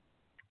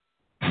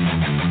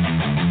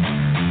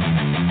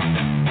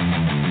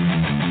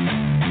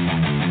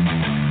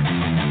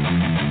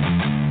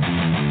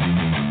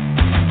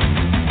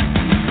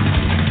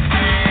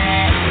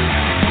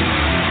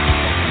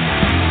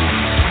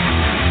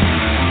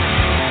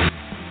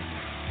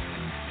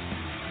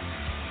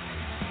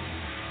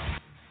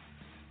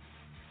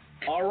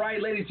 All right,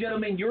 ladies and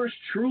gentlemen, yours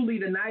truly,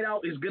 the Night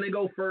Owl, is going to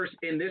go first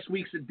in this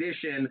week's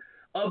edition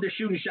of the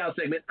Shoot and Shout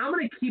segment. I'm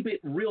going to keep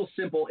it real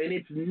simple, and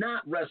it's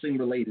not wrestling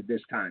related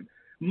this time.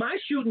 My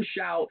Shoot and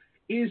Shout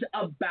is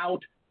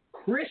about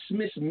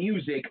Christmas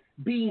music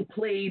being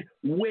played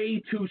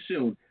way too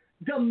soon.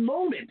 The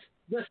moment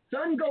the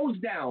sun goes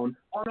down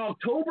on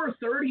October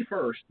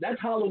 31st,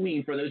 that's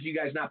Halloween for those of you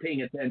guys not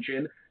paying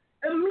attention,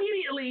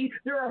 immediately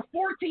there are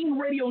 14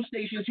 radio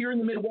stations here in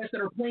the Midwest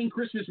that are playing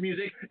Christmas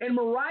music, and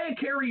Mariah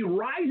Carey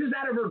rises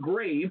out of her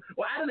grave,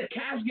 or out of the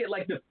casket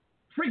like the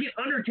freaking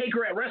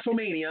Undertaker at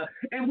WrestleMania,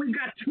 and we've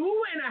got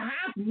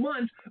 2.5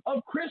 months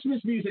of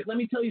Christmas music. Let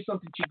me tell you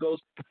something, chicos.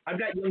 I've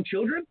got young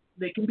children.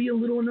 They can be a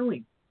little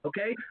annoying,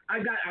 okay?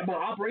 I'm an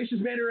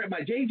operations manager at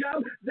my day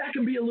job. That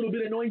can be a little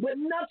bit annoying, but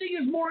nothing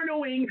is more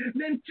annoying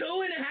than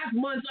 2.5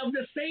 months of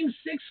the same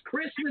 6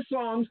 Christmas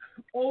songs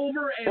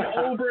over and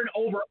over and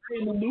over.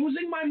 I am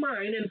losing my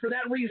mind, and for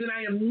that reason,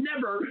 I am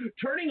never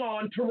turning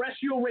on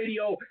terrestrial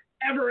radio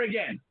ever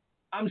again.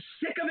 I'm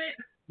sick of it.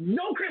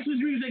 No Christmas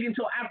music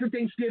until after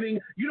Thanksgiving.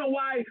 You know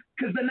why?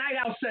 Because the Night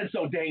Owl said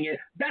so, dang it.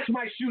 That's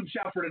my Shoot and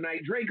Shout for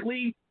tonight. Drake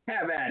Lee,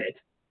 have at it.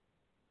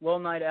 Well,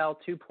 Night Owl,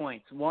 2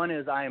 points. One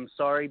is I am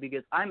sorry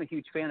because I'm a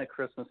huge fan of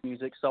Christmas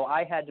music, so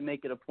I had to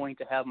make it a point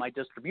to have my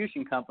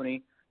distribution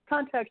company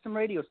contact some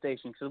radio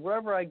stations, because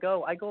wherever I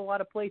go a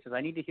lot of places.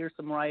 I need to hear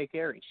some Mariah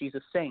Carey. She's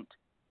a saint,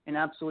 an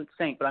absolute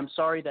saint, but I'm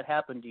sorry that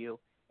happened to you,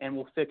 and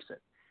we'll fix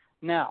it.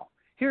 Now,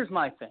 here's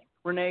my thing.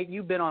 Renee,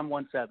 you've been on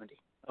 170.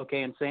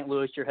 Okay, in St.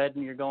 Louis,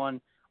 you're going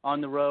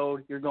on the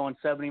road, you're going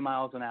 70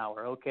 miles an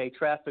hour. Okay,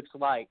 traffic's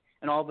light,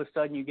 and all of a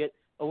sudden you get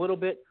a little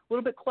bit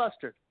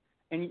clustered,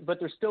 but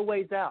there's still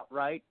ways out,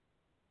 right?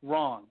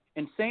 Wrong.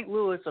 In St.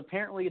 Louis,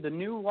 apparently the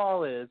new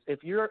law is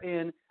if you're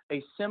in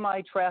a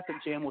semi-traffic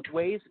jam with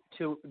ways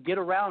to get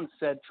around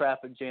said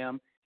traffic jam,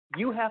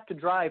 you have to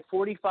drive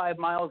 45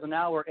 miles an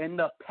hour in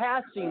the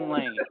passing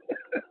lane.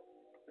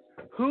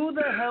 Who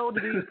the hell do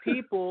these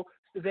people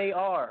they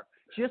are?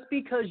 Just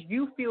because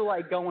you feel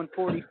like going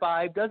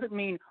 45 doesn't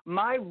mean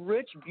my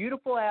rich,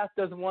 beautiful ass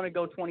doesn't want to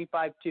go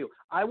 25 too.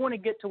 I want to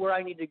get to where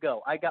I need to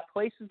go. I got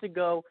places to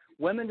go,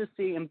 women to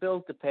see, and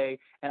bills to pay,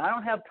 and I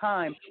don't have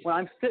time when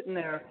I'm sitting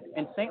there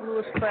in St.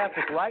 Louis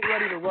traffic right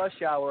ready to rush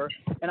hour,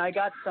 and I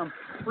got some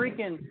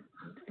freaking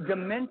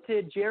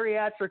demented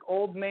geriatric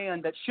old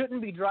man that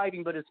shouldn't be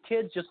driving, but his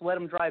kids just let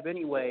him drive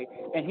anyway,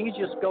 and he's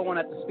just going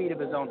at the speed of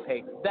his own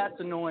pace. That's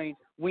annoying.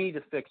 We need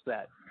to fix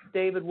that.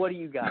 David, what do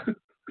you got?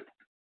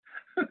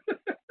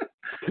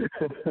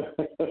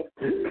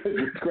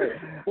 It's great.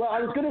 Well,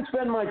 I was going to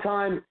spend my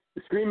time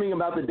screaming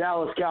about the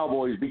Dallas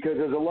Cowboys because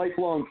as a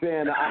lifelong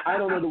fan, I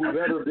don't know that we've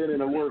ever been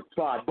in a worse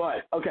spot.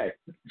 But okay,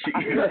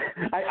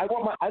 I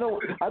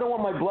don't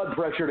want my blood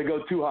pressure to go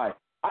too high.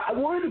 I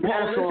wanted to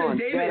pass on.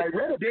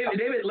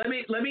 David,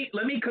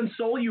 let me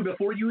console you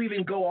before you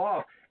even go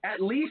off.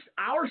 At least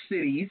our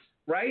cities,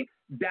 right,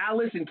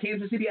 Dallas and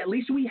Kansas City, at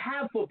least we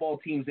have football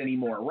teams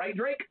anymore, right,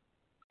 Drake?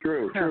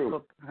 True.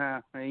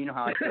 You know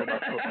how I feel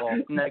about football.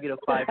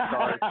 -5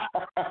 stars.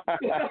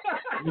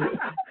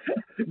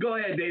 Go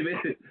ahead,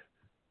 David.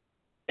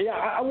 Yeah,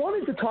 I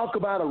wanted to talk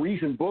about a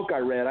recent book I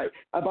read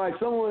by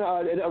someone,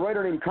 a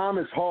writer named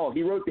Thomas Hall.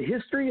 He wrote The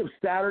History of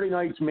Saturday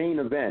Night's Main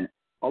Event.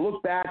 I'll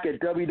look back at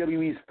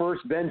WWE's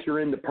first venture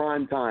into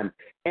primetime.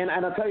 And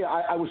I'll tell you,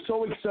 I was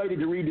so excited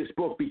to read this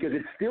book because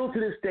it's still to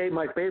this day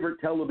my favorite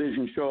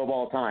television show of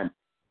all time.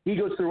 He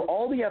goes through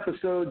all the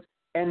episodes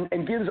and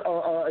gives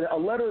a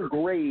letter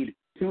grade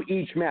to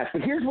each match.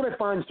 But here's what I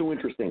find so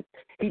interesting.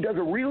 He does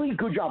a really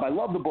good job, I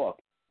love the book,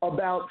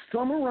 about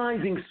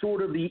summarizing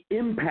sort of the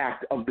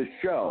impact of the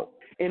show.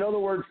 In other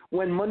words,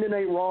 when Monday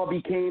Night Raw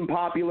became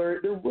popular,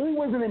 there really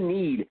wasn't a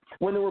need.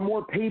 When there were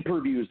more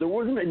pay-per-views, there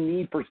wasn't a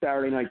need for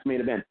Saturday night's main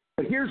event.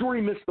 But here's where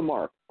he missed the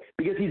mark,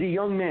 because he's a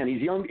young man.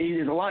 He's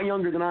a lot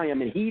younger than I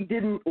am, and he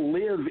didn't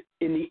live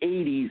in the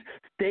 80s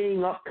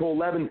staying up till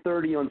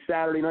 11:30 on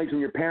Saturday nights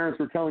when your parents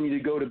were telling you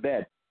to go to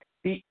bed.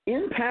 The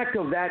impact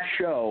of that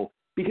show,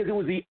 because it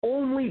was the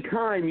only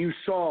time you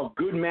saw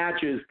good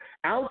matches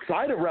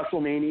outside of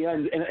WrestleMania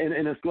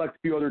and a select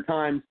few other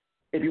times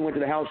if you went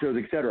to the house shows,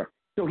 etc.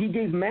 So he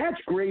gave match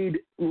grade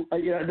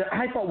that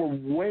I thought were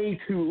way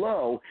too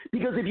low,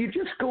 because if you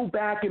just go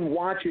back and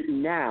watch it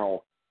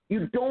now,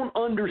 you don't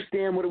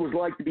understand what it was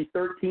like to be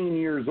 13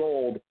 years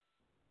old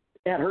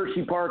at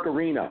Hershey Park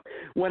Arena.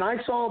 When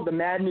I saw the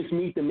Madness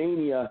meet the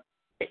Mania,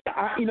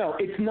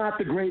 it's not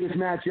the greatest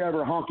match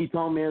ever, Honky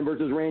Tonk Man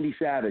versus Randy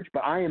Savage.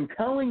 But I am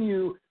telling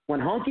you, when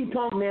Honky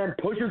Tonk Man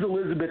pushes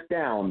Elizabeth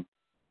down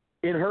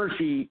in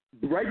Hershey,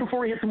 right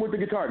before he hits him with the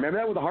guitar, remember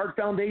that with the Hart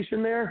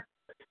Foundation there?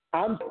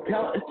 I'm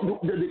telling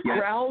the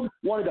crowd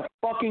wanted to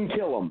fucking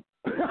kill him.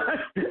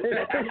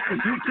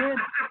 You can't.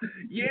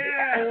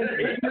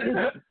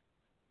 Yeah.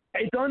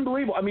 It's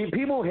unbelievable. I mean,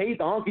 people hate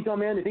the Honky Tonk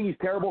Man. They think he's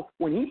terrible.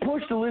 When he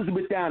pushed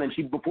Elizabeth down,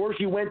 and before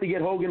she went to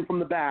get Hogan from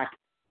the back,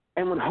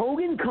 and when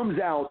Hogan comes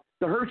out,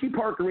 the Hershey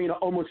Park Arena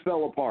almost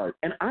fell apart.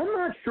 And I'm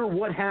not sure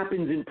what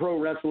happens in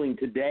pro wrestling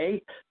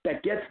today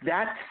that gets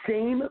that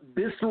same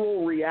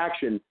visceral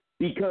reaction,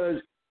 because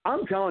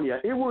I'm telling you,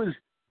 it was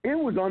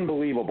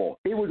unbelievable.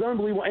 It was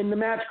unbelievable. And the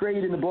match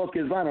grade in the book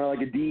is, I don't know,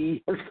 like a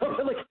D or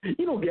something. Like,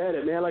 you don't get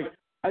it, man. Like,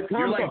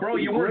 you're like, bro,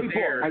 you weren't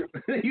there.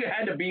 You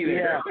had to be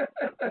there.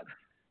 Yeah.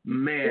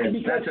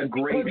 Man, that's a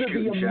great because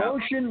of the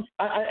emotion,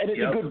 and it's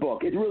a good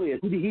book. It really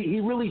is.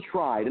 He really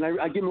tried, and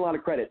I give him a lot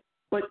of credit.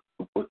 But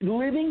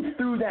living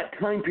through that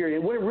time period,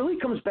 and what it really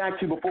comes back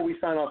to before we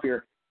sign off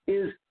here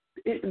is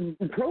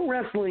pro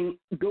wrestling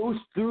goes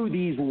through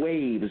these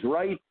waves,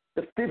 right?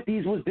 The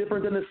 50s was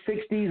different than the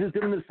 60s, it's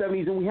different than the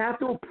 70s, and we have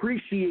to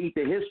appreciate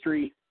the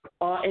history.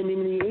 And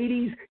in the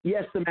 80s,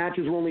 yes, the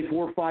matches were only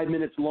 4 or 5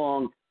 minutes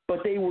long, but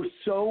they were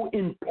so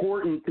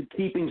important to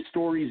keeping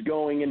stories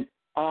going. And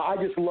I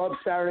just love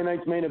Saturday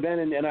night's main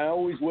event, and I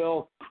always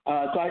will. So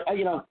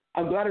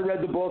I'm glad I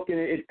read the book, and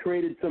it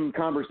created some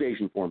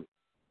conversation for me.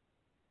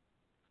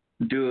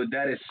 Dude,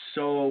 that is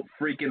so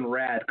freaking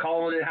rad.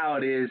 Calling it how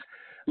it is.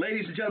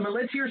 Ladies and gentlemen,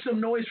 let's hear some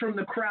noise from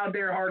the crowd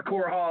there,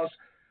 Hardcore Hoss,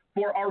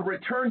 for our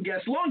return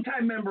guest,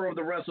 longtime member of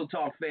the Wrestle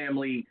Talk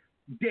family,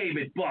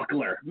 David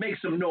Buckler. Make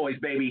some noise,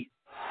 baby.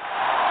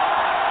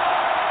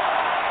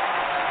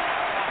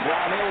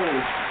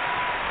 Bravo.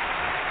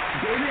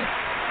 David,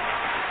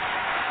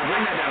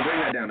 bring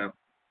that down now.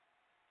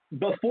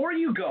 Before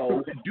you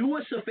go, do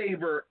us a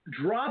favor,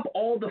 drop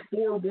all the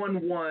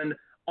 411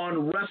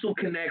 on Wrestle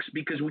Connex,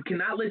 because we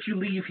cannot let you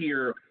leave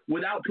here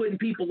without putting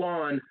people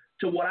on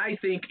to what I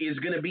think is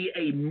going to be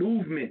a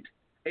movement.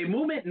 A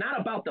movement not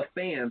about the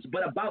fans,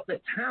 but about the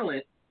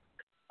talent.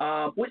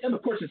 And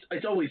of course,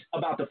 it's always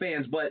about the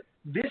fans, but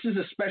this is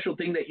a special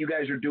thing that you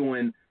guys are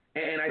doing,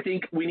 and I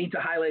think we need to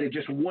highlight it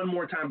just one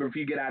more time before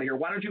you get out of here.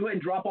 Why don't you go ahead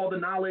and drop all the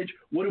knowledge?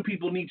 What do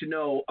people need to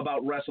know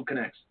about Wrestle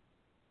Connex?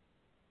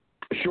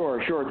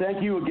 Sure.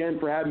 Thank you again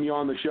for having me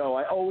on the show.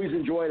 I always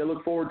enjoy it. I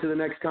look forward to the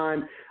next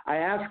time. I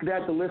ask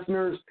that the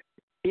listeners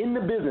in the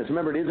business,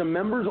 remember, it is a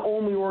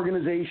members-only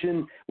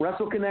organization,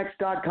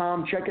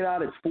 WrestleConnex.com. Check it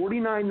out. It's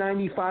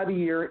 $49.95 a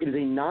year. It is a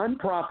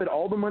nonprofit.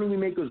 All the money we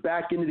make goes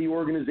back into the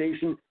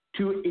organization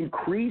to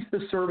increase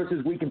the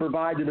services we can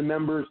provide to the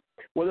members,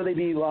 whether they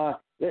be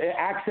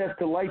access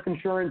to life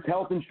insurance,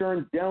 health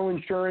insurance, dental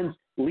insurance,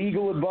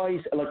 legal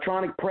advice,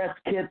 electronic press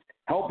kits,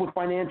 help with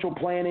financial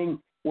planning.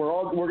 We're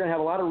going to have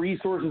a lot of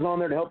resources on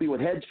there to help you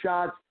with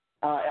headshots,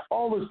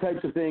 all those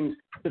types of things.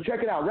 So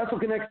check it out,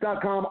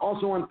 WrestleConnex.com,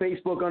 also on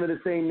Facebook under the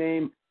same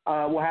name.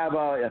 We'll have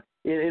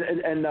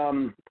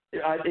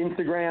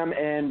Instagram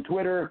and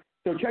Twitter.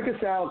 So check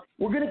us out.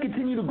 We're going to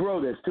continue to grow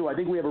this, too. I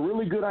think we have a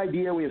really good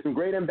idea. We have some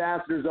great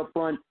ambassadors up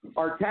front.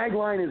 Our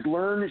tagline is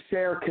Learn,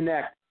 Share,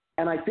 Connect.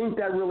 And I think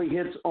that really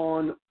hits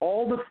on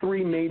all the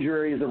three major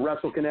areas of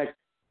Wrestle Connex.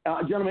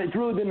 Gentlemen, it's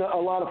really been a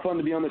lot of fun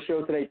to be on the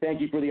show today.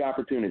 Thank you for the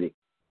opportunity.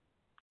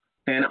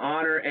 An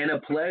honor and a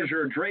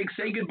pleasure. Drake,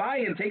 say goodbye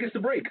and take us to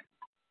break.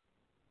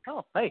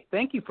 Oh, hey,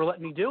 thank you for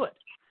letting me do it.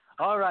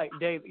 All right,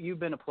 Dave,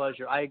 you've been a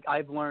pleasure.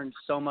 I've learned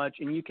so much,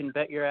 and you can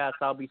bet your ass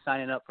I'll be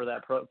signing up for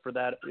that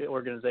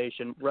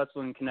organization,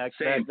 Wrestling Connex.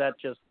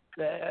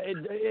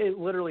 It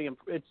literally,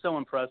 it's so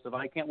impressive.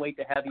 I can't wait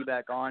to have you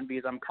back on,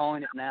 because I'm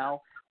calling it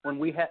now.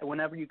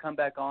 Whenever you come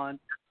back on,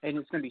 and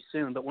it's going to be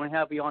soon, but when we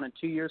have you on in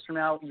 2 years from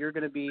now, you're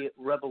going to be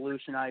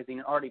revolutionizing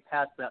and already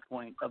past that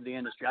point of the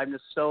industry.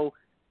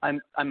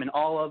 I'm in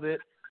awe of it.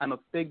 I'm a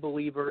big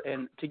believer,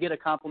 and to get a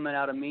compliment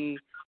out of me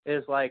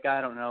is like,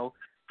 I don't know,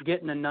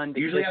 getting a nun to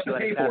usually kiss have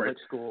to you pay at a for Catholic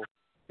it. school.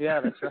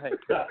 Yeah, that's right.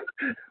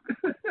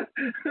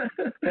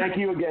 Thank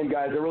you again,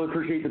 guys. I really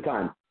appreciate the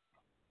time.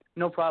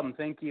 No problem.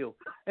 Thank you.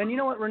 And you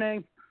know what,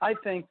 Renee? I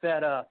think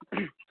that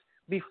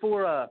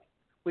before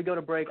we go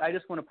to break, I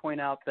just want to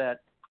point out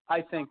that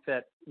I think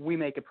that we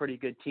make a pretty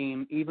good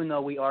team, even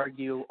though we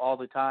argue all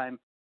the time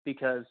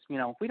because, you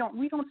know, we don't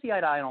see eye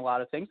to eye on a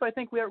lot of things, but I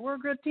think we're a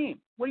good team.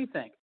 What do you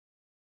think?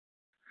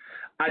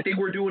 I think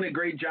we're doing a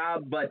great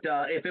job, but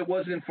if it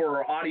wasn't for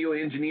our audio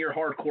engineer,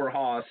 Hardcore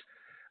Hoss,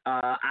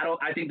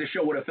 I think the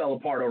show would have fell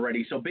apart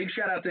already. So big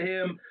shout out to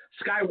him,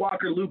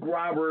 Skywalker, Luke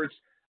Roberts,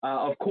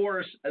 of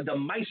course, the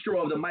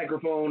maestro of the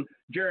microphone,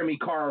 Jeremy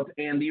Karp,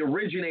 and the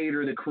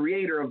originator, the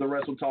creator of the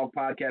Wrestle Talk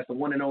podcast, the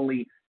one and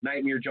only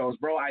Nightmare Jones.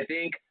 Bro, I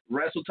think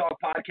Wrestle Talk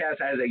podcast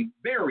has a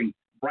very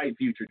bright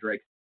future,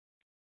 Drake.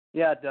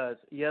 Yeah, it does.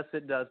 Yes,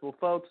 it does. Well,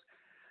 folks,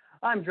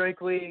 I'm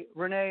Drake Lee.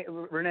 Renee,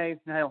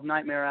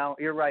 Nightmare Owl,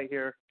 you're right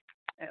here.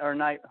 Or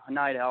Night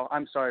Owl.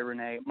 I'm sorry,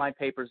 Renee. My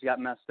papers got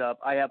messed up.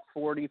 I have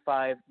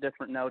 45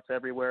 different notes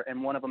everywhere,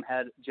 and one of them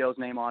had Joe's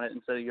name on it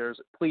instead of yours.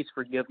 Please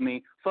forgive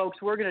me.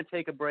 Folks, we're going to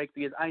take a break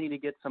because I need to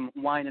get some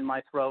wine in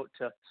my throat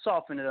to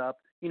soften it up.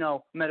 You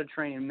know,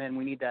 Mediterranean men,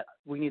 we need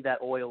that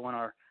oil in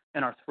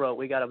our throat.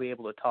 We got to be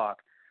able to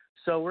talk.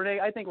 So, Renee,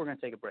 I think we're going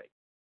to take a break.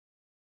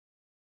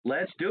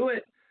 Let's do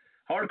it.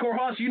 Hardcore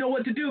Hoss, you know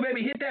what to do,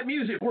 baby. Hit that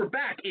music. We're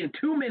back in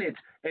 2 minutes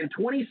and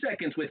 20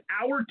 seconds with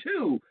hour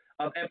 2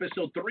 of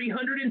episode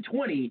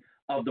 320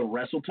 of the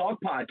Wrestle Talk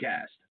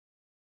podcast.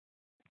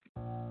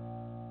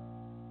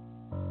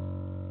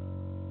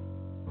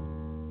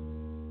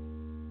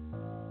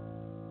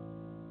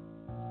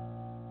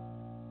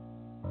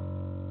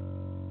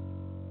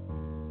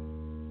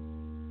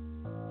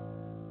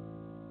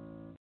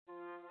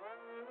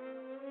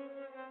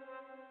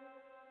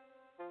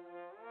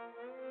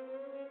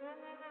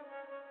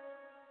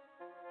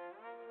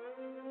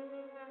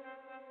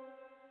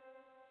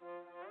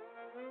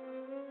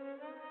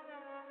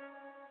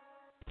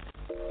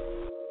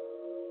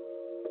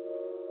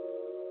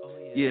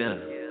 Yeah.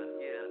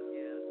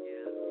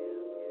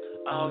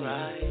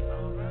 Alright.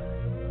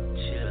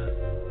 Chill.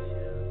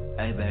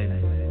 Hey, baby.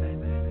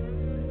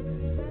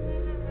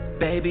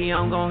 Baby,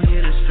 I'm gon'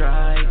 hit a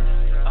strike.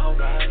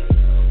 Alright.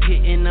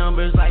 Hitting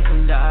numbers like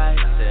some dice.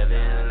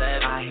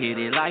 7-11. I hit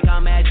it like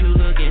I'm at you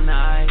looking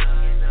nice.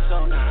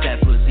 So nice.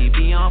 That pussy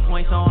be on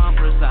point, so I'm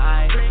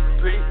precise.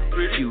 Pretty.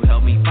 You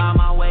help me find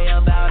my way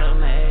about a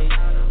maze.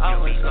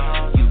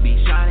 You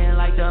be shining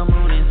like the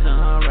moon and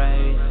sun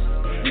rays.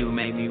 You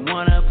make me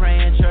wanna pray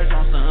in church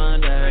on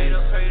Sundays.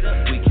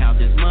 We count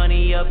this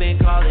money up and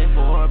call it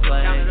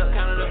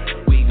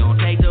foreplay. We gon'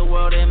 take the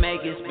world and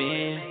make it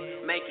spin.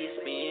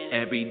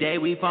 Every day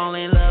we fall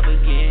in love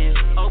again.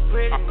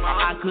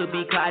 I could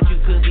be Clyde, you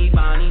could be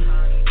Bonnie.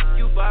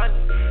 You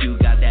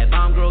got that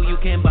bomb, girl, you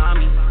can bomb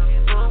me.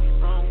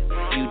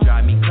 You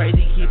drive me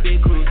crazy, keep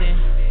it cruising.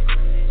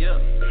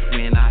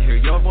 When I hear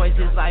your voice,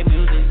 it's like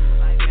music.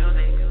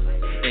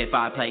 If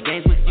I play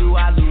games with you,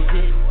 I lose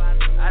it.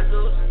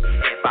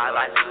 If I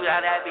like you,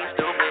 that'd be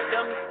stupid.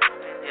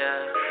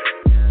 Yeah.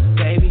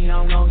 Baby,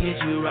 I'm gon' get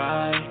you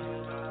right.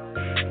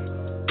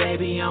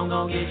 Baby, I'm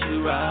gon' get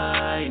you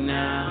right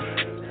now.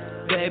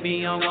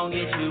 Baby, I'm gon'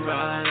 get you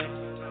right.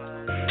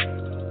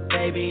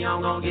 Baby,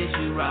 I'm gon' get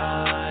you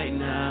right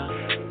now.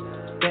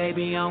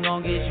 Baby, I'm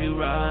gon' get you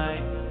right.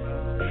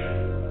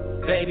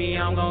 Baby,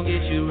 I'm gon'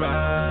 get you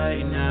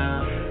right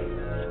now.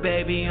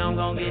 Baby, I'm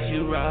gon' get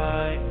you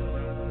right.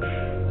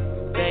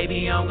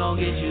 Baby, I'm gon'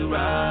 get you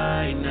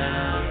right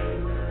now.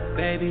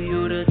 Baby,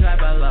 you the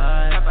type I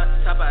like.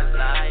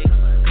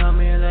 Come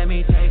here, let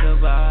me take a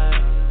bite.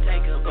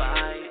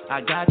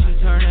 I got you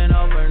turning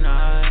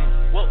overnight.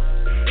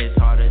 It's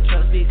hard to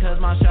trust because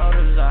my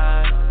shoulders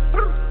high.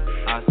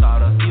 I saw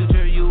the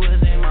future, you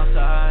was in my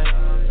side.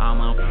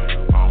 I'm a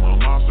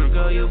monster,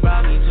 girl, you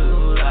brought me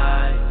to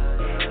life.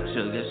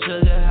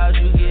 Sugar, how'd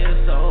you get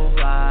so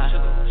fly?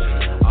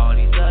 All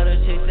these other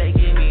chicks, they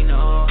give me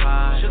no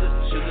high.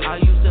 I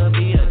used to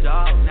be a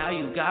dog, now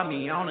you got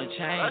me on a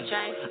chain.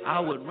 I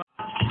would run.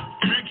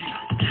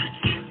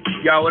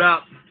 Yo, what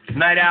up?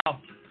 Night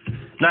Owl,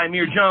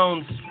 Nightmare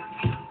Jones.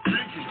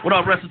 What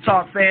up, Wrestle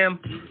Talk fam?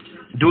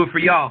 Do it for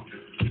y'all.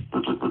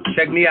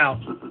 Check me out.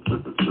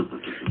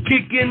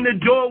 Kick in the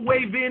door,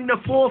 waving the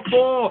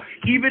 4-4.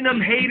 Even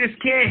them haters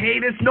can't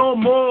hate us no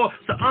more.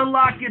 So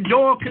unlock your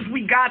door, cause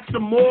we got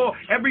some more.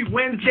 Every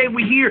Wednesday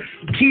we here,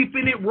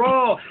 keeping it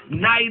raw.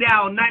 Night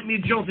Owl, Nightmare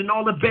Jones, and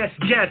all the best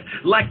guests.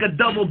 Like a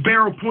double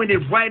barrel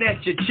pointed right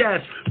at your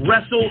chest.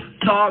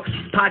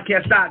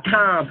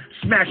 WrestleTalkPodcast.com.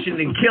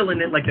 Smashing and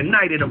killing it like the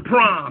night of the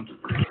prom.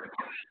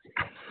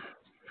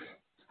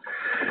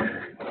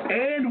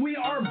 And we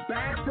are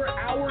back for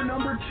hour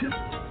number 2.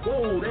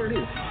 Whoa, there it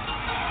is.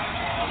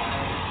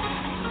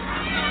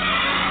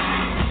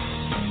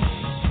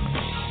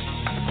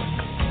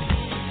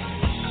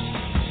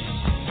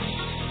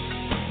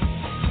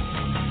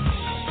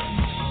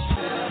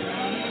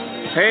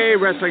 Hey,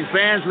 wrestling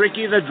fans,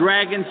 Ricky the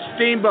Dragon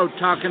Steamboat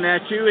talking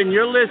at you, and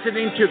you're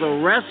listening to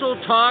the Wrestle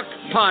Talk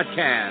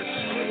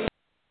Podcast.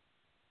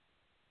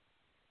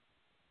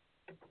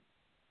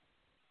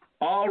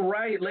 All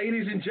right,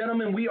 ladies and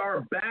gentlemen, we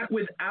are back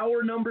with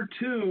hour number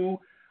 2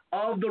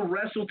 of the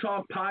Wrestle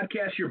Talk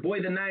Podcast. Your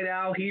boy, the Night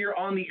Owl, here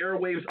on the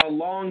airwaves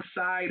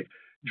alongside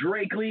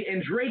Drake Lee.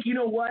 And Drake, you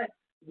know what?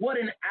 What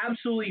an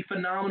absolutely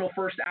phenomenal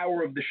first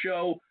hour of the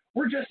show.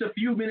 We're just a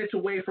few minutes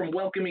away from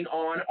welcoming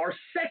on our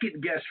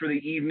second guest for the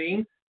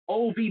evening,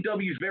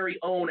 OVW's very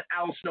own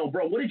Al Snow.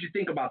 Bro, what did you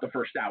think about the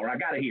first hour? I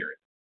got to hear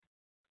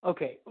it.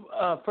 Okay,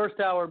 first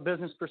hour,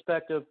 business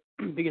perspective,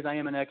 because I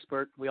am an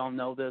expert. We all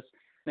know this.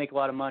 Make a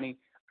lot of money.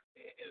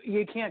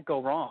 You can't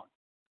go wrong.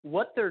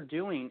 What they're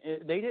doing,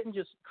 they didn't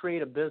just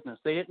create a business.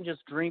 They didn't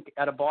just drink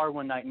at a bar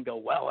one night and go,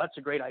 well, that's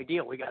a great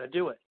idea. We got to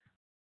do it.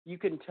 You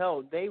can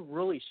tell they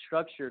really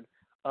structured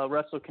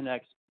Wrestle Connex.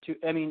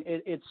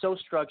 It's so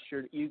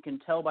structured. You can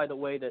tell by the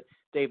way that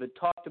David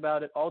talked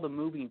about it, all the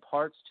moving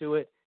parts to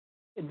it.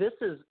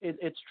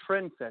 It's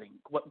trend setting,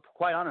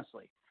 quite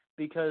honestly,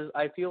 because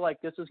I feel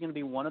like this is going to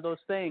be one of those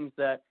things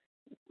that,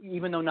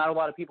 even though not a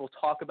lot of people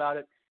talk about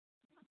it,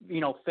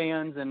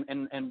 fans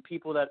and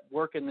people that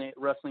work in the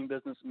wrestling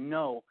business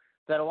know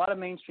that a lot of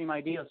mainstream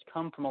ideas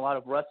come from a lot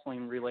of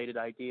wrestling related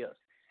ideas.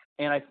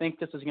 And I think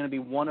this is going to be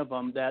one of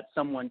them that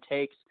someone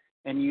takes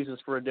and uses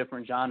for a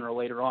different genre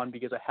later on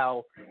because of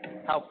how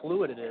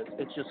fluid it is.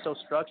 It's just so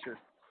structured.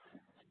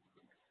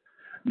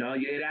 No,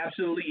 it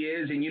absolutely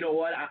is. And you know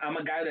what? I'm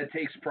a guy that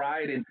takes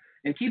pride in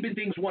keeping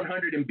things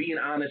 100 and being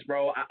honest,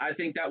 bro. I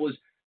think that was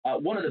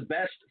one of the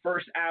best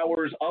first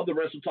hours of the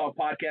Wrestle Talk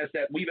Podcast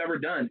that we've ever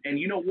done. And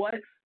you know what?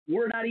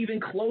 We're not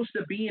even close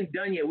to being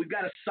done yet. We've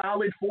got a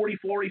solid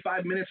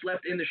 45 minutes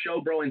left in the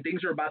show, bro, and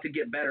things are about to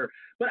get better.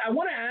 But I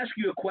want to ask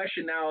you a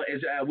question now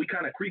as we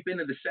kind of creep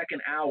into the second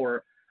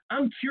hour.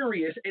 I'm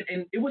curious,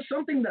 and it was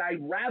something that I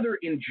rather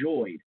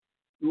enjoyed.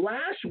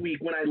 Last week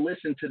when I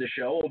listened to the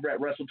show over at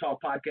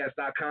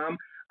WrestleTalkPodcast.com,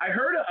 I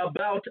heard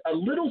about a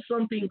little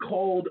something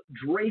called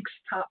Drake's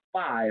Top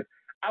 5.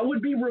 I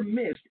would be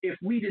remiss if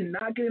we did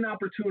not get an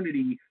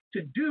opportunity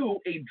to do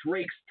a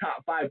Drake's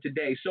Top 5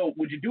 today. So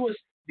would you do us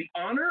the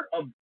honor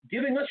of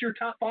giving us your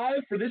top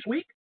 5 for this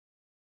week?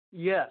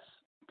 Yes.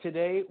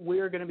 Today we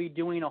are going to be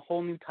doing a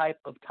whole new type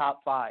of top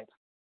 5.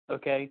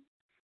 Okay?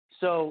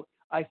 So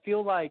I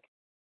feel like,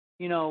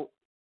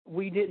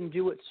 we didn't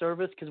do it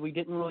service because we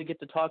didn't really get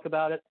to talk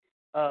about it.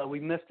 We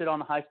missed it on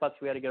the high spots.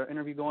 We had to get our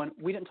interview going.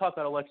 We didn't talk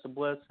about Alexa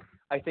Bliss.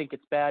 I think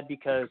it's bad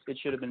because it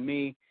should have been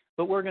me.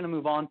 But we're going to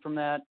move on from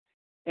that.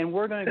 And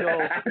we're going to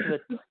go to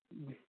the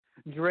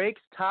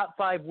Drake's top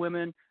 5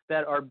 women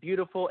that are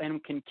beautiful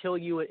and can kill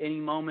you at any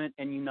moment,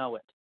 and you know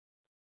it.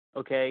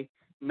 Okay?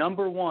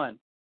 Number 1.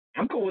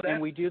 I'm cool with that.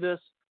 And we do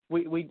this.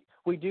 We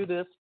do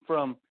this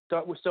from.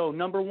 So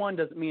number 1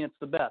 doesn't mean it's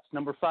the best.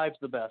 Number 5's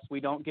the best.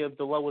 We don't give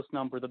the lowest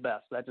number the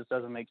best. That just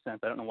doesn't make sense.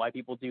 I don't know why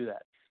people do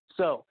that.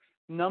 So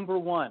number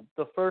 1,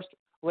 the first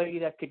lady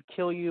that could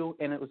kill you,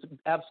 and it was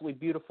absolutely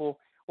beautiful.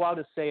 Well, I'll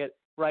just say it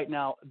right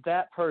now.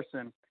 That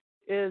person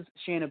is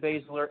Shayna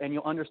Baszler, and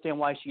you'll understand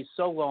why she's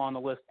so low on the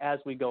list as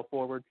we go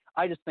forward.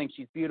 I just think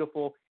she's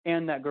beautiful,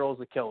 and that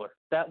girl's a killer.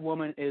 That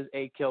woman is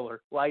a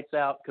killer. Lights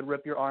out, could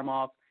rip your arm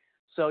off.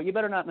 So you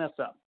better not mess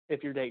up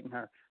if you're dating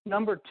her.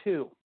 Number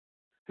 2.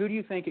 Who do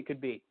you think it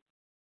could be?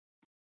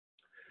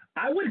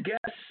 I would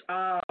guess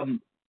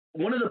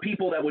one of the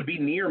people that would be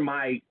near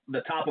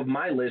the top of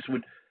my list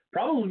would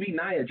probably be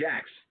Nia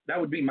Jax. That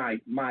would be my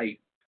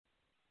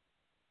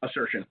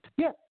assertion.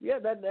 Yeah.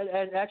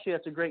 Actually,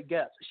 that's a great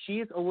guess.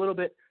 She's a little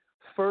bit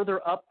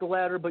further up the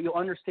ladder, but you'll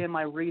understand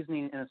my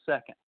reasoning in a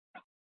second.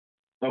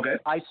 Okay.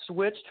 I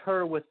switched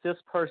her with this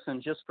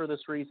person just for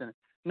this reason.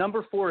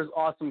 Number 4 is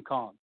Awesome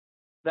Kong.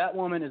 That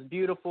woman is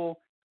beautiful.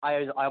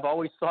 I've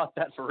always thought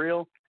that for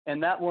real.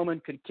 And that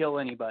woman could kill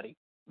anybody.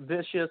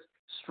 Vicious,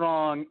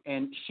 strong,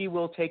 and she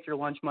will take your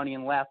lunch money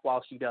and laugh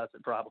while she does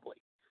it, probably.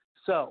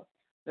 So,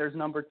 there's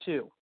number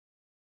 2.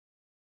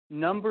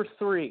 Number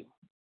 3.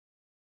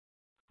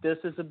 This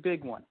is a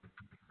big one.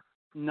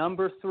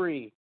 Number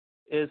 3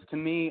 is, to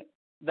me,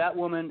 that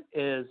woman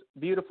is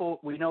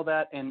beautiful. We know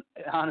that, and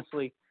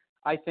honestly,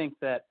 I think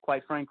that,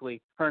 quite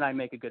frankly, her and I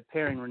make a good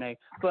pairing, Renee.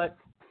 But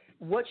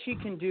what she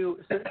can do,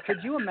 so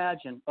could you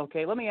imagine,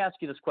 okay, let me ask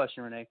you this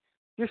question, Renee.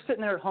 You're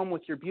sitting there at home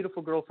with your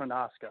beautiful girlfriend,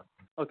 Asuka,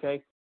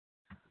 okay?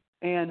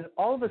 And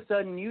all of a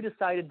sudden you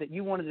decided that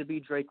you wanted to be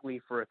Drake Lee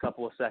for a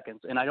couple of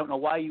seconds. And I don't know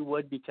why you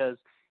would because,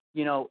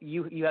 you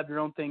have your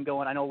own thing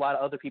going. I know a lot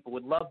of other people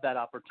would love that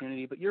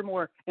opportunity, but you're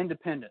more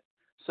independent.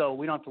 So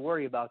we don't have to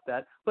worry about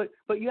that. But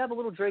you have a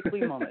little Drake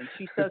Lee moment, and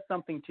she says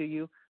something to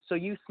you, so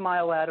you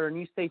smile at her and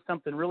you say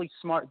something really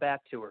smart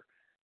back to her.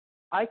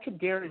 I could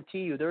guarantee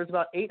you there's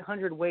about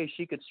 800 ways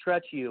she could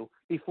stretch you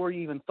before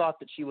you even thought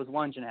that she was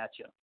lunging at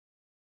you.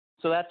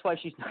 So that's why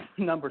she's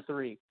number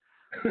 3.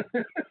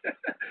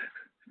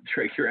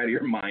 Drake, you're out of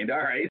your mind. All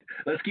right,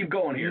 let's keep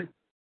going here.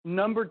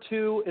 Number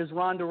 2 is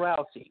Ronda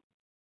Rousey.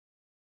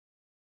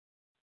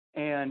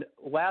 And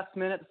last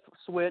minute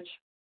switch,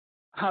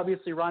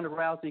 Obviously, Ronda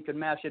Rousey could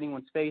mash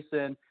anyone's face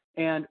in,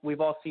 and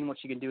we've all seen what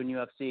she can do in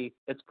UFC.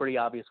 It's a pretty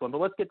obvious one.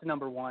 But let's get to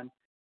number one.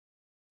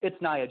 It's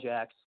Nia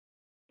Jax.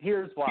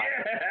 Here's why.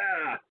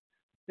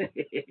 Yeah!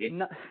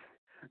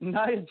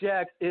 Nia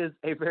Jax is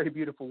a very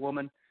beautiful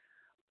woman,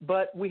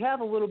 but we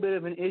have a little bit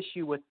of an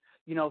issue with,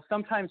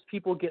 sometimes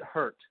people get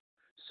hurt.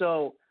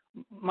 So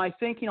my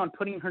thinking on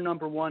putting her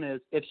number one is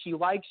if she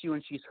likes you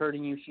and she's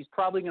hurting you, she's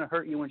probably going to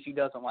hurt you when she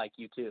doesn't like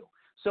you too.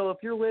 So if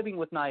you're living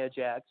with Nia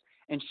Jax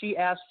and she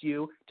asked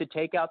you to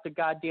take out the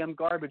goddamn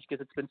garbage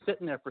because it's been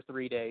sitting there for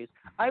 3 days,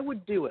 I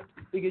would do it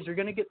because you're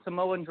going to get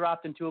Samoan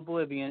dropped into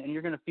oblivion and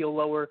you're going to feel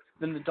lower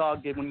than the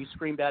dog did when you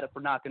screamed at it for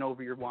knocking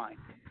over your wine.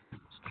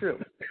 It's true.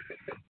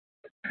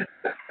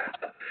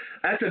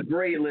 That's a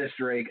great list,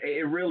 Drake.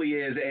 It really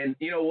is. And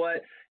you know what?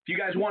 If you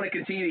guys want to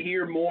continue to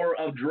hear more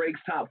of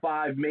Drake's top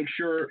five, make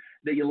sure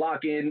that you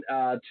lock in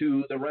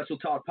to the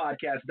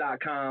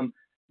WrestleTalkPodcast.com.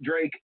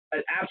 Drake,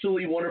 an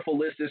absolutely wonderful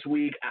list this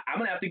week. I'm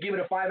going to have to give it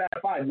a 5 out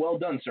of 5. Well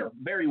done, sir.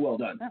 Very well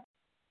done.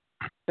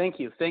 Thank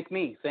you. Thank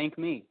me. Thank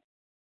me.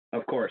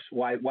 Of course.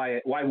 Why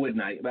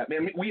wouldn't I? I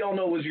mean, we all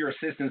know it was your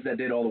assistants that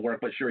did all the work,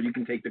 but sure, you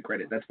can take the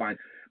credit. That's fine.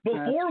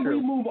 Before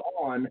we move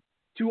on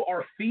to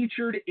our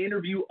featured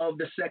interview of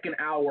the second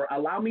hour,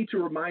 allow me to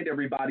remind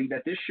everybody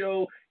that this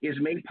show is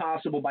made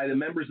possible by the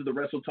members of the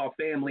Wrestle Talk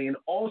family and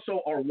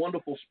also our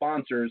wonderful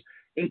sponsors,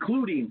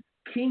 including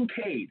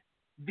Kincaid,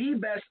 the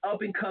best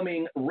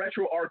up-and-coming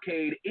retro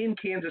arcade in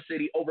Kansas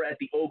City over at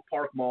the Oak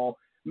Park Mall.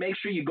 Make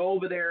sure you go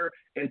over there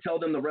and tell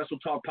them the Wrestle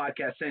Talk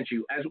podcast sent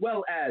you, as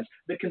well as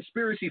the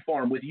Conspiracy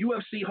Farm with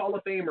UFC Hall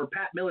of Famer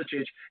Pat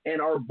Milicic and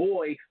our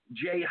boy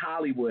Jay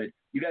Hollywood.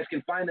 You guys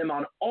can find them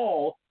on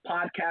all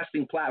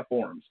podcasting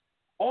platforms.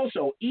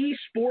 Also,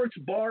 Esports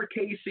Bar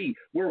KC,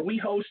 where we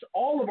host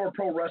all of our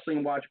pro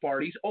wrestling watch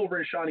parties over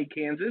in Shawnee,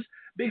 Kansas.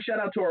 Big shout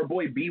out to our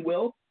boy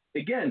B-Will.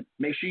 Again,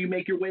 make sure you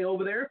make your way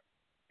over there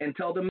and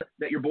tell them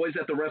that your boys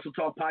at the Wrestle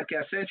Talk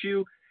podcast sent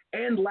you.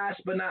 And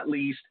last but not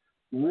least,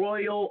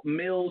 Royal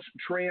Mills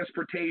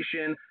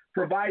Transportation,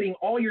 providing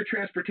all your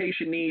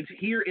transportation needs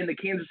here in the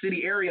Kansas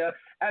City area.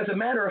 As a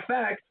matter of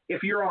fact,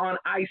 if you're on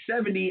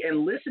I-70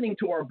 and listening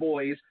to our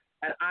boys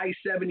at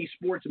I-70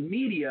 Sports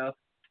Media,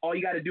 all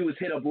you got to do is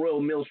hit up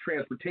Royal Mills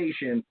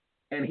Transportation,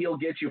 and he'll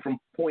get you from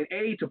point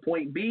A to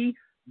point B.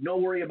 No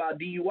worry about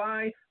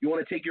DUI. You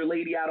want to take your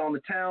lady out on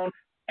the town.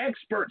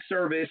 Expert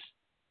service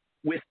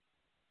with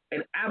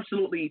an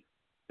absolutely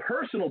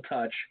personal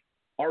touch.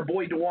 Our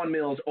boy DeJuan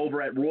Mills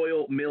over at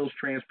Royal Mills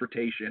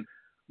Transportation.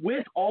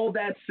 With all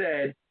that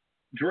said,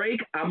 Drake,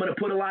 I'm going to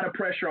put a lot of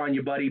pressure on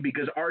you, buddy,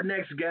 because our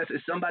next guest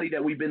is somebody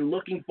that we've been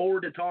looking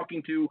forward to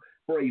talking to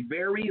for a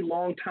very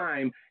long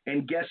time.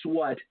 And guess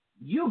what?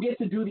 You get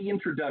to do the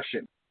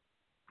introduction.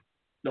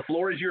 The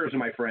floor is yours,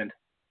 my friend.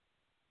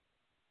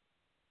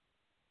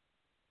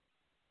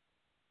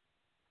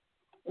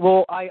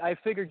 Well, I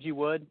figured you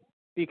would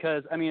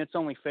because, I mean, it's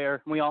only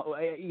fair. We all,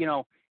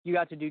 you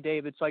got to do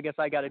David, so I guess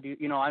I got to do,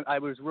 I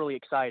was really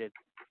excited.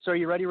 So are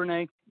you ready,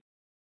 Renee?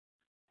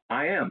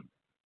 I am.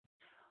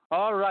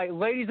 All right,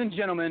 ladies and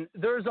gentlemen,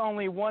 there's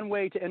only one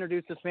way to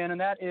introduce this man,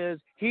 and that is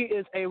he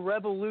is a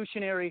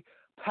revolutionary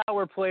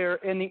power player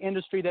in the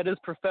industry that is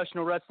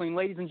professional wrestling.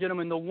 Ladies and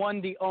gentlemen, the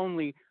one, the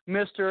only,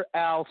 Mr.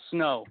 Al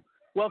Snow.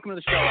 Welcome to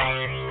the show,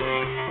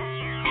 Al.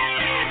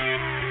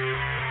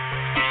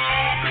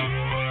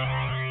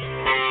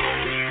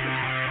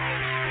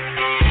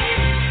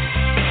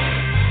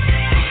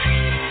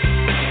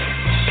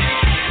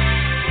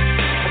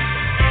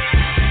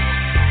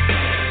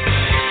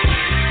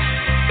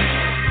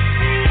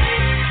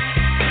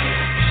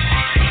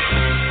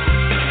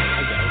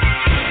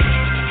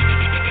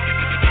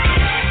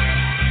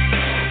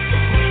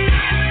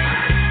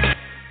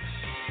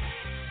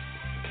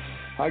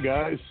 Hi,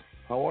 guys.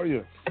 How are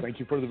you? Thank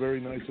you for the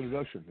very nice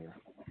introduction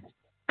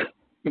there.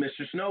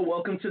 Mr. Snow,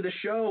 welcome to the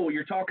show.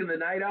 You're talking to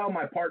Night Owl,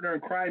 my partner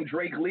in crime,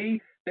 Drake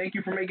Lee. Thank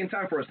you for making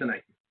time for us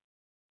tonight.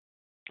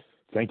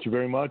 Thank you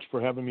very much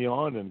for having me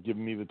on and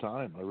giving me the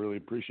time. I really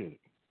appreciate it.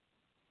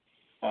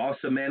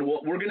 Awesome, man. Well,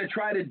 we're going to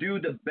try to do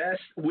the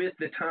best with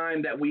the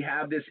time that we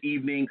have this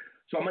evening,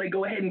 so I'm going to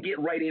go ahead and get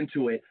right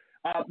into it.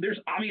 There's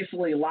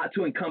obviously a lot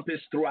to encompass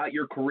throughout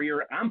your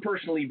career. I'm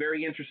personally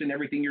very interested in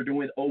everything you're doing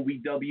with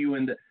OVW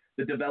and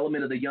the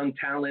development of the young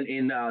talent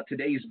in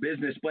today's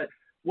business. But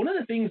one of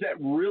the things that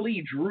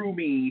really drew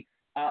me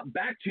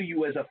back to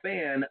you as a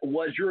fan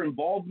was your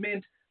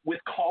involvement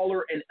with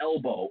Collar and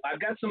Elbow. I've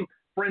got some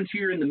friends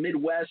here in the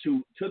Midwest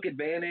who took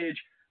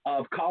advantage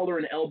of Collar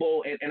and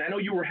Elbow, and I know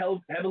you were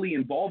heavily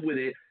involved with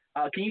it.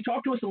 Can you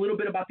talk to us a little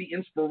bit about the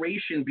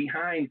inspiration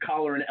behind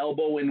Collar and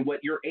Elbow and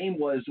what your aim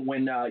was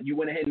when you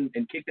went ahead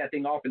and kicked that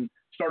thing off and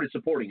started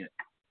supporting it?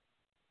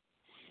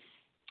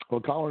 Well,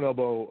 Collar and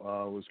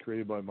Elbow was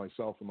created by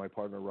myself and my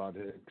partner, Rod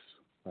Hicks.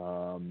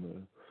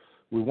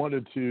 We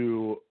wanted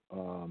to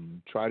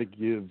try to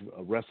give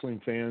wrestling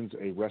fans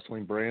a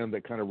wrestling brand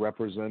that kind of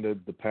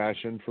represented the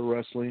passion for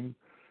wrestling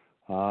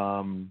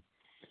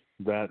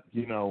that,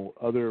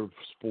 other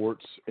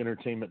sports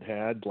entertainment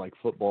had, like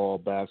football,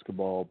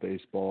 basketball,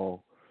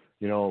 baseball,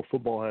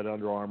 Football had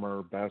Under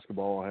Armour,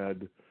 basketball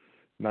had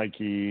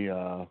Nike,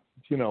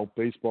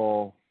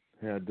 baseball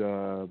had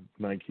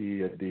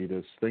Nike,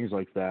 Adidas, things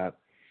like that.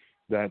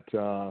 That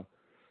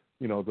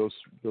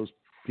those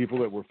people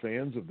that were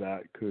fans of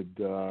that could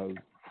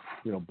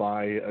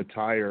buy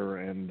attire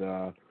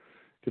and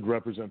could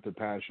represent their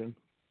passion.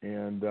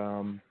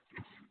 And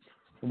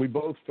we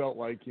both felt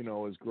like,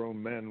 as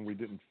grown men, we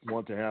didn't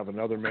want to have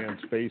another man's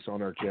face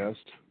on our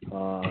chest,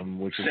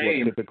 which is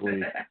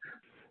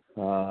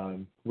what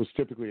was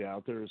typically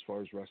out there as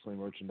far as wrestling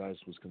merchandise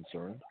was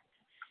concerned.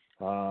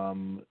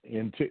 And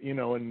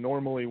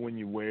normally when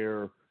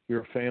you're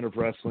a fan of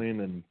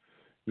wrestling and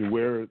you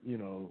wear,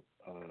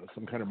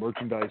 some kind of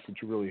merchandise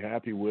that you're really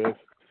happy with,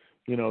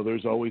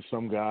 there's always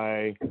some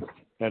guy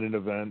at an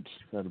event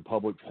at a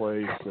public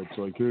place that's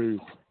like, hey,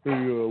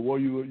 why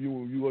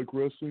you like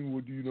wrestling?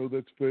 What do you know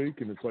that's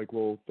fake? And it's like,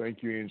 well,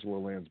 thank you, Angela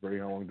Lansbury.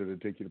 How long did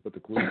it take you to put the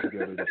clues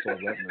together to solve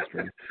that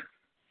mystery?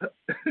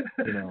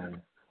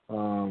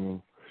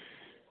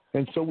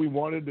 And so we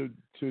wanted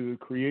to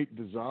create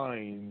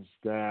designs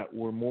that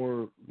were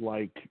more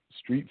like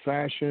street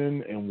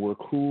fashion and were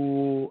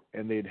cool,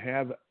 and they'd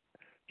have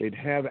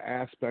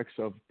aspects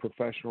of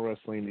professional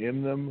wrestling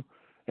in them.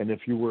 And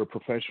if you were a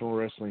professional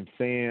wrestling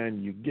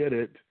fan, you get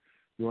it,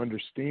 you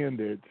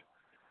understand it.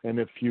 And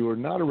if you are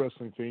not a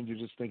wrestling fan, you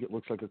just think it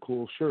looks like a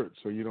cool shirt,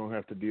 so you don't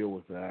have to deal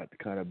with that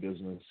kind of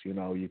business. You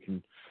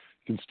can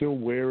still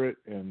wear it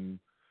and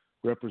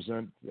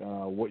represent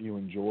what you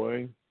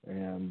enjoy,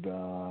 and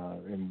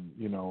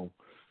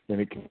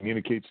it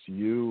communicates to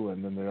you.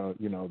 And then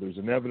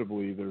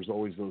there's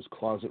always those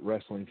closet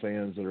wrestling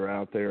fans that are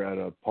out there at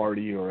a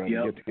party or at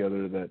a get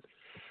together that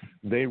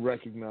they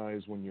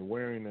recognize when you're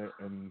wearing it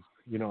and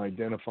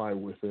identify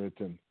with it,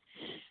 and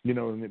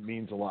and it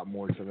means a lot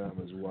more to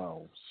them as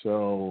well.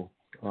 So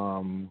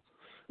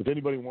if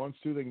anybody wants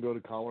to, they can go to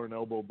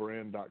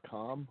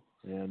collarandelbowbrand.com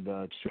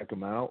and check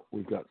them out.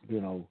 We've got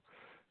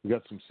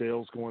some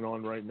sales going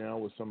on right now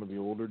with some of the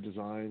older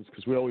designs,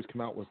 because we always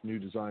come out with new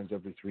designs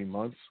every 3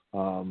 months.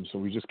 So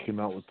we just came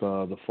out with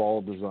the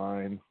fall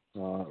designs,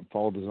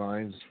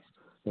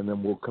 and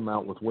then we'll come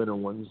out with winter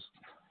ones.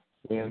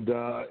 And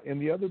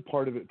the other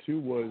part of it too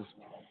was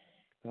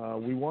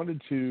we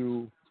wanted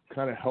to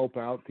kind of help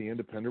out the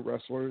independent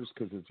wrestlers,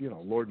 because it's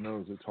Lord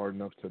knows it's hard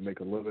enough to make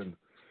a living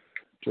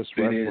just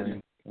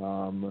wrestling,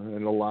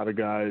 and a lot of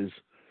guys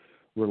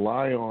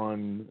rely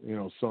on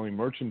selling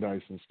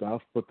merchandise and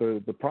stuff. But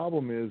the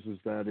problem is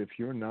that if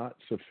you're not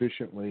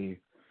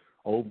sufficiently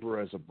over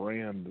as a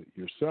brand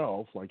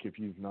yourself, like if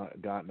you've not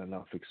gotten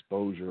enough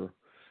exposure,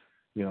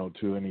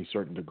 to any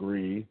certain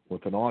degree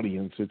with an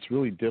audience, it's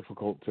really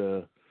difficult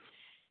to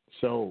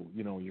sell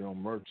your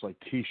own merch. Like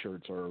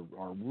T-shirts are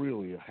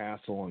really a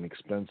hassle and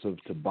expensive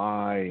to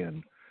buy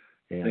and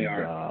they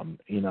are.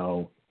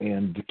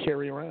 And to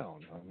carry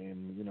around. I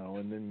mean,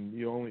 and then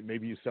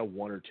you sell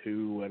one or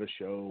two at a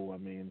show. I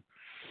mean,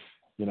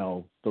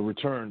 the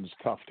return's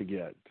tough to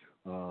get.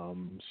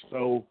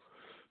 So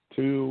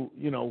it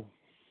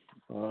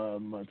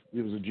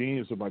was a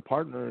genius of my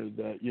partner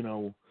that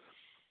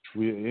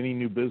any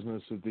new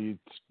business,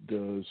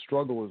 the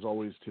struggle is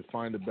always to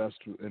find the best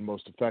and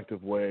most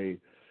effective way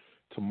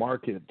to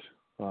market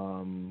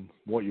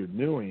what you're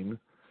doing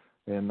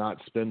and not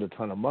spend a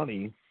ton of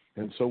money.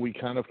 And so we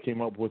kind of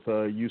came up with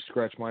a you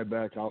scratch my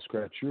back, I'll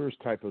scratch yours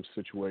type of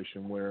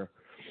situation where,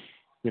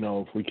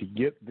 if we could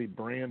get the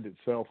brand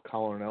itself,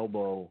 Collar and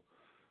Elbow,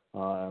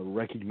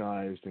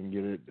 recognized and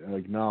get it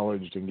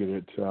acknowledged and get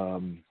it,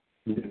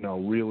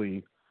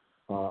 really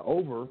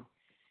over,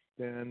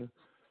 then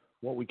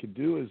what we could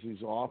do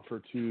is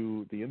offer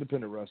to the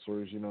independent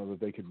wrestlers, that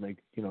they could make,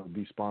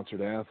 be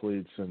sponsored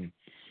athletes, and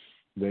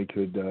they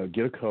could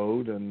get a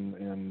code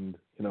and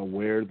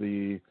wear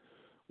the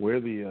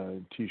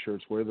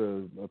T-shirts, wear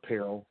the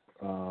apparel,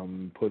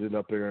 put it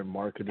up there and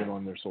market it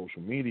on their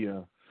social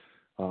media,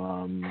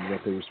 that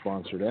they were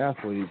sponsored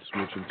athletes,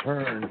 which in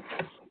turn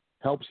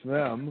helps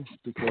them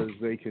because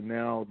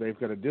they've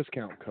got a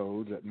discount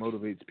code that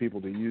motivates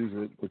people to use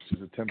it, which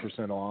is a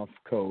 10% off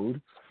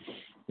code.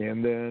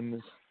 And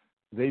then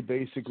they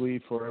basically,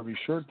 for every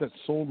shirt that's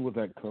sold with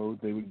that code,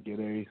 they would get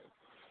a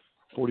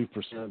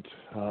 40%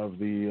 of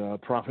the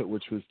profit,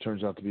 which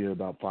turns out to be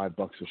about $5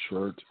 a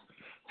shirt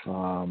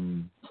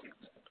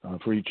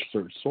for each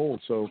shirt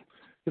sold. So,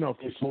 if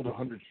they sold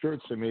 100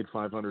 shirts, they made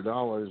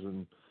 $500,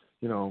 and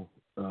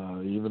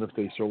even if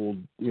they sold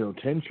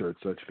 10 shirts,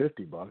 that's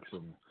 $50,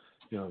 and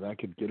that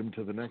could get them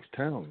to the next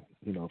town,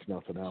 if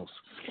nothing else.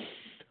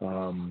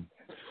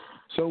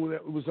 So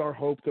that was our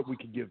hope that we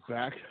could give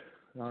back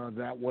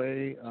that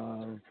way.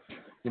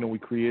 We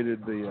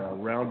created the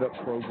Roundup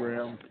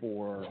program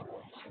for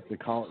the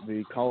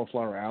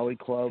Cauliflower Alley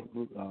Club,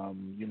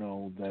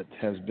 that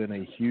has been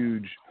a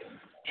huge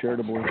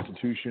charitable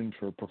institution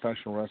for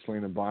professional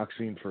wrestling and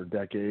boxing for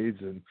decades.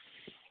 And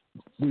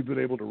we've been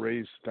able to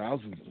raise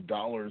thousands of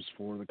dollars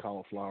for the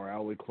Cauliflower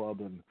Alley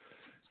Club. And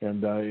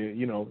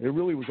it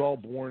really was all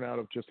born out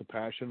of just a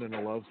passion and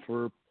a love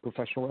for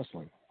professional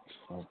wrestling.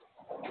 So.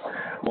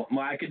 Well,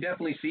 I could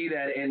definitely see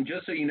that. And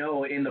just so you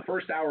know, in the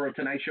first hour of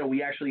tonight's show,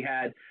 we actually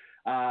had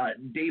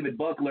David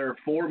Buckler,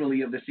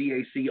 formerly of the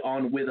CAC,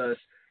 on with us,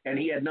 and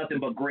he had nothing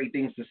but great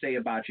things to say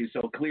about you.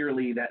 So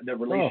clearly that the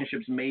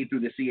relationships made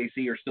through the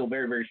CAC are still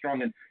very, very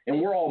strong.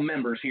 And we're all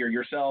members here,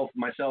 yourself,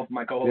 myself,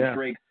 my co-host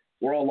Drake.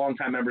 We're all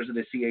longtime members of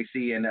the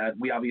CAC, and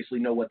we obviously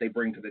know what they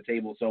bring to the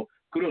table. So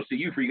kudos to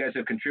you for you guys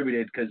have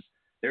contributed, because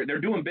they're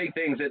doing big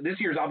things. This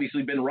year's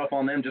obviously been rough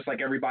on them, just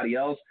like everybody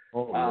else.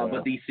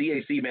 But the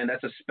CAC, man,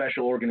 that's a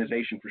special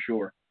organization for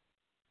sure.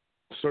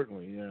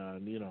 Certainly, yeah.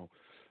 And,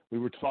 we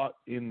were taught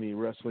in the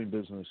wrestling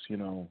business,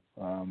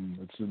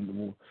 it's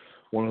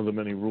one of the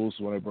many rules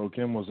when I broke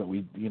in was that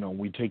we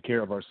take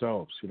care of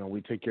ourselves.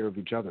 We take care of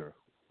each other.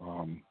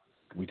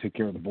 We take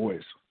care of the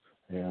boys.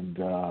 And,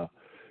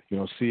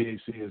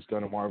 CAC has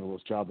done a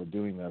marvelous job of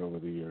doing that over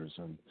the years.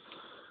 And,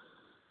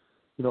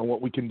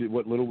 what we can do,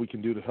 what little we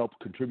can do to help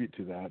contribute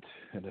to that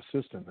and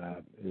assist in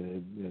that,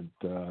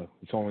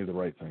 it's only the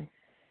right thing.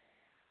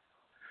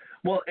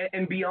 Well,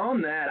 and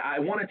beyond that, I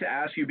wanted to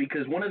ask you,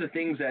 because one of the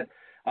things that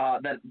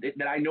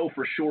I know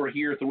for sure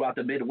here throughout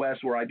the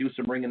Midwest, where I do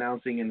some ring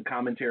announcing and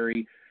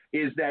commentary,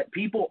 is that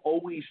people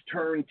always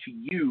turn to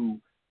you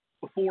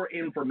for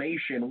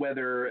information,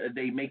 whether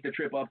they make the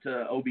trip up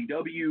to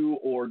OVW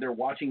or they're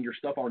watching your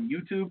stuff on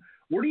YouTube.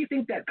 Where do you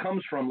think that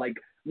comes from? Like,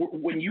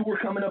 when you were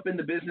coming up in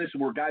the business,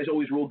 were guys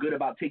always real good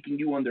about taking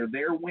you under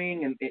their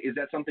wing? And is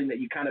that something that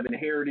you kind of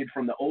inherited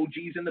from the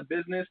OGs in the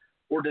business?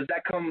 Or does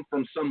that come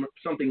from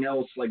something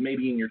else, like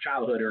maybe in your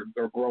childhood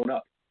or growing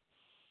up?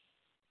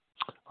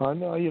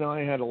 No,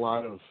 I had a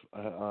lot of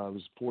I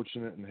was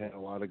fortunate and had a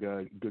lot of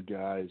good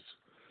guys.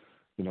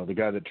 The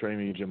guy that trained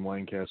me, Jim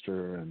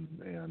Lancaster,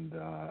 and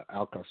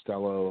Al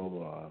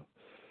Costello,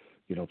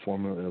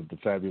 former of the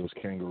Fabulous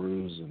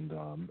Kangaroos,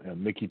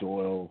 and Mickey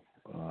Doyle.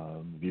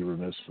 Be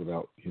remiss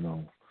without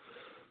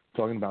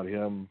talking about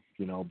him.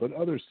 But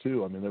others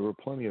too. I mean, there were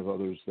plenty of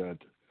others that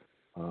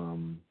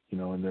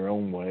in their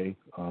own way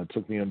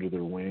took me under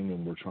their wing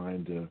and were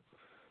trying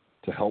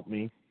to help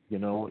me.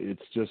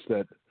 It's just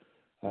that.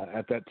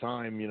 At that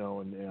time,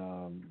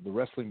 and the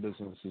wrestling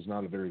business is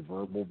not a very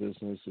verbal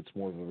business. It's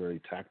more of a very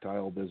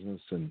tactile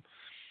business, and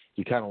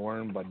you kind of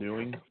learn by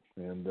doing.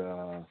 And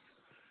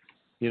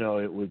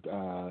it would,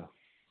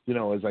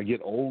 as I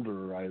get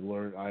older, I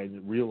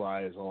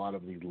realize a lot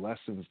of the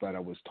lessons that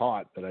I was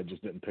taught that I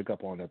just didn't pick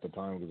up on at the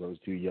time because I was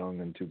too young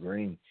and too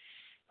green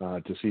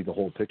to see the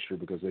whole picture,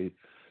 because they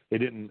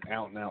didn't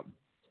out and out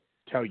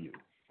tell you.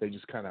 They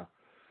just kind of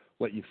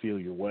let you feel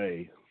your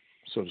way,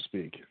 so to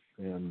speak.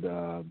 And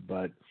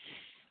but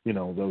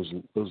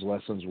those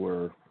lessons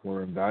were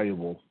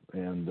invaluable,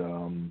 and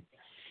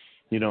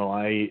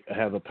I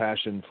have a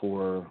passion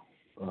for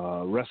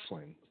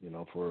wrestling,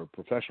 for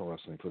professional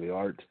wrestling, for the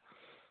art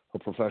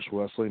of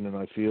professional wrestling, and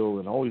I feel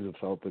and always have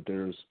felt that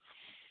there's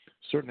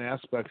certain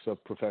aspects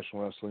of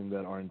professional wrestling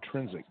that are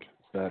intrinsic,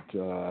 that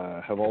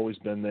have always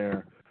been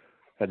there,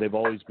 and they've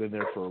always been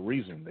there for a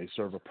reason. They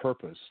serve a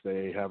purpose.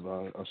 They have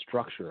a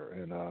structure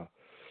and a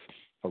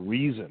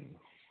reason.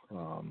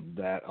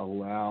 That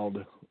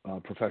allowed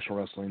professional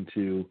wrestling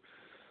to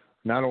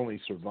not only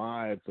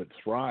survive but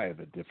thrive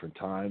at different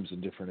times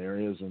in different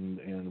areas,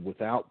 and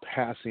without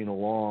passing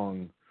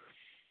along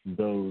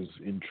those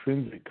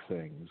intrinsic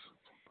things,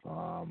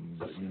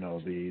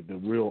 the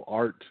real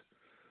art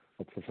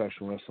of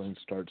professional wrestling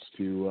starts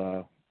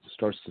to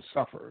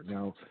suffer.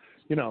 Now,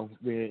 a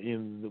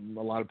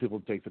lot of people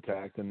take the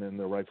tact, and then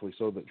they're rightfully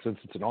so, that since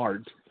it's an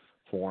art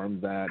form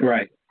that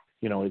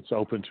it's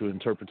open to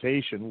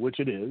interpretation,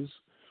 which it is.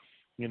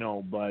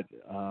 But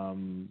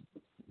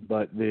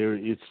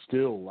it's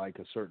still like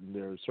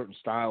there are certain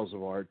styles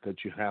of art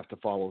that you have to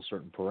follow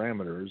certain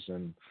parameters,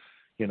 and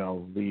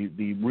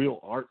the real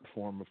art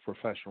form of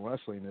professional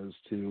wrestling is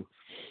to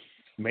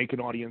make an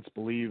audience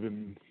believe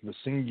in the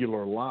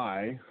singular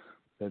lie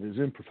that is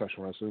in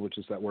professional wrestling, which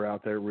is that we're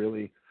out there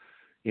really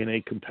in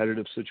a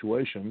competitive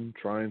situation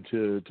trying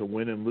to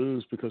win and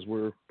lose because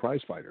we're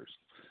prize fighters.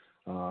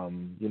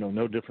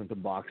 No different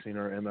than boxing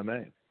or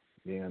MMA,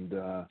 and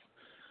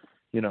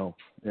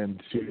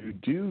and to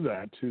do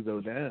that to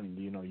that end,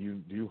 you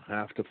do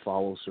have to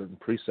follow certain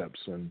precepts,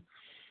 and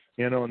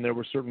there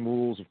were certain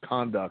rules of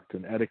conduct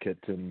and etiquette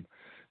and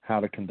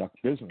how to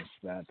conduct business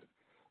that,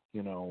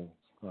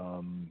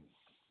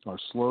 are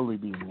slowly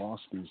being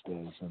lost these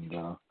days, and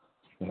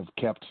have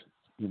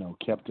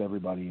kept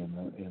everybody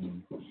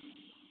in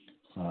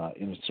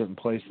a certain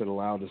place that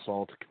allowed us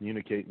all to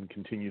communicate and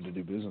continue to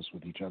do business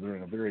with each other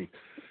in a very,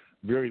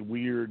 very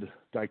weird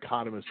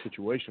dichotomous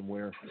situation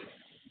where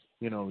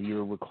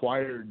you're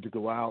required to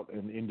go out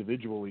and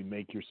individually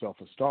make yourself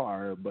a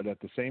star, but at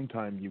the same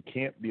time, you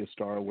can't be a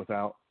star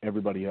without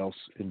everybody else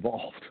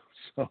involved.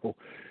 So,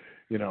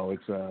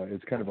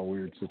 it's kind of a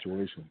weird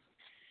situation.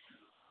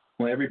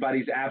 Well,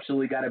 everybody's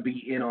absolutely got to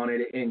be in on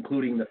it,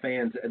 including the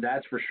fans.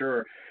 That's for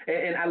sure.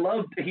 And I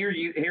love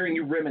hearing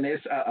you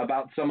reminisce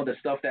about some of the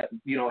stuff that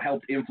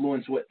helped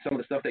influence some of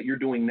the stuff that you're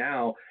doing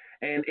now.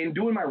 And in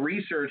doing my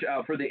research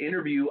for the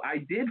interview, I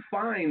did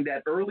find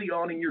that early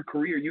on in your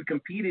career, you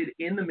competed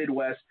in the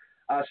Midwest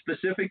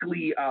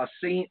specifically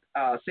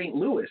St.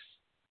 Louis,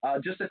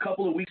 just a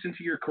couple of weeks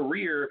into your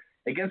career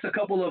against a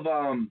couple of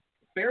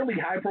fairly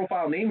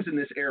high-profile names in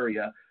this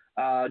area.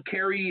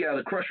 Kerry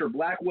the Crusher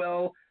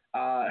Blackwell,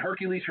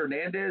 Hercules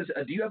Hernandez.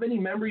 Do you have any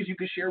memories you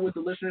could share with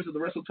the listeners of the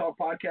Wrestle Talk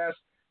podcast,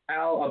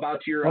 Al,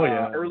 about your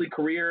early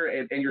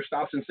career and your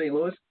stops in St.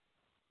 Louis?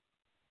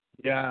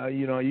 Yeah, I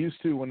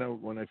used to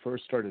when I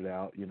first started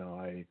out.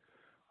 I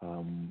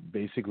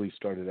basically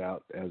started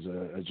out as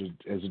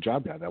a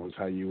job guy. That was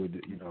how you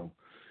would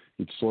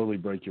you'd slowly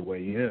break your way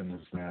in.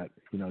 Is that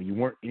you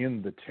weren't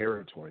in the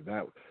territory.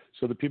 That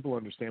so that people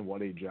understand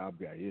what a job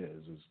guy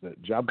is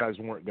that job guys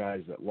weren't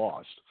guys that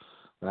lost.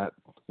 That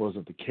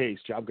wasn't the case.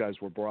 Job guys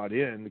were brought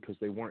in because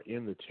they weren't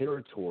in the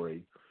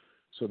territory,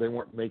 so they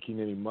weren't making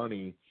any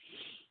money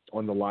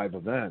on the live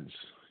events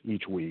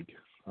each week.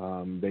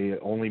 They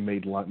only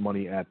made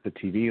money at the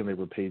TV, and they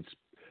were paid.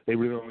 They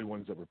were the only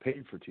ones that were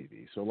paid for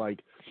TV. So, like,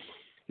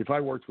 if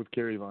I worked with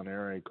Kerry Von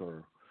Erich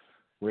or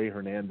Ray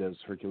Hernandez,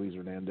 Hercules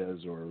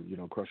Hernandez, or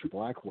Crusher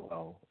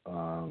Blackwell,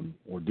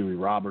 or Dewey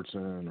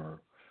Robertson,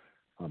 or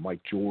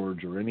Mike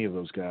George, or any of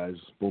those guys,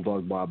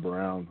 Bulldog Bob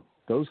Brown,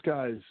 those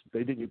guys,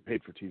 they didn't get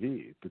paid for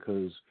TV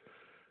because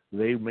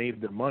they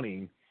made their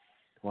money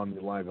on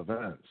the live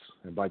events,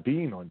 and by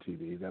being on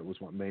TV, that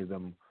was what made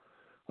them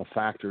a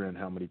factor in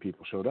how many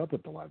people showed up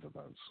at the live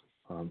events.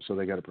 So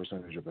they got a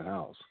percentage of the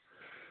house.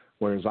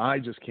 Whereas I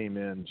just came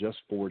in just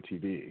for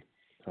TV.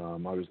 I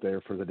was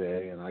there for the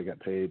day, and I got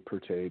paid per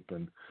tape,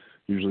 and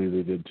usually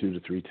they did 2 to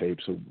 3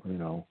 tapes,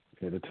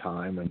 at a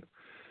time, and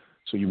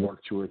so you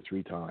worked 2 or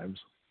 3 times,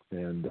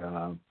 and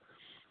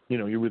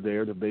you were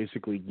there to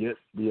basically get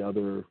the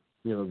other,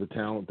 the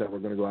talent that were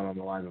going to go out on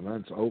the live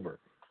events over,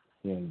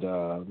 and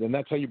then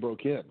that's how you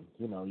broke in.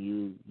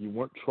 You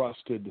weren't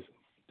trusted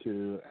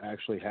to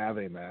actually have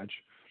a match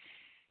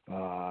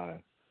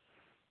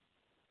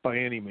by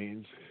any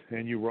means,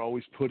 and you were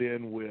always put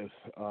in with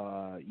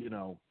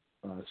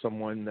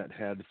someone that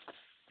had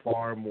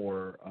far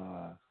more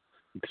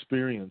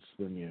experience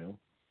than you,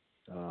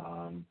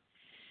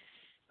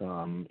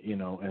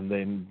 and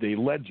then they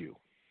led you.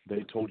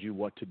 They told you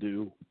what to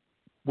do,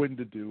 when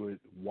to do it,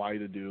 why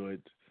to do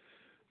it,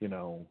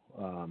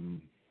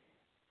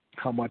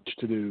 how much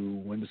to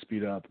do, when to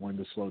speed up, when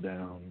to slow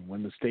down,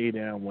 when to stay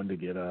down, when to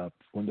get up,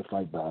 when to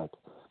fight back.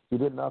 You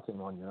did nothing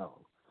on your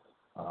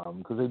own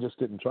because they just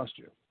didn't trust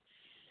you.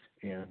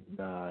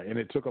 And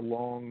it took a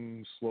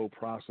long, slow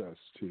process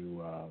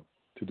to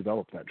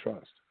develop that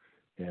trust.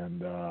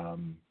 And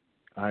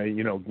I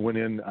went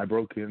in. I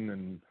broke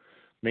in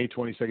May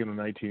 22nd of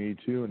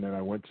 1982, and then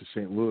I went to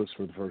St. Louis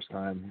for the first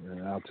time,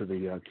 out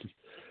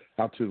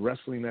to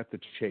Wrestling at the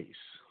Chase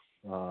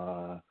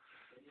for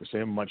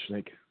Sam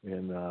Muchnick.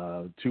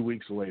 And 2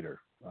 weeks later,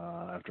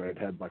 after I'd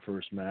had my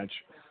first match,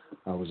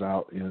 I was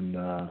out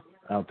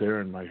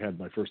there, and I had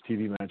my first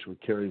TV match with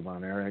Kerry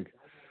Von Erich.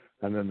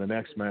 And then the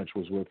next match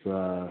was with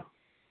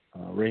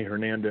Ray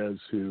Hernandez,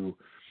 who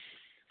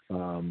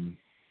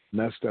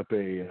messed up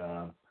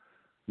a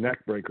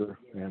neck breaker,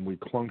 and we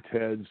clunked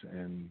heads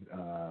and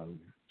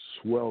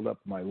swelled up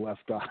my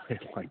left eye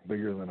like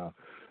bigger than a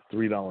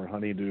 $3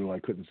 honeydew. I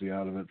couldn't see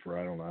out of it for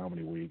I don't know how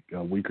many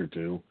a week or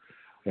two,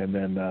 and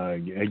then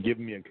it gave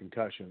me a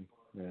concussion,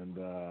 and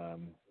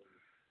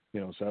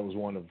so that was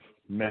one of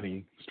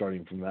many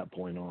starting from that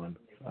point on,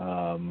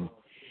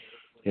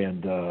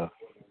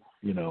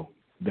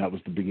 that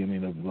was the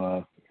beginning of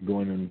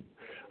going in.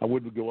 I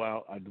would go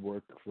out. I'd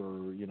work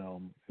for,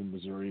 in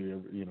Missouri,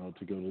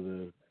 to go to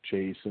the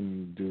Chase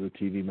and do the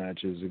TV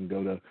matches, and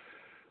go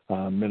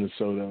to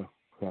Minnesota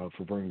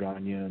for Vern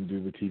Gagne and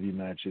do the TV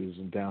matches,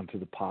 and down to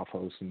the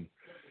Paphos in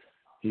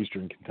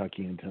Eastern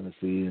Kentucky and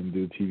Tennessee and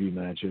do TV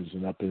matches,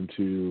 and up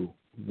into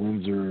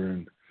Windsor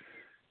and,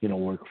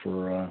 work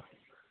for,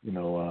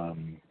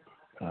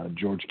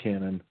 George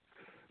Cannon,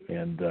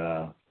 and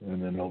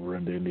then over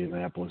into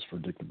Indianapolis for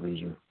Dick the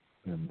Bruiser.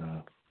 And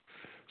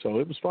so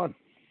it was fun.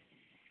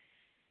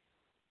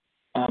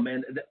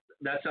 Man,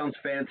 that sounds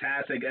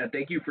fantastic.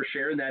 Thank you for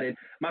sharing that. And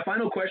my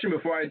final question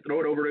before I throw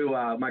it over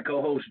to my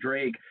co-host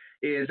Drake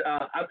is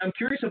I'm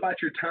curious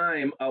about your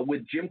time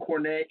with Jim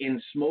Cornette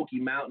in Smoky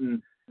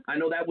Mountain. I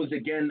know that was,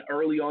 again,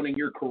 early on in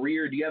your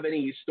career. Do you have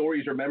any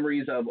stories or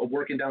memories of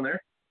working down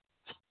there?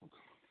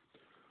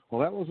 Well,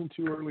 that wasn't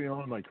too early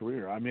on in my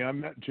career. I mean, I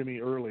met Jimmy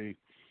early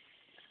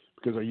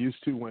because I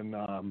used to when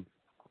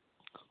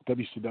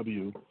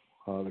WCW,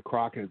 the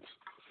Crockett's,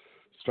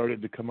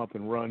 started to come up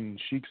and run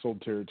Sheik's old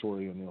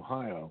territory in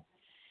Ohio.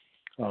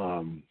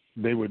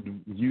 They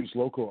would use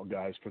local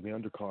guys for the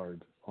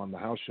undercard on the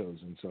house shows,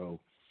 and so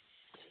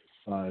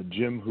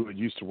Jim, who had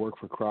used to work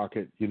for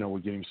Crockett,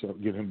 would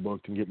get him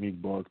booked and get me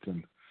booked,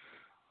 and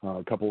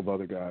a couple of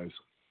other guys.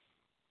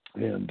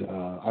 And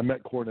I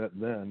met Cornette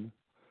then,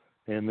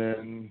 and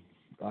then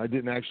I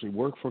didn't actually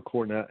work for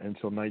Cornette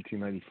until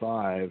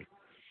 1995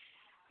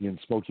 in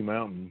Smoky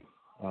Mountain.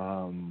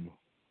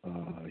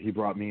 He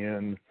brought me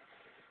in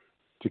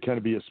to kind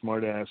of be a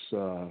smart-ass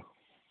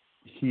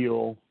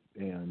heel,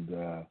 and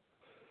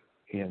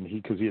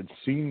because he had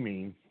seen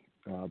me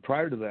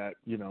prior to that,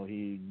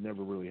 he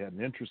never really had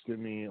an interest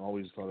in me.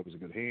 Always thought I was a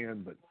good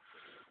hand, but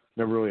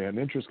never really had an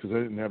interest because I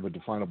didn't have a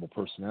definable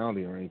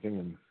personality or anything.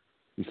 And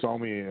he saw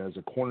me as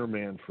a corner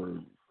man for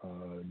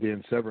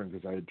Dan Severn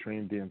because I had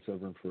trained Dan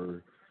Severn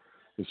for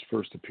his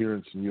first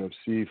appearance in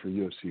UFC for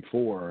UFC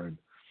 4. And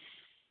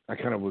I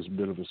kind of was a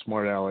bit of a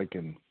smart aleck,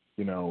 and,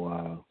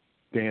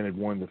 Dan had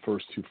won the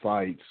first 2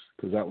 fights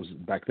because that was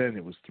back then.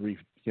 It was 3,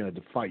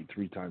 to fight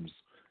 3 times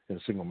in a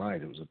single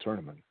night. It was a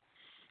tournament.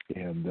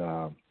 And,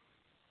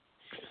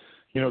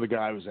 the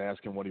guy was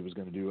asking what he was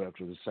going to do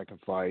after the second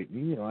fight.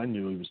 And, I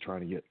knew he was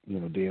trying to get,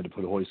 Dan to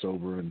put Hoyce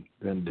over. And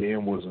then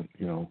Dan wasn't,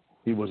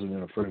 he wasn't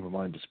in a frame of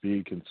mind to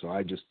speak. And so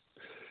I just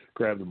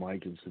grabbed the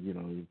mic and said,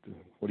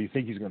 what do you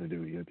think he's going to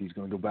do? He's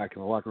going to go back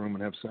in the locker room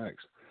and have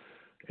sex.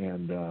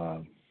 And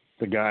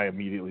the guy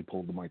immediately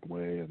pulled the mic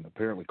away. And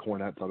apparently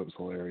Cornette thought it was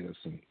hilarious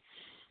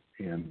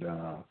and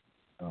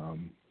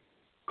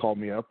called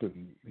me up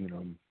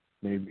and,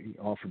 maybe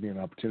offered me an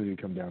opportunity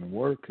to come down and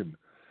work. And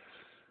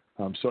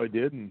so I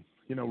did. And,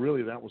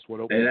 really that was what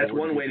opened the door. That's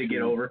one way to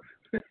get over.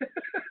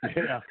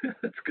 Yeah.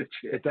 That's good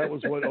shit. But that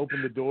was what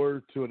opened the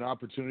door to an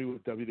opportunity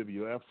with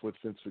WWF with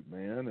Vince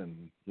McMahon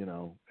and,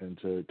 and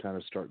to kind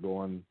of start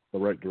going the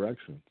right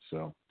direction.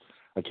 So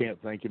I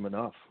can't thank him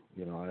enough.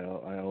 I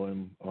owe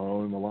him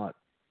a lot.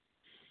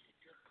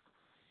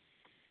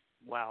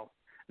 Wow.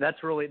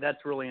 That's really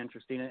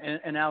interesting.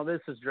 And now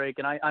this is Drake,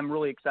 and I'm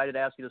really excited to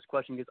ask you this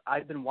question because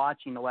I've been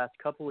watching the last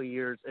couple of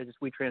years as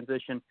we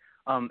transition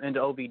into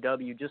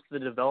OVW, just the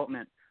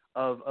development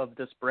of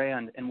this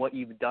brand and what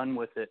you've done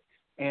with it.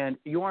 And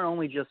you aren't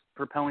only just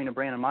propelling a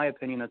brand, in my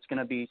opinion, that's going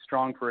to be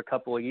strong for a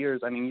couple of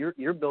years. I mean,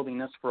 you're building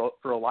this for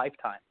a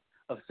lifetime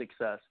of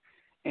success.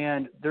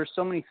 And there's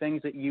so many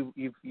things that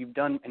you've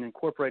done and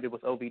incorporated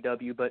with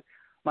OVW. But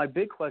my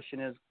big question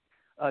is,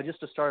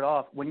 just to start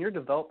off, when you're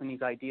developing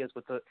these ideas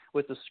with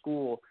the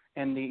school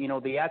and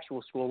the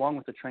actual school along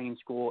with the training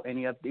school, and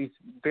you have these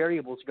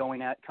variables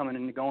coming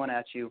and going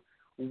at you,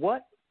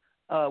 what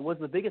was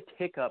the biggest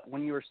hiccup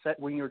when you were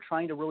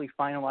trying to really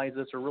finalize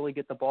this or really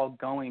get the ball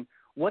going?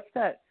 What's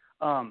that?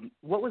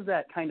 What was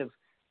that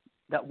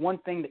that one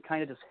thing that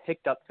kind of just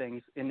hicked up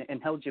things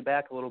and held you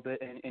back a little bit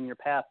in your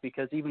path?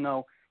 Because even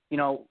though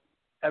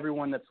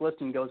everyone that's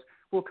listening goes,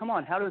 well, come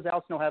on, how does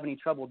Al Snow have any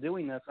trouble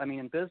doing this? I mean,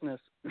 in business,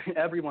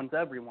 everyone's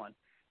everyone,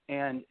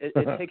 and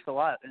it takes a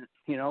lot,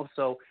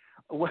 So,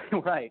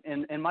 right.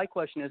 And my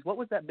question is, what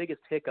was that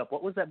biggest hiccup?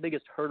 What was that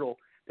biggest hurdle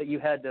that you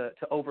had to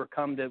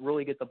overcome to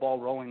really get the ball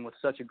rolling with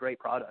such a great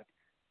product?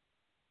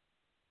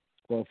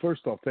 Well,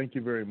 first off, thank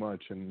you very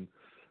much, and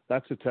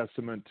that's a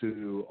testament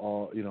to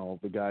all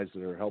the guys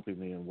that are helping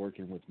me and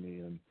working with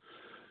me, and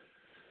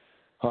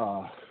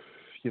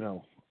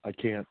I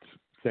can't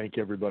thank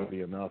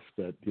everybody enough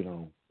that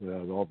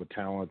all the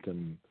talent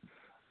and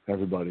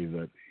everybody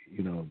that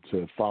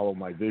to follow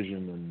my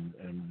vision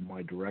and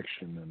my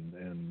direction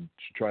and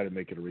to try to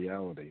make it a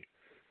reality.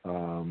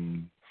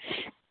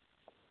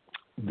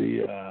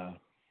 The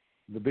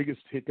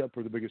biggest hiccup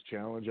or the biggest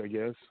challenge, I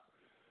guess,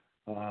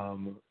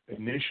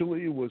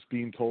 initially was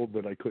being told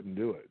that I couldn't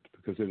do it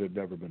because it had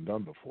never been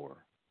done before.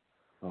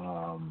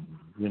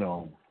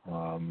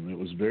 It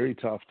was very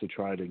tough to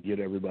try to get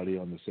everybody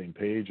on the same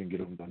page and get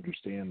them to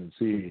understand and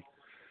see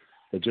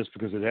that just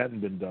because it hadn't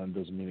been done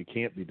doesn't mean it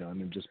can't be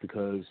done. And just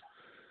because,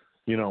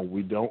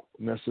 we don't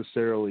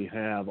necessarily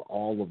have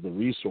all of the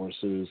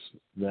resources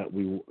that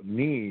we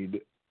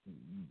need,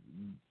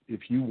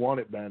 if you want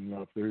it bad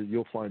enough,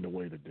 you'll find a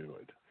way to do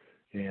it.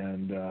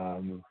 And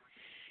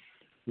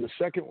the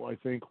second one, I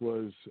think,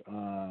 was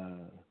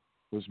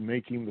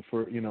making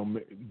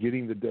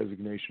getting the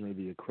designation or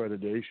the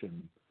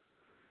accreditation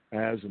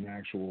as an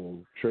actual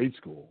trade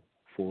school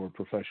for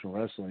professional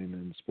wrestling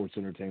and sports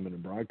entertainment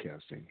and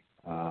broadcasting.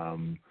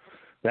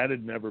 That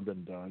had never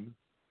been done.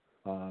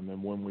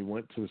 And when we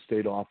went to the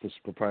State Office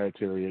of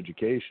Proprietary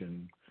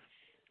Education,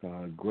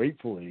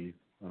 gratefully,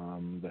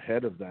 the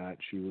head of that,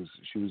 she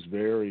was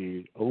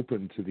very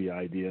open to the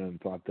idea and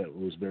thought that it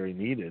was very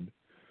needed,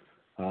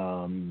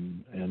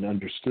 and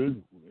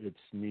understood its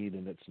need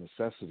and its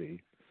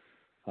necessity,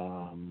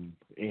 and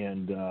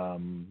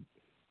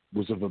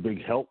was of a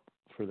big help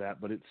for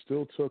that. But it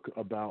still took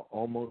about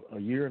almost a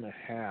year and a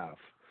half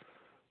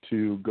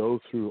to go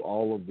through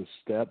all of the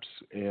steps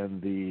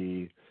and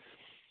the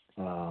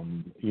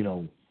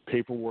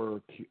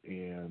paperwork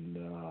and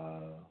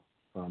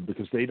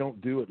because they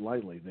don't do it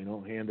lightly. They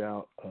don't hand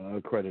out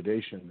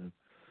accreditation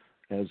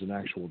as an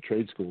actual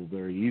trade school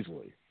very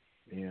easily,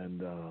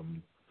 and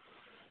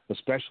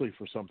especially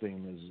for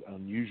something as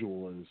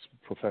unusual as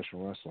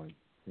professional wrestling.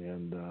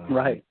 And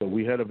right. So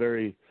we had a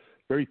very,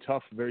 very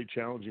tough, very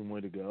challenging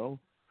way to go.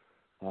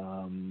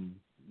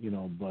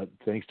 But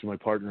thanks to my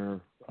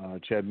partner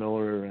Chad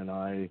Miller and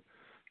I,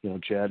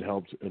 Chad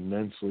helped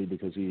immensely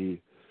because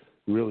he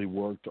really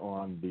worked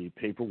on the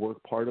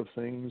paperwork part of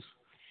things.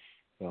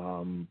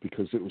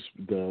 Because it was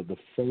the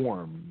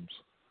forms.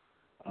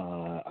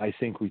 I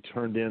think we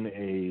turned in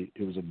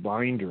it was a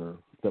binder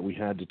that we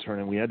had to turn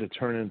in. We had to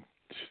turn in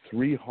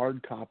 3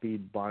 hard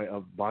copied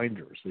of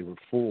binders. They were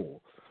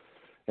full,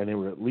 and they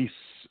were at least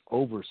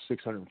over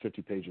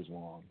 650 pages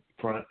long,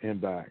 front and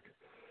back,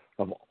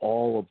 of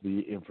all of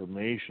the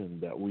information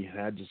that we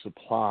had to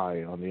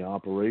supply on the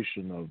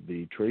operation of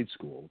the trade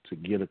school to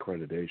get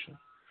accreditation.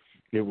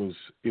 It was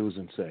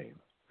insane.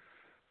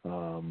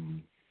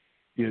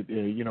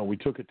 We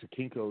took it to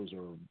Kinko's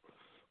or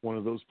one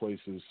of those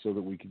places so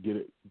that we could get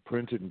it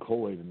printed and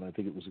collated, and I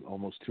think it was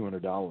almost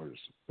 $200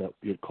 that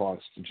it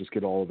cost to just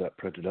get all of that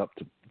printed up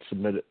to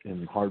submit it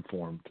in hard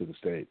form to the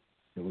state.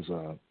 It was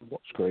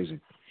crazy.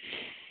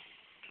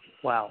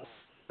 Wow.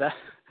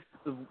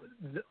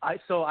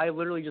 So I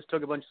literally just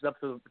took a bunch of stuff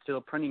to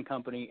the printing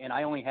company, and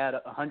I only had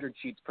 100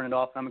 sheets printed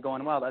off, and I'm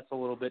going, wow, that's a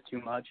little bit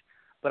too much.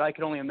 But I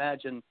could only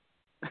imagine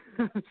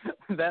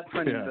that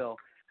printing bill.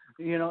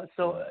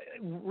 So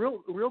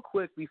real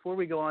quick before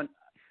we go on,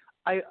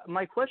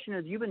 my question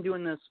is, you've been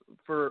doing this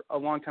for a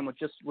long time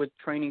with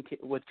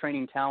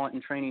training talent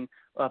and training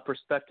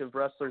prospective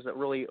wrestlers that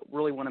really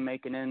want to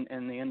make an end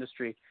in the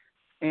industry.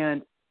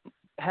 And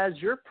has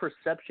your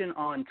perception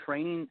on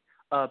training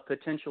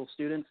potential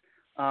students,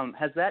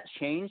 has that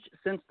changed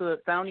since the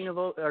founding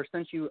or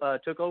since you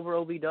took over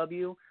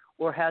OVW,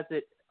 or has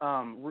it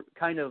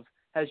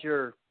has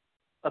your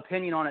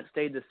opinion on it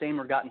stayed the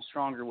same or gotten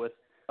stronger with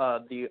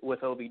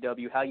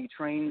OVW? How you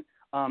train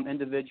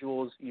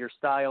individuals, your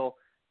style,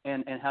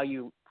 and how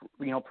you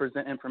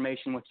present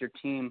information with your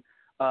team,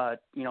 to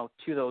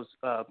those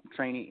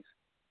trainees?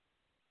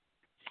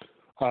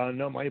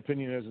 No, my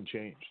opinion hasn't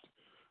changed.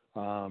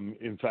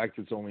 In fact,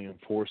 it's only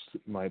enforced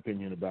my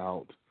opinion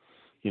about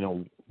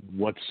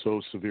what's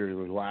so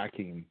severely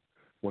lacking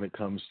when it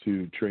comes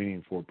to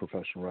training for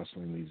professional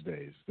wrestling these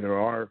days. There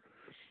are,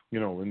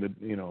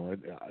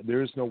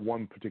 there is no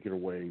one particular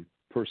way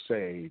per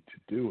se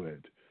to do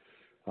it.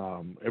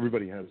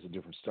 Everybody has a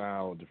different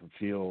style, a different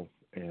feel,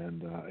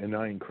 and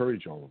I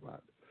encourage all of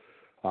that.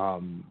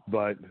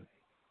 But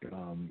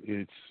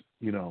it's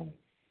you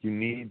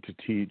need to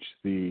teach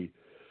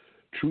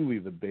truly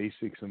the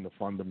basics and the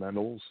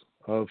fundamentals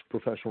of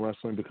professional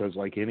wrestling, because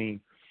like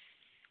any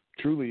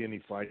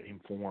fighting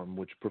form,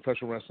 which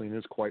professional wrestling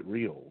is quite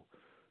real.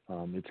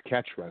 It's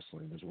catch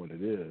wrestling is what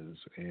it is,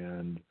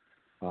 and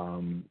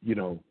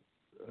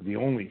the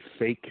only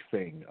fake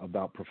thing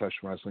about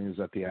professional wrestling is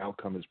that the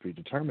outcome is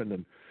predetermined,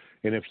 and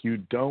if you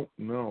don't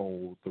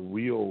know the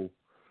real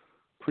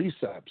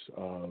precepts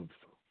of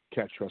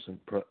catch wrestling,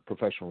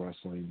 professional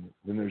wrestling,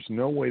 then there's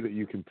no way that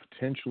you can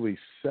potentially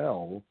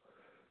sell,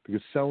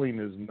 because selling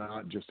is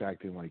not just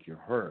acting like you're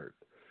hurt.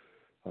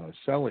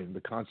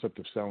 The concept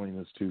of selling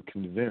is to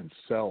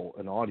sell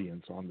an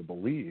audience on the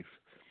belief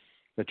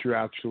that you're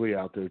actually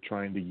out there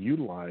trying to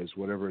utilize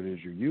whatever it is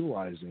you're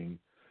utilizing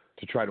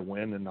to try to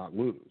win and not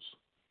lose.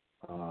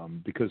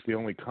 Because the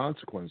only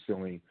consequence, the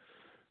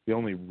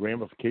only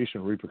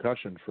ramification or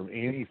repercussion from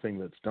anything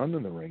that's done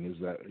in the ring is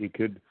that it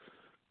could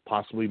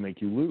possibly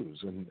make you lose.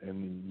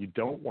 And you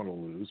don't want to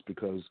lose,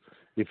 because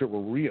if it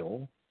were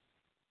real,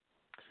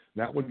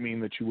 that would mean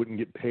that you wouldn't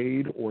get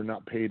paid or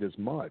not paid as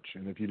much.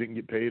 And if you didn't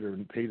get paid or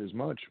paid as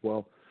much,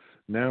 well,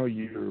 now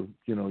you're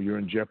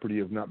in jeopardy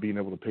of not being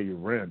able to pay your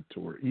rent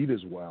or eat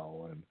as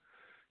well. And,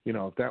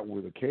 if that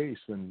were the case,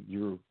 then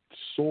your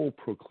sole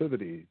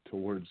proclivity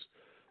towards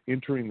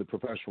entering the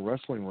professional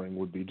wrestling ring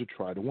would be to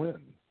try to win.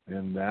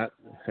 And that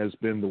has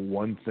been the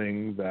one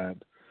thing that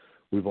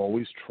we've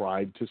always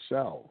tried to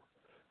sell.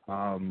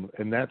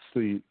 And that's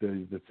the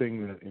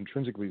thing that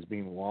intrinsically is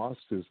being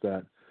lost, is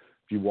that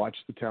if you watch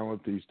the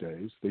talent these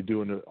days,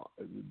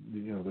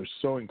 they're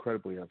so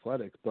incredibly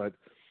athletic, but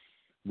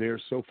they're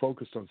so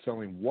focused on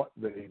selling what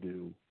they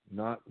do,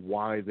 not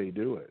why they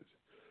do it.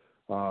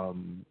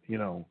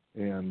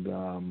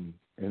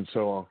 And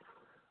so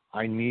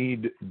I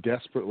need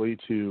desperately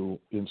to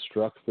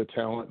instruct the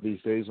talent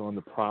these days on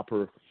the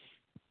proper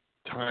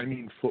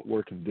timing,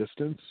 footwork, and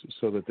distance,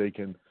 so that they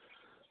can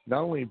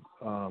not only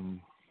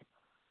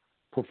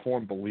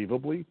perform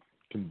believably,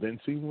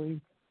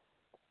 convincingly,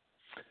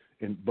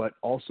 but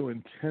also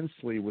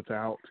intensely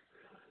without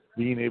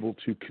being able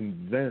to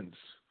convince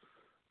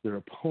their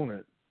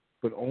opponent,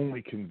 but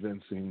only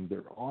convincing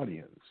their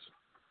audience,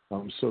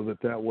 so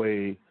that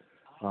way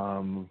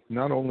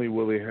not only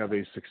will they have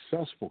a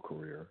successful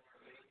career,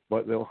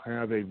 but they'll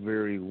have a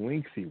very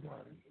lengthy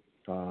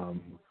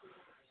one.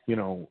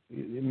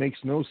 It makes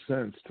no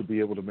sense to be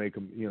able to make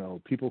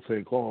them, people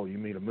think, oh, you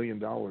made $1 million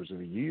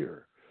in a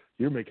year,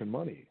 you're making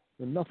money.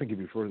 And nothing could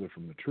be further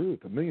from the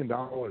truth. $1 million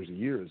a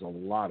year is a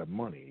lot of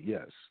money,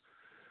 yes.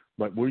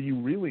 But where you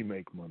really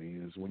make money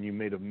is when you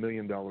made $1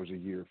 million a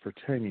year for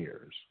 10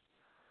 years,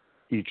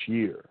 each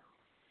year.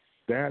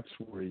 That's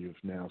where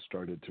you've now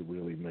started to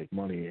really make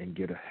money and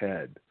get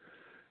ahead.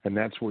 And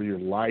that's where your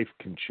life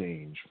can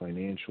change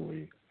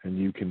financially, and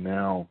you can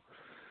now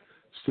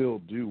still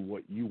do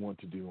what you want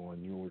to do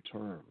on your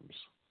terms.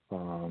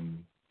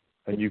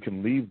 And you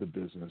can leave the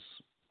business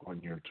on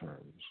your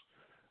terms.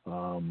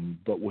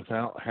 But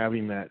without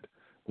having that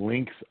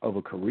length of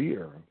a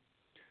career,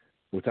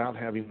 without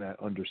having that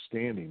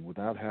understanding,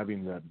 without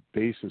having that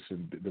basis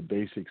and the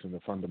basics and the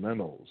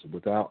fundamentals,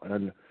 without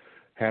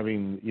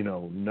having,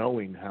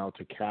 knowing how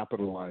to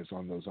capitalize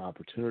on those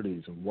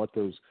opportunities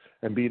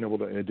and being able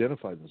to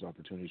identify those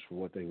opportunities for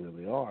what they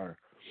really are,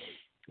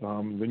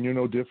 then you're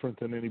no different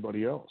than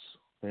anybody else.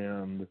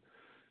 And,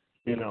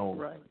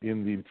 right.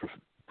 in the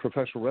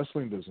professional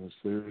wrestling business,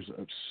 there's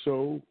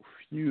so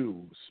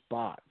few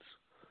spots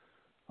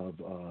of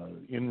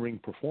in-ring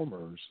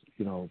performers,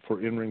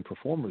 for in-ring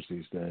performers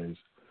these days.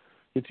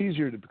 It's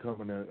easier to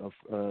become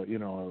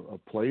a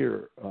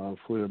player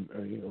for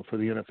the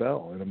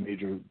NFL in a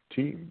major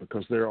team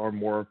because there are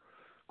more.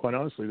 Quite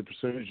honestly, the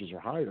percentages are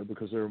higher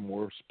because there are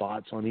more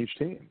spots on each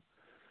team.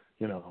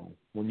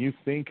 When you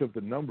think of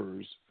the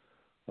numbers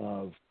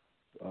of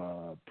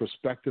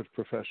prospective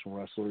professional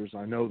wrestlers,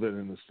 I know that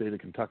in the state of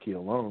Kentucky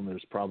alone,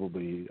 there's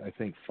probably, I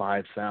think,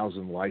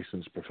 5,000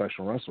 licensed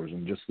professional wrestlers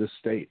in just this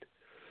state.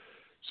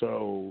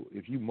 So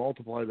if you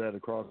multiply that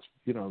across,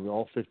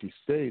 all 50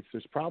 states,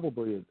 there's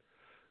probably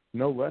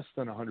no less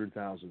than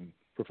 100,000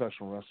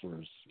 professional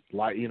wrestlers,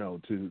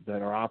 that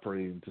are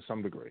operating to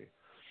some degree.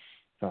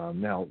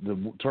 Now,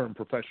 the term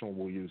professional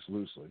we'll use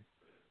loosely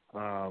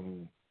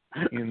in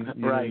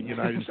right. the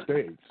United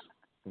States.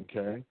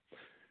 Okay,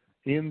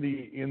 in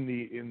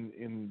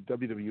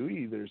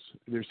WWE,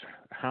 there's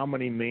how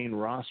many main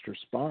roster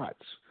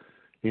spots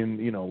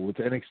with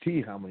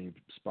NXT? How many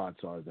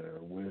spots are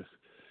there with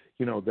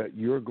that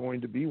you're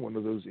going to be one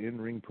of those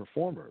in-ring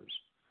performers?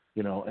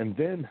 And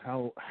then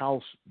how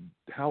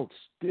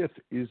stiff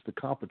is the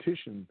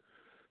competition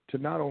to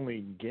not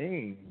only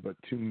gain but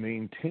to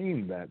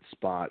maintain that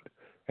spot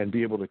and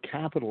be able to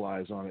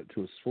capitalize on it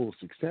to its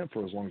fullest extent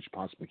for as long as you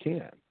possibly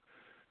can.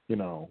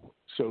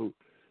 So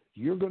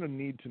you're going to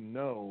need to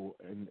know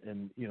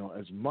and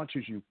as much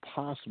as you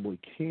possibly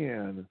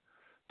can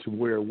to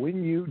where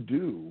when you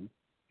do,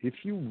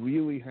 if you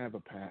really have a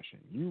passion,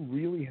 you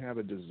really have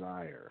a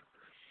desire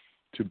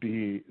to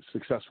be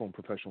successful in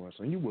professional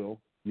wrestling, you will.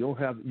 You'll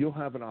have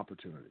an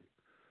opportunity.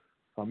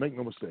 Make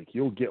no mistake,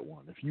 you'll get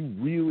one. If you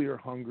really are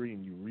hungry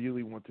and you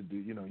really want to do,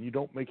 you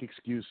don't make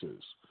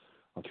excuses.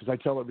 Because I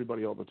tell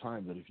everybody all the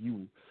time that if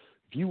you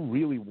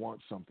really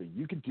want something,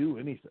 you can do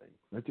anything.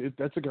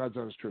 That's a God's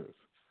honest truth.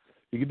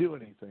 You can do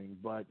anything,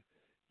 but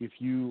if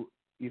you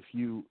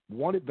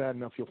want it bad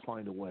enough, you'll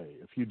find a way.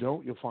 If you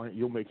don't,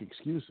 you'll make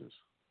excuses.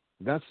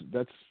 That's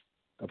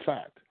a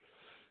fact.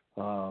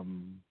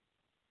 And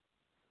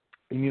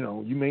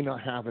you may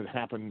not have it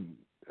happen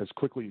as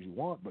quickly as you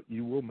want, but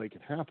you will make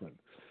it happen.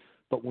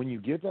 But when you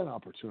get that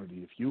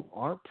opportunity, if you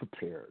aren't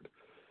prepared,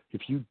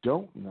 if you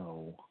don't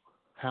know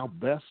how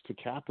best to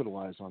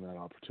capitalize on that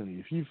opportunity,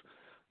 if you've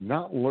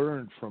not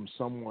learned from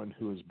someone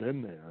who has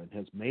been there and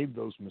has made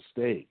those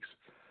mistakes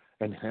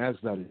and has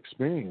that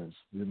experience,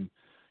 then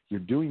you're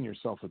doing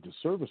yourself a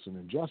disservice and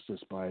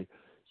injustice by,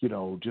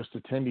 just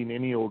attending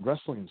any old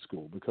wrestling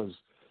school because,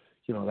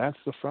 that's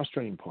the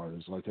frustrating part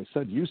is, like I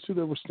said, used to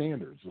there were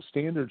standards. The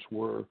standards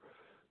were,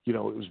 it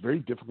was very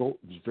difficult.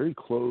 It was very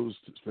closed.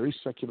 It's very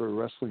secular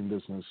wrestling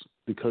business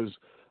because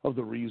of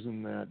the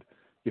reason that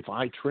if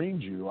I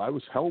trained you, I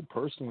was held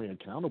personally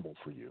accountable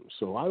for you.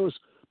 So I was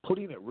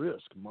putting at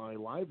risk my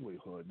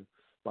livelihood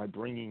by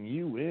bringing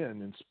you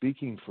in and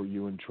speaking for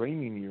you and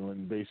training you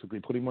and basically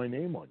putting my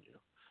name on you.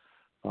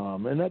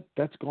 And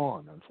that's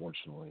gone,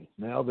 unfortunately.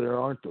 Now there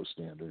aren't those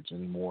standards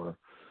anymore.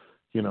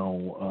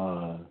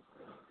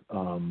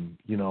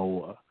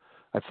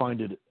 I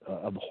find it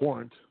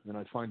abhorrent and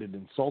I find it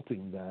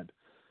insulting that,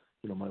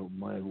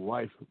 my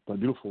wife, my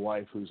beautiful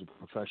wife, who's a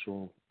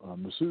professional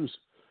masseuse,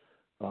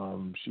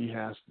 she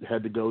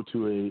had to go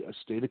to a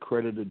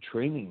state-accredited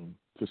training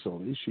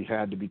facility. She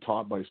had to be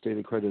taught by a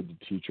state-accredited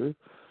teacher.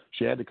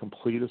 She had to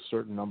complete a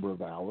certain number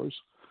of hours.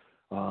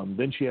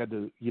 Then she had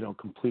to,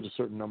 complete a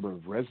certain number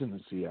of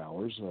residency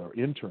hours or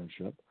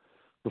internship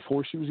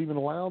before she was even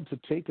allowed to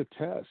take a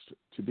test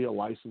to be a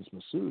licensed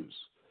masseuse.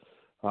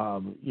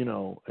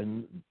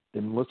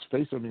 And let's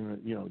face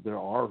it, there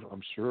are,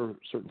 I'm sure,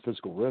 certain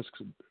physical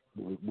risks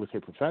with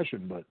her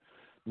profession, but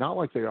not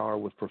like they are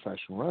with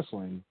professional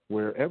wrestling,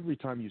 where every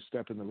time you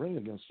step in the ring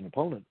against an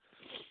opponent,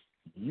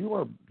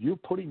 you're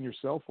putting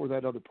yourself or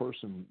that other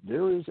person.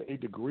 There is a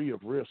degree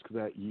of risk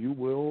that you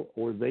will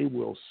or they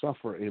will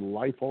suffer a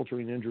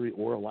life-altering injury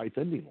or a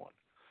life-ending one.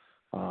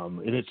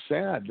 And it's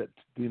sad that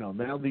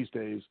now these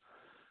days,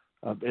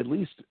 at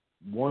least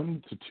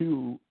 1 to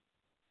 2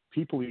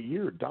 people a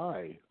year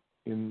die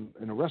in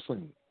a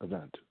wrestling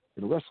event,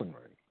 in a wrestling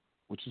ring,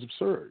 which is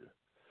absurd.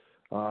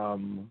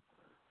 And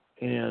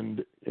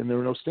there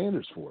are no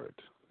standards for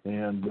it.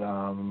 And,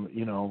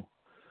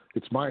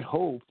 it's my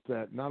hope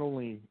that not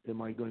only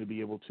am I going to be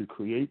able to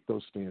create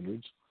those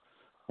standards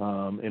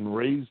and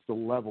raise the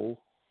level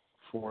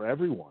for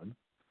everyone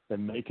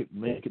and make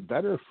it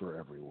better for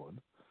everyone,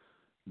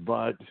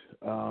 but,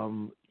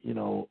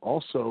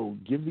 also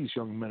give these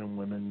young men and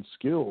women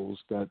skills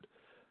that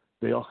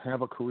they'll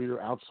have a career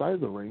outside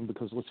of the ring,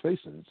 because let's face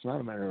it, it's not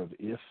a matter of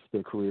if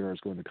their career is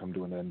going to come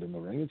to an end in the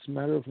ring. It's a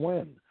matter of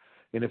when.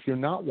 And if you're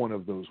not one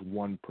of those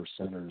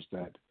 1%ers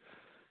that,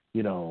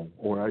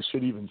 or I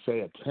should even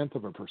say 1/10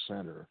 of a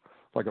percenter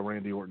like a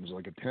Randy Orton's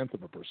like a 10th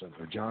of a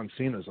percenter. John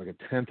Cena's like a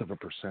 10th of a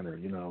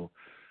percenter. You know,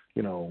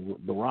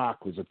 The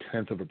Rock was a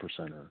 10th of a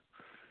percenter.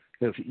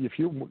 If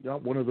you're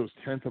not one of those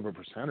 10th of a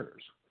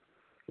percenters,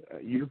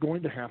 you're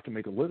going to have to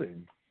make a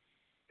living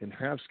and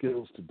have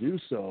skills to do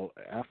so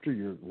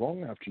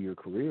long after your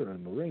career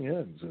and the ring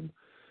ends. And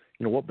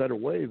you know, what better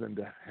way than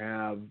to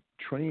have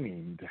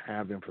training, to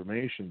have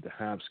information, to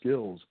have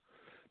skills,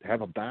 to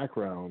have a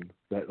background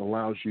that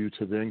allows you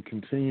to then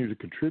continue to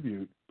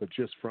contribute, but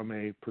just from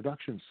a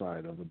production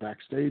side, of a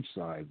backstage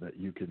side, that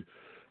you could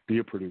be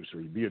a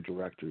producer, you be a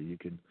director, you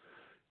can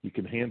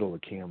handle the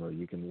camera,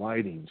 you can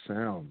lighting,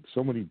 sound,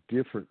 so many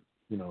different,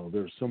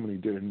 there's so many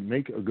different, and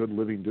make a good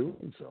living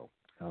doing so.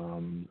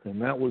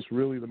 And that was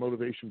really the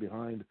motivation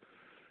behind,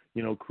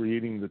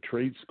 creating the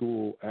trade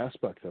school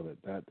aspect of it,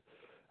 that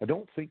I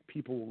don't think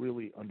people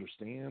really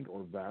understand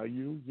or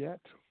value yet,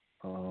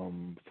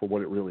 for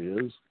what it really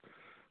is,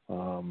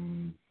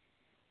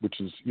 which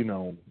is,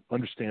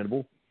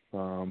 understandable,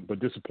 but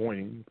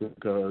disappointing,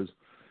 because,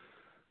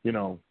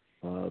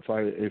 if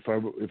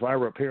I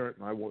were a parent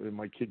and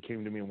my kid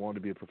came to me and wanted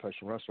to be a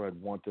professional wrestler,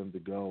 I'd want them to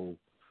go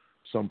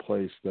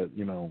someplace that,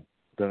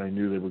 that I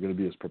knew they were going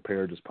to be as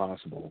prepared as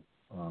possible,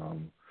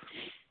 and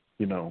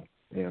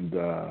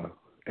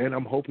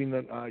I'm hoping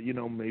that,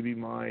 maybe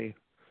my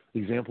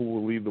example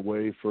will lead the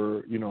way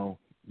for,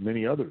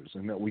 many others,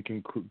 and that we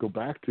can go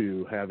back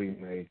to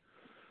having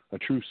a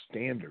true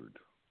standard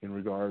in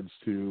regards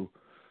to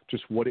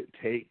just what it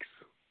takes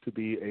to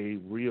be a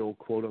real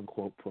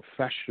quote-unquote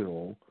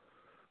professional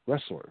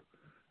wrestler,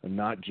 and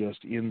not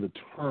just in the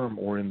term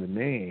or in the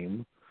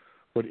name,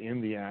 but in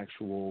the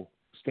actual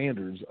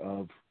standards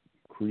of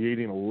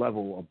creating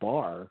a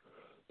bar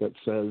that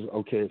says,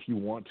 okay, if you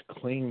want to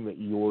claim that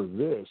you're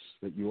this,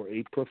 that you're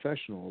a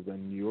professional,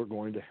 then you're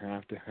going to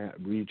have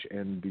reach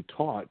and be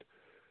taught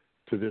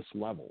to this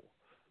level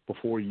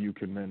before you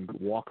can then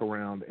walk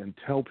around and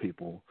tell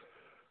people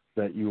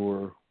that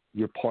you're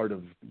part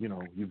of,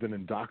 you've been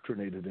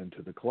indoctrinated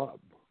into the club.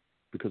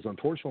 Because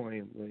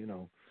unfortunately,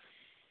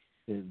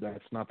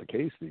 that's not the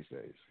case these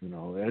days.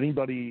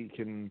 Anybody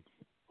can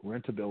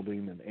rent a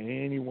building, and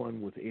anyone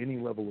with any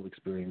level of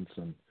experience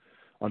and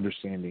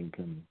understanding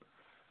can,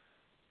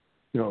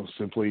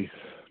 simply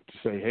to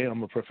say, hey,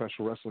 I'm a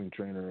professional wrestling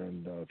trainer,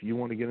 and if you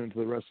want to get into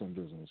the wrestling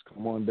business,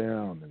 come on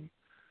down. And,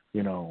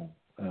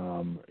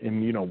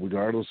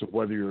 regardless of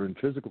whether you're in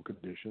physical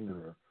condition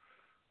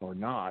or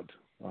not,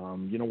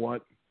 you know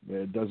what?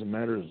 It doesn't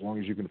matter. As long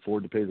as you can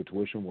afford to pay the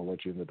tuition, we'll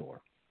let you in the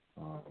door.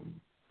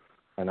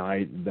 And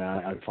I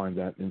find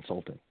that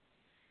insulting.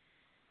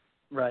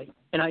 Right.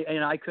 And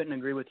I couldn't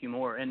agree with you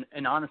more.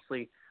 And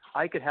honestly,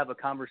 I could have a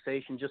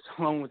conversation just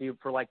alone with you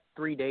for like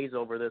 3 days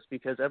over this,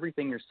 because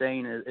everything you're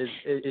saying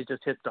is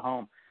just hits to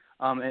home.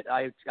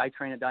 I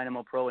train at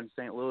Dynamo Pro in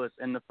St. Louis,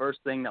 and the first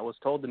thing that was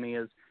told to me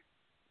is,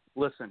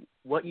 listen,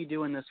 what you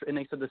do in this, and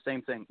they said the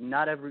same thing,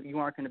 you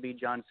aren't going to be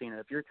John Cena.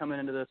 If you're coming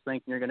into this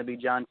thinking you're going to be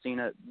John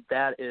Cena,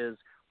 that is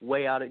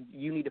way out of,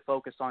 you need to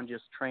focus on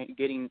just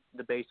getting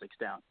the basics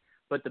down.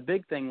 But the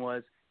big thing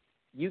was,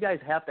 you guys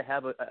have to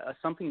have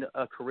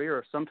a career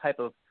or some type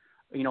of,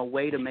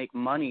 way to make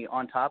money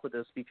on top of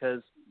this,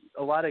 because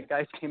a lot of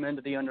guys came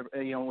into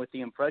with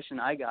the impression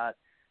I got,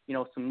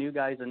 some new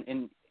guys,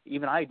 and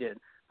even I did,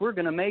 we're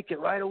going to make it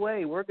right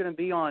away. We're going to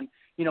be on,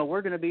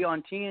 we're going to be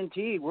on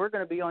TNT. We're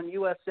going to be on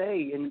USA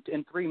in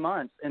 3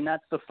 months. And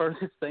that's the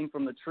furthest thing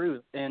from the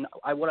truth. And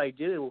what I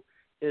do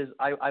is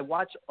I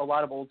watch a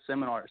lot of old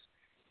seminars,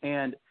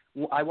 and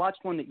I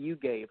watched one that you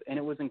gave, and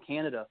it was in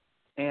Canada,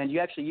 and you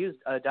actually used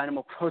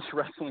Dynamo Pro's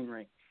wrestling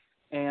ring.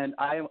 And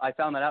I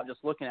found that out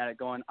just looking at it,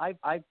 going,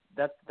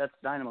 that's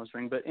Dynamo's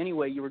ring. But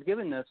anyway, you were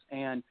given this,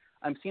 and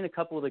I'm seeing a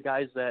couple of the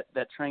guys that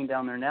train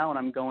down there now, and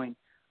I'm going,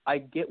 I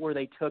get where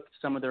they took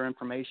some of their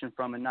information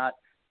from, and not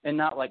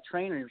like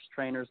trainers,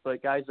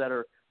 but guys that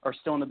are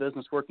still in the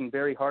business working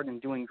very hard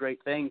and doing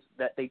great things,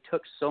 that they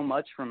took so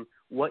much from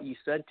what you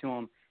said to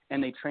them,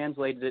 and they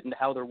translated it into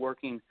how they're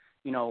working,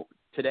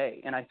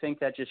 today. And I think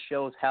that just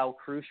shows how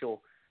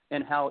crucial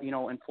and how,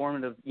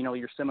 informative,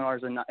 your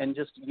seminars and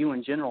just you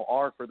in general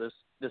are for this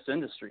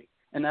industry.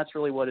 And that's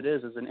really what it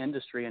is an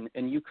industry,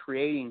 and you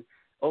creating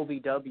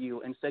OVW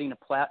and setting a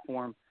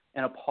platform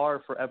and a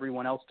par for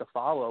everyone else to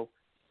follow.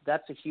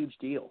 That's a huge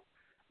deal.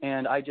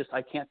 And I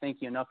can't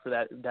thank you enough for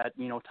that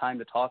time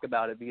to talk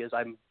about it, because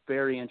I'm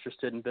very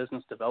interested in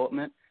business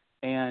development,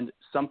 and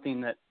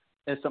something that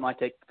is something I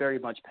take very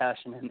much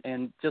passion in.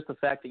 And just the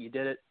fact that you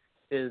did it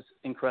is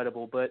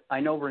incredible. But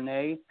I know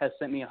Renee has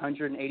sent me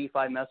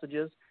 185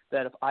 messages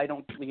that if I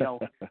don't,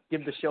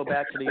 give the show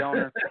back to the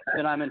owner,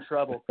 then I'm in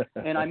trouble.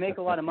 And I make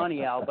a lot of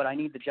money, Al, but I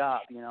need the job,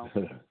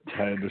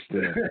 I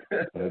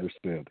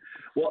understand.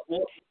 Well,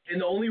 and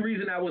the only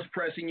reason I was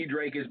pressing you,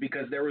 Drake, is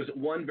because there was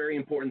one very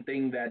important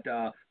thing that,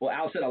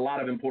 Al said a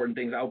lot of important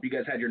things. I hope you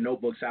guys had your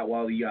notebooks out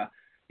while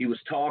he was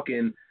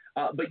talking.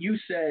 But you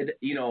said,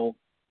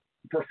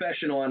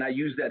 professional, and I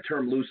use that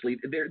term loosely.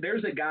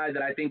 There's a guy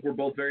that I think we're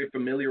both very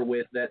familiar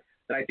with that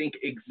I think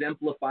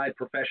exemplified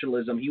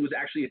professionalism. He was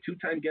actually a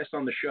 2-time guest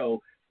on the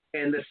show.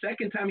 And the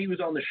second time he was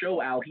on the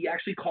show, Al, he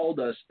actually called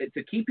us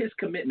to keep his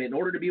commitment. In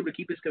order to be able to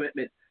keep his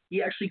commitment,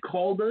 he actually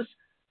called us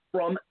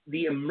from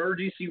the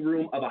emergency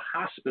room of a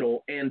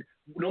hospital. And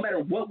no matter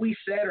what we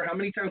said or how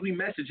many times we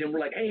messaged him, we're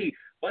like, hey,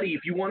 buddy,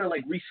 if you want to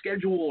like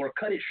reschedule or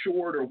cut it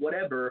short or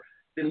whatever,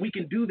 then we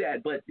can do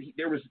that. But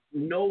there was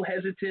no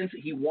hesitance.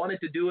 He wanted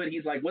to do it.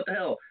 He's like, what the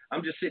hell?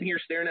 I'm just sitting here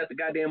staring at the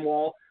goddamn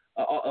wall.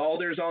 All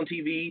there's on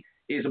TV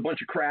is a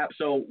bunch of crap.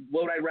 So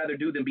what would I rather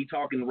do than be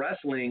talking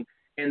wrestling?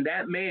 And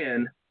that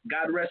man,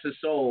 God rest his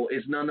soul,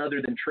 is none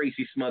other than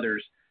Tracy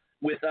Smothers.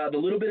 With the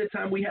little bit of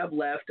time we have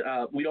left,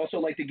 we'd also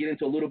like to get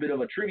into a little bit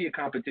of a trivia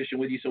competition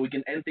with you so we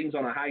can end things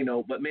on a high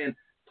note. But, man,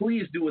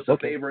 please do us a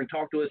favor and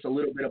talk to us a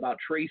little bit about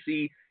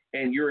Tracy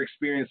and your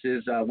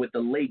experiences with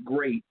the late,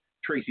 great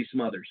Tracy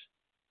Smothers.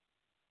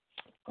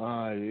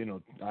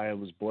 I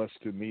was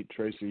blessed to meet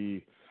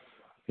Tracy,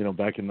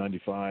 back in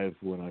 '95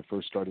 when I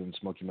first started in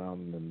Smoky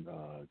Mountain. And,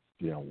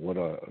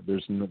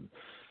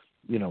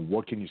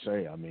 what can you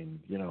say? I mean,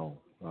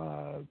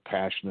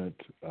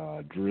 passionate,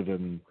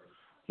 driven,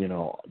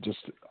 just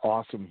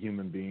awesome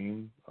human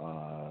being,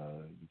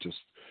 just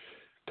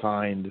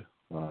kind,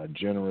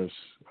 generous,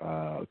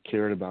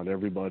 cared about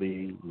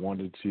everybody,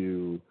 wanted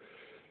to,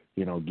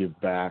 give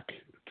back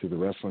to the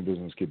wrestling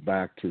business, give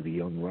back to the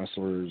young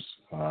wrestlers,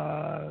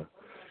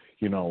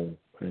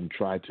 and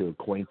try to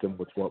acquaint them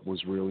with what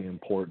was really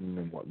important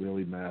and what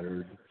really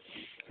mattered.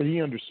 And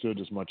he understood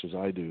as much as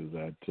I do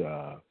that,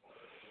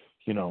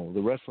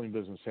 the wrestling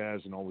business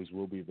has and always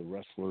will be the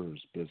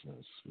wrestler's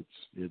business.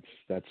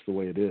 That's the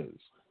way it is.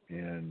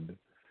 And,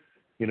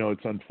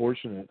 it's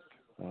unfortunate,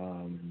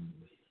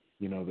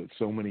 that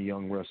so many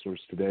young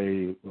wrestlers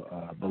today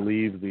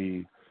believe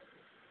the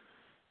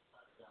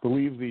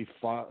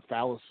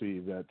fallacy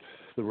that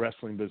the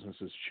wrestling business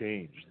has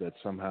changed, that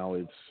somehow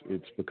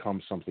it's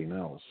become something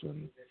else,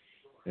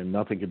 and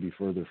nothing could be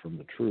further from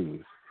the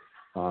truth.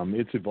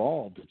 It's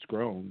evolved, it's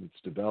grown,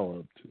 it's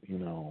developed,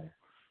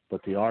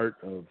 but the art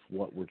of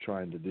what we're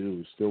trying to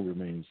do still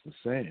remains the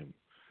same.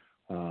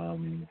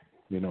 And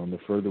the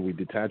further we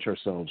detach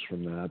ourselves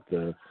from that,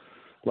 the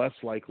less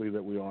likely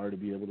that we are to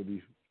be able to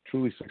be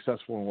truly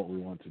successful in what we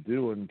want to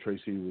do. And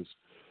Tracy was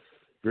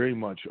very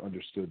much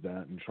understood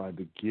that and tried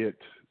to get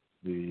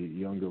the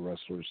younger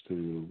wrestlers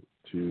to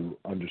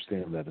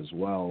understand that as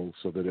well,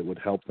 so that it would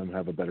help them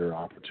have a better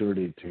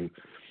opportunity to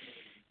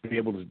be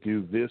able to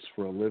do this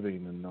for a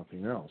living and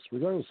nothing else,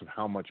 regardless of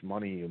how much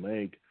money you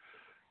make.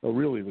 Well,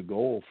 really the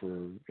goal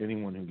for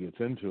anyone who gets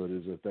into it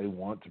is that they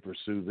want to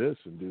pursue this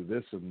and do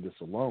this and this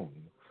alone,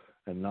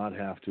 and not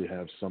have to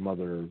have some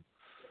other,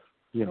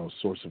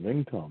 source of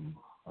income.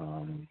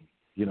 And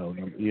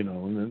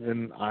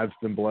I've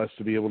been blessed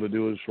to be able to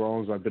do it as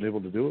long as I've been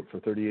able to do it for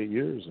 38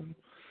 years. And,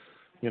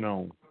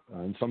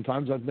 and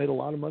sometimes I've made a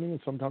lot of money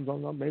and sometimes I've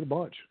not made a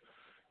bunch.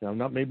 I've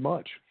not made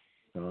much,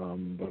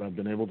 but I've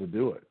been able to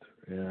do it.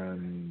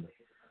 And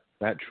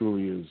that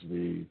truly is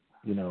the,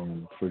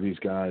 for these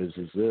guys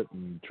is it.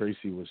 And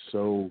Tracy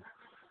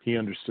he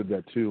understood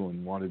that too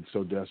and wanted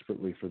so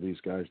desperately for these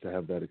guys to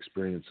have that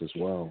experience as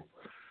well.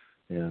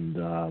 And,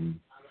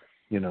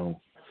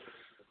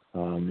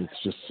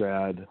 it's just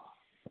sad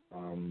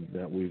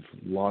that we've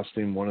lost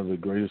him. One of the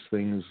greatest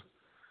things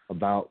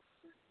about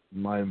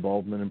my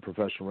involvement in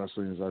professional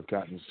wrestling is I've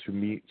gotten to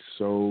meet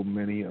so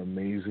many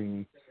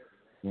amazing,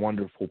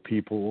 wonderful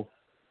people,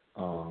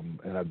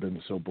 and I've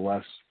been so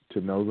blessed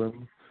to know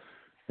them.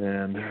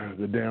 And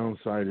the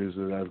downside is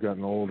that I've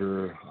gotten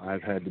older.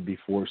 I've had to be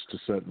forced to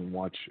sit and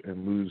watch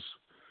and lose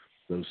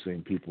those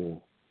same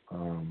people,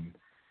 and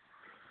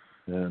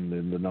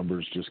then the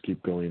numbers just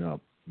keep going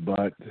up.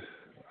 But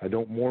I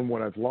don't mourn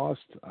what I've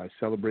lost. I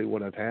celebrate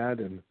what I've had,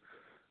 and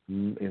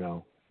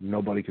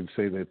nobody can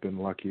say they've been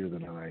luckier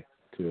than I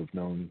to have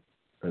known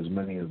as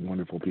many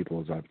wonderful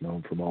people as I've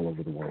known from all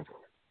over the world.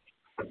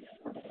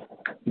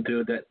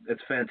 Dude,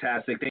 that's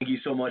fantastic. Thank you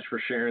so much for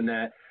sharing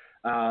that.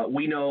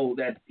 We know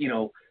that,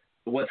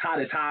 what's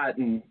hot is hot,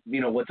 and,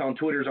 what's on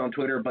Twitter is on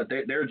Twitter, but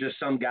there are just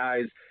some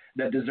guys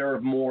that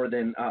deserve more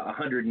than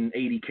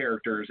 180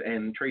 characters,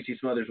 and Tracy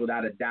Smothers,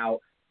 without a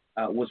doubt,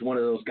 was one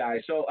of those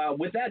guys. So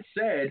with that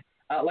said,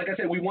 like I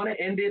said, we want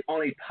to end it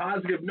on a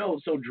positive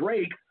note. So,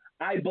 Drake,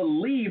 I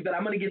believe that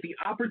I'm going to get the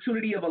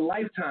opportunity of a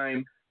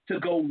lifetime to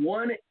go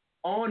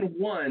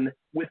one-on-one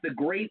with the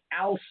great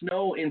Al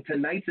Snow in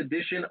tonight's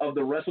edition of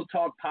the Wrestle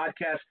Talk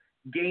Podcast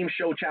Game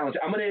Show Challenge.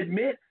 I'm going to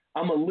admit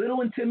I'm a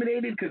little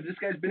intimidated because this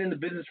guy's been in the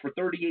business for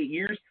 38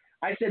 years.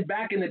 I said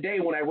back in the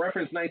day when I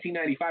referenced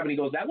 1995, and he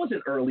goes, that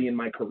wasn't early in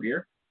my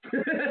career.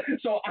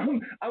 So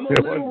I'm a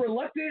little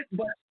reluctant,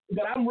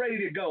 but I'm ready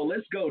to go.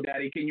 Let's go,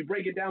 Daddy. Can you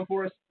break it down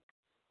for us?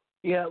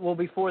 Yeah, well,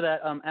 before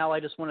that, Al,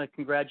 I just want to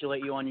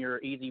congratulate you on your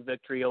easy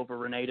victory over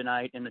Renee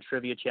tonight in the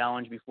trivia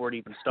challenge before it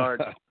even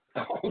starts.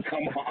 Oh,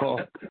 come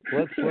on.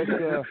 Let's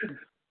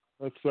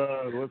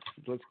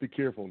be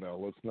careful now.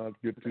 Let's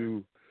not get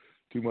too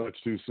much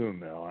too soon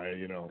now.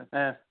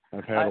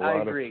 I've had a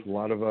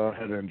lot of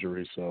head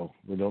injuries, so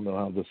we don't know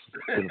how this is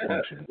going to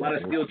function. A lot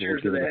of steel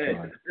chairs to the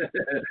head.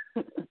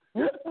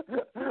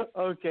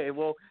 Okay,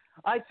 well,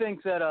 I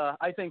think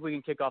we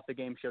can kick off the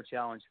game show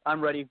challenge.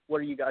 I'm ready.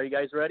 Are you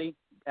guys ready?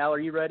 Al, are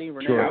you ready?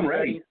 Renee, sure. I'm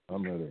ready.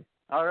 I'm ready.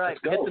 All right,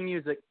 hit the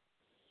music.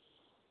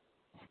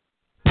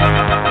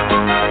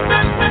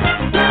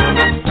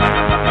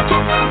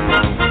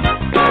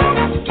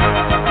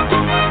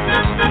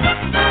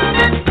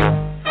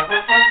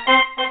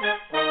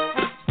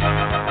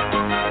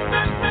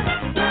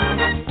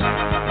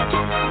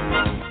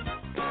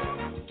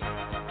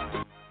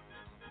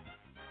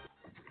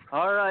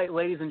 All right,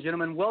 ladies and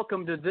gentlemen,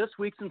 welcome to this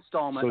week's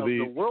installment of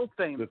the world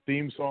famous. The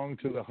theme song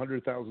to the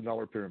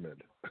 $100,000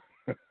 pyramid.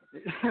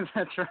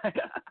 That's right.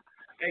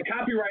 Hey,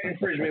 copyright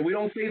infringement. We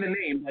don't say the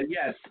name, but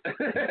yes,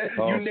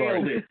 you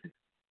nailed it.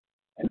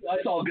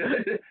 That's all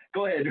good.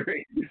 Go ahead,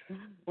 Ray.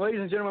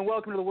 Ladies and gentlemen,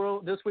 welcome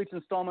to this week's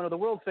installment of the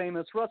world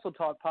famous Wrestle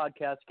Talk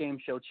Podcast Game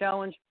Show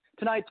Challenge.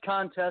 Tonight's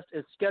contest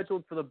is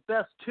scheduled for the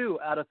best 2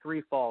 out of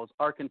 3 falls.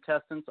 Our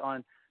contestants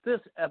on this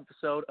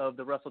episode of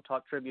the Wrestle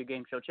Talk Trivia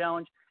Game Show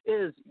Challenge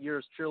is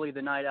yours truly,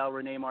 the Night Owl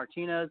Renee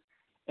Martinez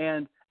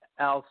and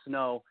Al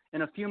Snow.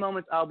 In a few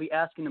moments, I'll be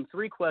asking them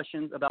 3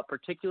 questions about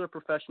particular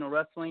professional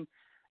wrestling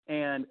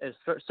and a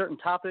certain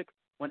topic.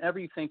 Whenever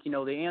you think you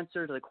know the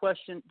answer to the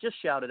question, just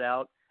shout it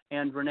out.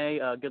 And Renee,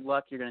 good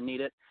luck. You're going to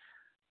need it.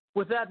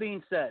 With that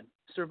being said,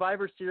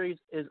 Survivor Series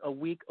is a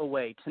week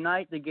away.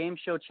 Tonight, the Game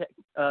Show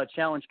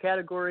Challenge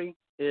category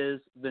is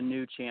the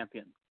new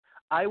champion.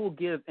 I will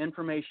give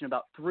information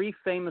about 3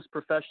 famous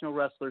professional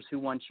wrestlers who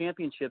won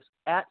championships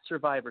at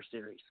Survivor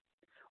Series.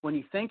 When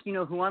you think you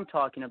know who I'm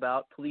talking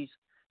about, please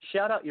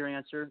shout out your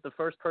answer. The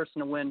first person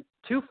to win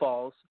 2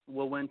 falls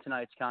will win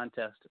tonight's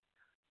contest.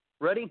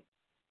 Ready?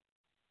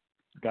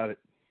 Got it.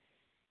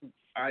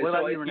 All right,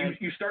 so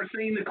you start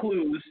saying the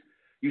clues.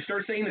 You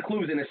start saying the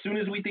clues, and as soon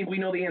as we think we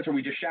know the answer,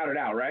 we just shout it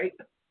out, right?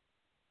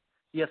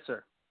 Yes,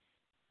 sir.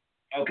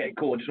 Okay,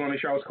 cool. Just want to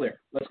make sure I was clear.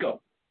 Let's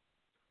go.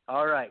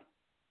 All right.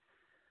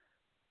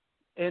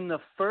 In the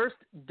first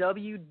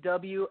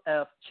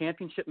WWF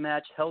Championship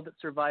match held at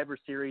Survivor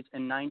Series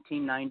in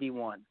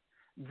 1991,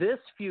 this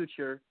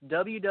future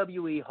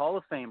WWE Hall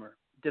of Famer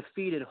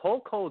defeated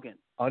Hulk Hogan.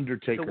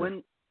 Undertaker. To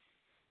win.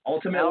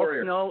 Ultimate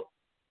Warrior. Snow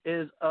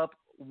is up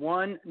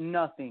 1-0.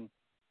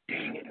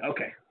 Dang it.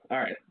 Okay. All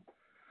right.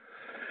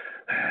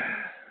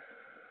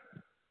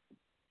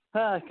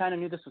 I kind of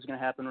knew this was going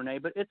to happen, Renee,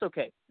 but it's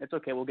okay. It's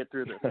okay. We'll get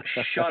through this.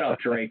 Shut up,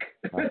 Drake.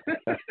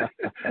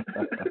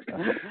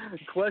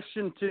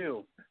 Question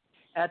 2.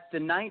 At the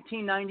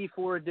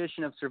 1994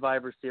 edition of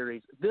Survivor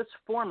Series, this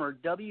former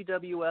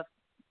WWF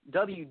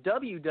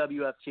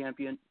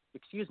champion,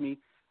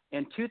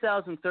 and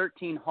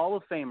 2013 Hall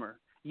of Famer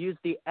used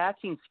the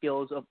acting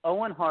skills of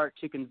Owen Hart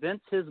to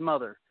convince his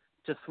mother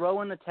to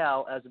throw in the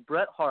towel as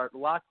Bret Hart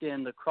locked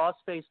in the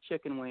cross-faced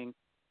chicken wing.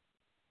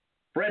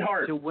 Bret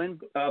Hart. To win.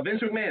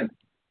 Vince McMahon.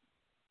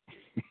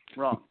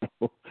 Wrong.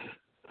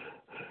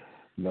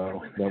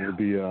 No, that would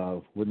be,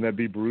 wouldn't that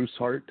be Bruce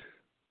Hart?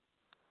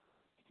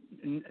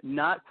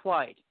 Not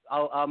quite.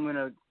 I'm going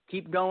to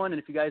keep going,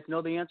 and if you guys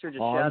know the answer,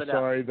 just shout it out.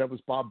 I'm sorry. That was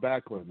Bob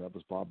Backlund.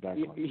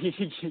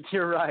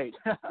 You're right.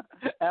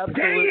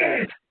 Absolutely. Dang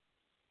it!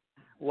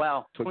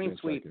 Wow. Clean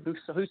sweep.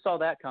 Who saw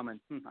that coming?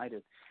 I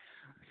did.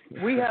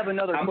 We have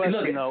another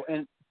question, though.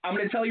 And I'm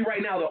going to tell you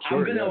right now, though. Sure,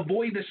 I'm going to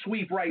avoid the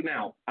sweep right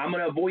now. I'm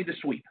going to avoid the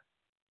sweep.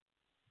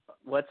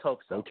 Let's hope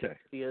so. Okay.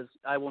 Because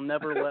I will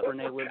never let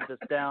Renee live this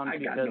down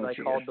because I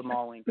called the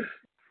mauling.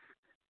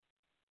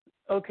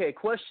 Okay,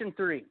 question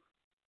 3.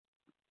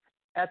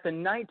 At the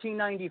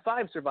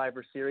 1995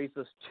 Survivor Series,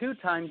 this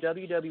 2-time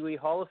WWE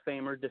Hall of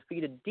Famer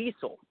defeated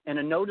Diesel in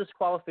a no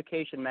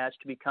disqualification match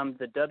to become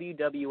the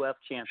WWF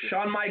champion.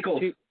 Shawn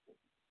Michaels.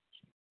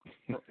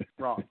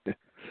 Wrong.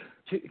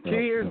 Two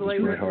years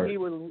later, he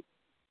was.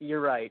 You're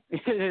right.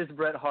 It is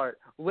Bret Hart.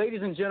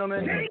 Ladies and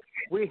gentlemen,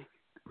 we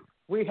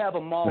have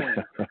a mauling.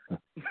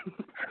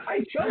 I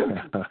choked.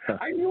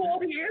 I knew all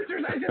the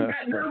answers. I just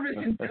got nervous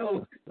and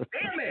choked.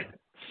 Damn it.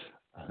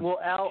 Well,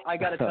 Al, I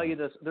got to tell you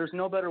this. There's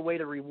no better way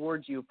to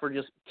reward you for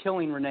just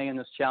killing Renee in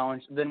this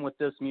challenge than with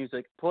this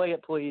music. Play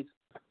it, please.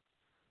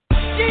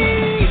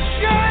 DJ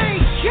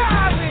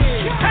Khaled.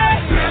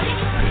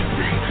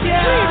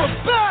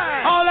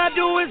 Yeah. All I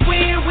do is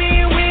win,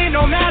 win, win,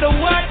 no matter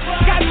what.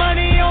 Got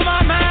money on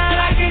my mind,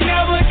 I can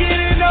never get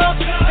enough.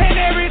 And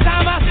every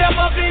time I step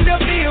up in the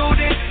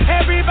building,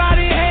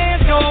 everybody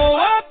hands go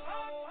up.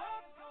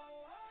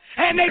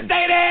 And they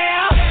stay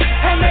there,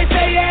 and they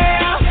say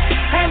yeah,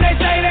 and they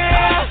say there.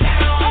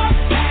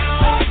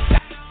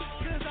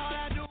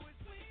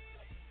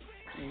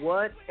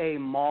 What a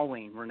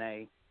mauling,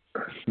 Renee.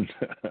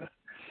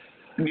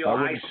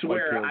 I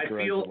swear, I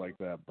feel like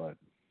that, but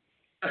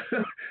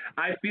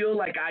I feel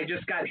like I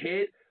just got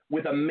hit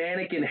with a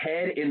mannequin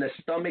head in the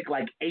stomach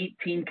like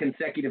 18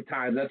 consecutive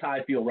times. That's how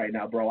I feel right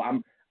now, bro.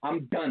 I'm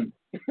done.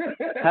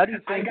 How do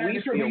you think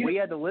we feel? We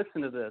had to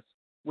listen to this.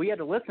 We had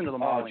to listen to the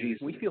mauling.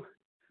 Oh, we feel.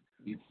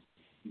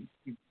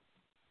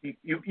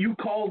 You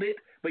called it,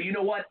 but you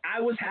know what?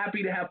 I was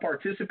happy to have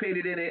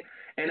participated in it,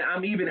 and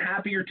I'm even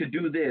happier to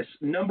do this.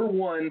 Number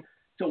one,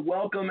 to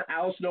welcome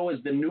Al Snow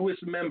as the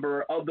newest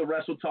member of the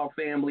Wrestle Talk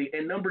family,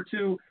 and number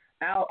two,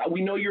 Al,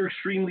 we know you're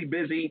extremely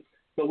busy,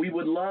 but we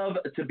would love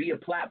to be a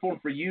platform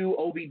for you,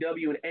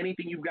 OVW, and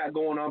anything you've got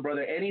going on,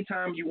 brother.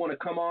 Anytime you want to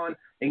come on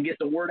and get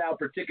the word out,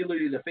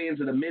 particularly to the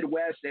fans of the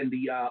Midwest and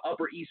the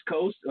Upper East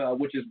Coast,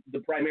 which is the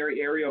primary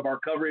area of our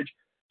coverage,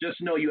 just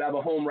know you have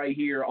a home right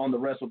here on the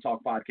Wrestle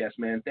Talk podcast,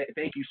 man.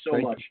 Thank you so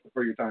much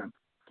for your time.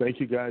 Thank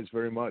you guys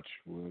very much.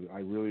 I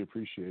really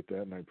appreciate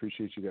that, and I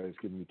appreciate you guys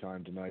giving me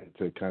time tonight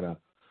to kind of,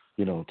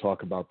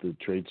 talk about the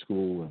trade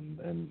school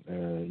and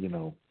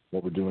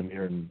what we're doing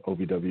here in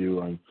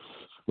OVW.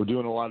 We're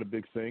doing a lot of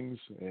big things,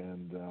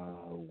 and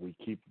we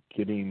keep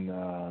getting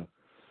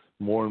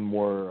more and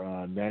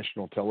more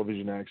national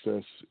television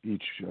access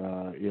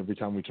every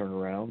time we turn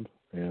around,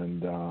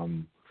 and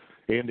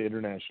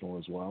international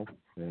as well.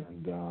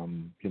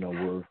 And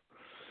we're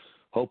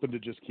hoping to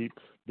just keep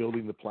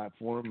building the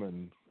platform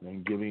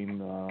and giving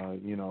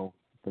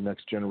the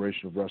next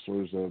generation of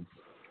wrestlers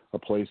a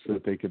place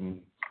that they can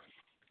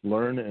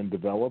learn and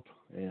develop,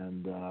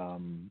 and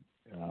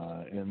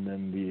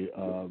then the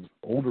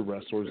older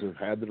wrestlers have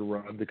had their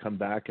run to come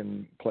back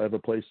and have a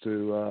place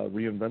to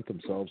reinvent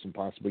themselves and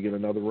possibly get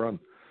another run,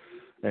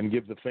 and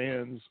give the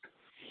fans,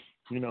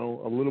 a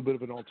little bit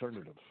of an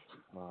alternative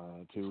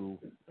to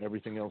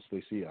everything else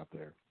they see out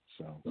there.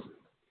 So.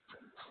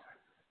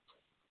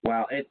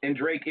 Wow. And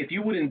Drake, if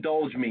you would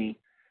indulge me,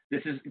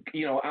 this is,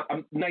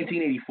 I'm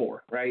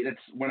 1984, right?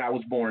 That's when I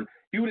was born.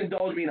 If you would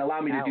indulge me and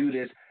allow me to do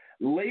this,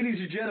 ladies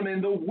and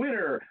gentlemen, the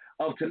winner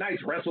of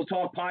tonight's Wrestle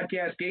Talk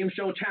Podcast Game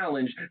Show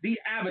Challenge, the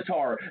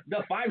Avatar,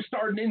 the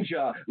 5-Star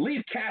Ninja,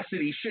 Leaf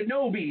Cassidy,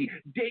 Shinobi,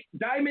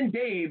 Diamond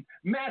Dave,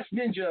 Masked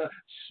Ninja,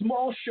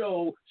 Small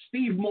Show,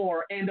 Steve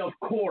Moore, and of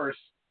course,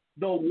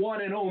 the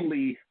one and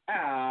only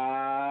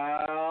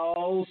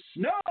Al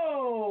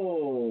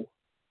Snow.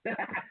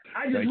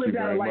 I just lived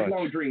out a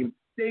lifelong dream.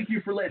 Thank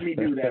you for letting me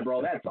do that,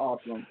 bro. That's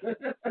awesome.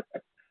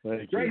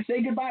 Drake,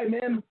 say goodbye,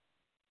 man.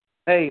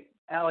 Hey,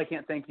 Al, I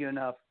can't thank you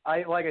enough.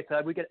 Like I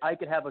said, I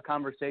could have a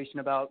conversation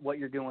about what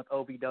you're doing with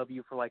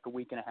OVW for like a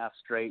week and a half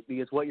straight,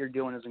 because what you're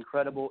doing is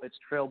incredible. It's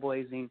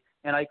trailblazing,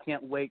 and I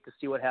can't wait to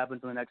see what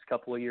happens in the next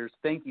couple of years.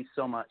 Thank you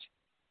so much.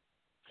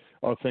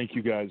 Oh, thank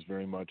you guys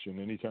very much. And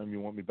anytime you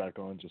want me back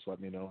on, just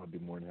let me know. I'd be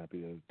more than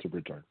happy to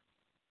return.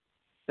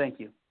 Thank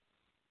you.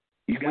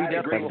 You got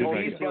it. Great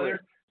peace,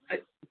 brother.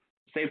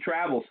 Safe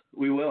travels.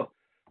 We will.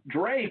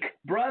 Drake,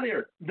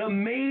 brother, the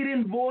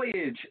maiden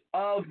voyage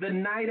of the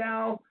Night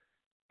Owl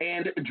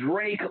and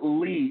Drake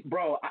Lee.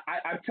 Bro,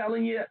 I'm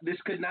telling you, this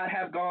could not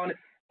have gone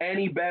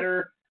any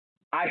better.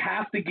 I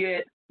have to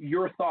get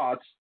your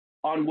thoughts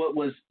on what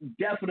was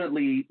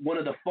definitely one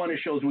of the funnest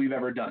shows we've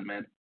ever done,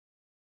 man.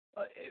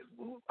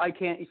 I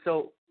can't.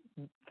 So,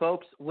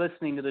 folks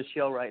listening to the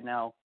show right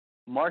now,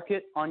 mark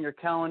it on your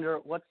calendar.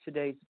 What's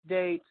today's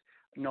date?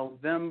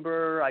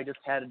 November. I just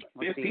had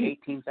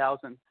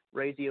 18,000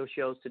 radio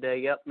shows today.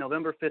 Yep,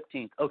 November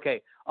 15th.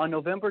 Okay, on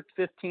November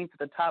 15th at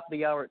the top of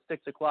the hour at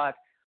 6 o'clock,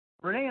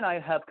 Renee and I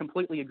have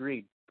completely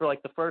agreed for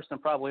like the first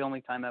and probably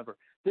only time ever.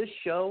 This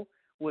show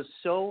was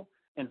so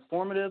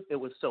informative. It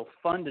was so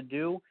fun to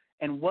do.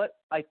 And what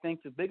I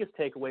think the biggest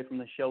takeaway from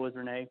the show is,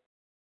 Renee,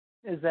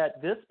 is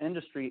that this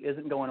industry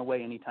isn't going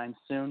away anytime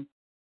soon.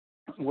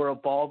 We're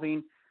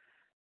evolving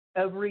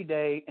every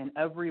day in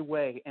every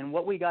way. And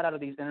what we got out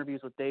of these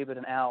interviews with David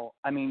and Al,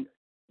 I mean,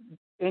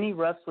 any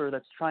wrestler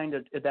that's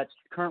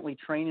currently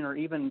training or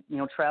even,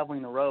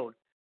 traveling the road,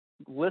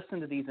 listen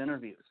to these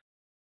interviews,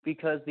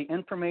 because the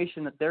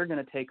information that they're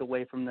going to take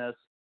away from this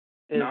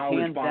is knowledge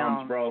hands bombs,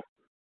 down, bro.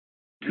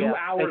 2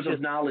 hours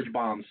of knowledge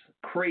bombs.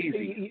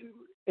 Crazy.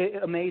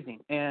 Amazing.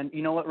 And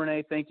you know what,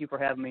 Renee? Thank you for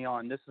having me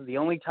on. This is the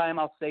only time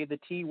I'll say the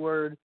T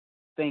word.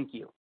 Thank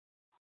you.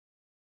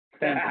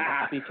 Thank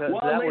you. Because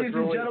well, ladies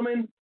and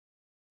gentlemen,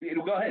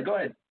 go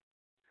ahead.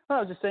 I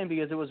was just saying,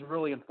 because it was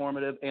really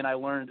informative, and I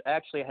learned.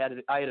 Actually,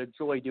 I had a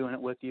joy doing it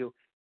with you,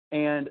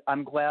 and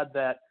I'm glad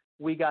that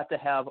we got to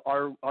have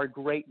our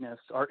greatness,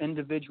 our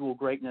individual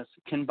greatness,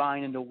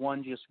 combined into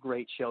one just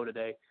great show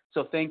today.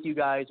 So thank you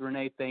guys,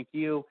 Renee. Thank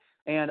you,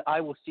 and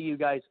I will see you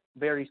guys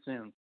very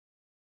soon.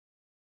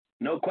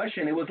 No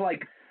question. It was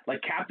like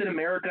Captain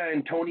America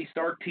and Tony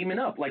Stark teaming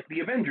up, like the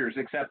Avengers,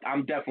 except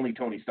I'm definitely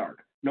Tony Stark.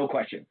 No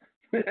question.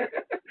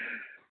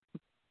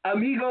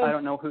 Amigos, I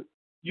don't know who.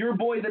 Your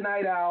boy, the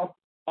Night Owl,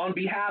 on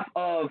behalf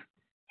of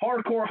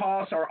Hardcore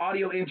Hoss, our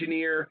audio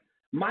engineer,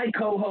 my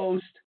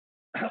co-host,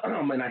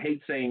 and I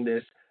hate saying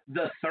this,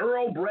 the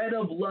thoroughbred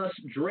of lust,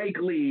 Drake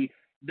Lee,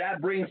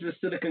 that brings us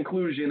to the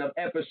conclusion of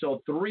episode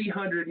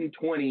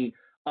 320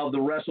 of the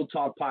Wrestle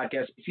Talk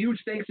Podcast. Huge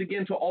thanks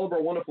again to all of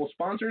our wonderful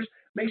sponsors.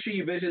 Make sure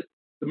you visit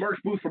the merch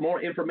booth for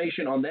more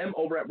information on them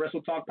over at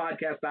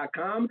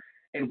WrestleTalkPodcast.com,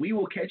 and we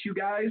will catch you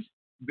guys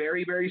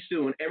very, very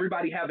soon.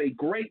 Everybody have a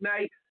great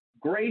night,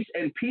 grace,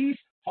 and peace.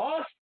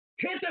 Hoss,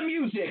 hit the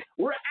music.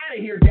 We're out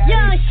of here, Daddy.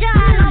 Young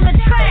Shine on the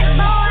track,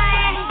 boy.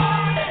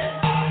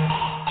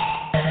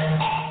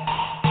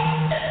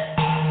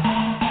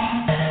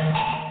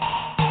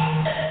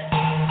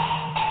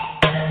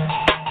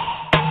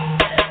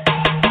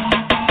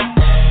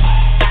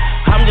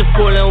 I'm just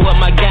fooling with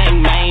my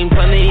gang, man.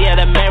 Plenty of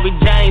the Mary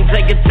Jane,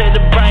 take it to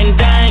the brain,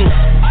 dang.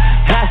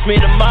 Ask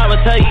me tomorrow,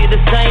 tell you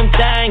the same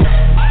thing.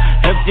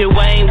 If you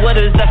ain't with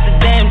us, that's a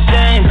damn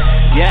shame.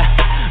 Yeah,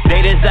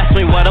 they just ask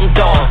me what I'm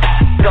doing.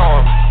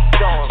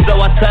 So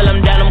I tell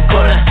them that I'm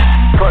coolin'.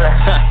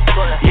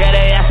 Yeah,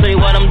 they ask me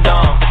what I'm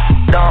doing.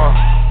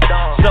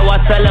 So I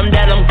tell them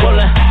that I'm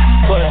coolin'.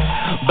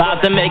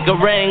 About to make a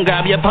ring,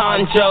 grab your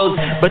ponchos.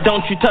 But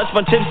don't you touch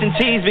my chips and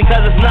cheese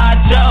because it's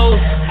nachos.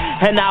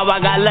 And now I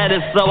got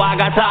lettuce, so I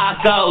got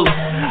tacos.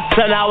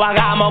 So now I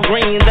got more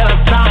green than a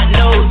snot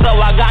nose. So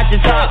I got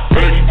your top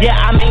chick, yeah,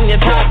 I mean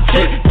your top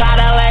chick. Got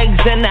her legs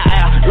in the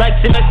air, like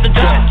she missed the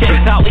drop kick.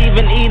 I'll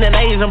even eat an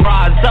Asian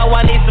broad, so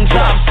I need some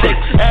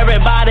chopsticks.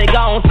 Everybody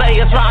gon' say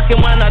it's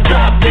rockin' when I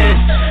drop this.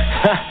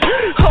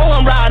 Oh,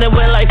 I'm riding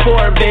with like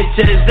 4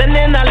 bitches, and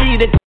then I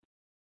leave it.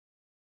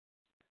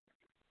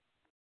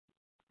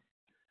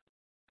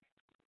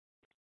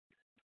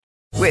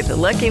 With the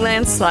Lucky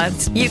Land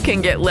Slots, you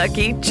can get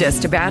lucky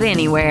just about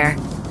anywhere.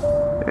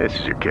 This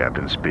is your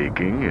captain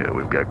speaking.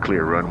 We've got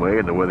clear runway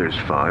and the weather's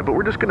fine, but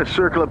we're just going to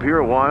circle up here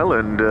a while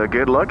and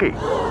get lucky.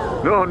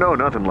 No,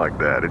 nothing like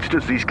that. It's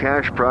just these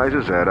cash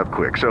prizes add up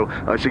quick. So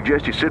I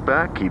suggest you sit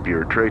back, keep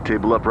your tray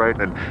table upright,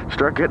 and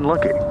start getting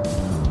lucky.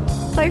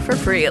 Play for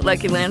free at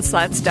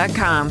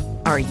LuckyLandSlots.com.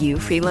 Are you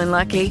feeling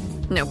lucky?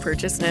 No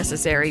purchase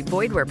necessary.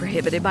 Void where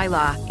prohibited by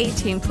law.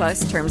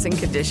 18+ terms and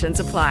conditions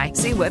apply.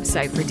 See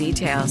website for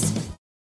details.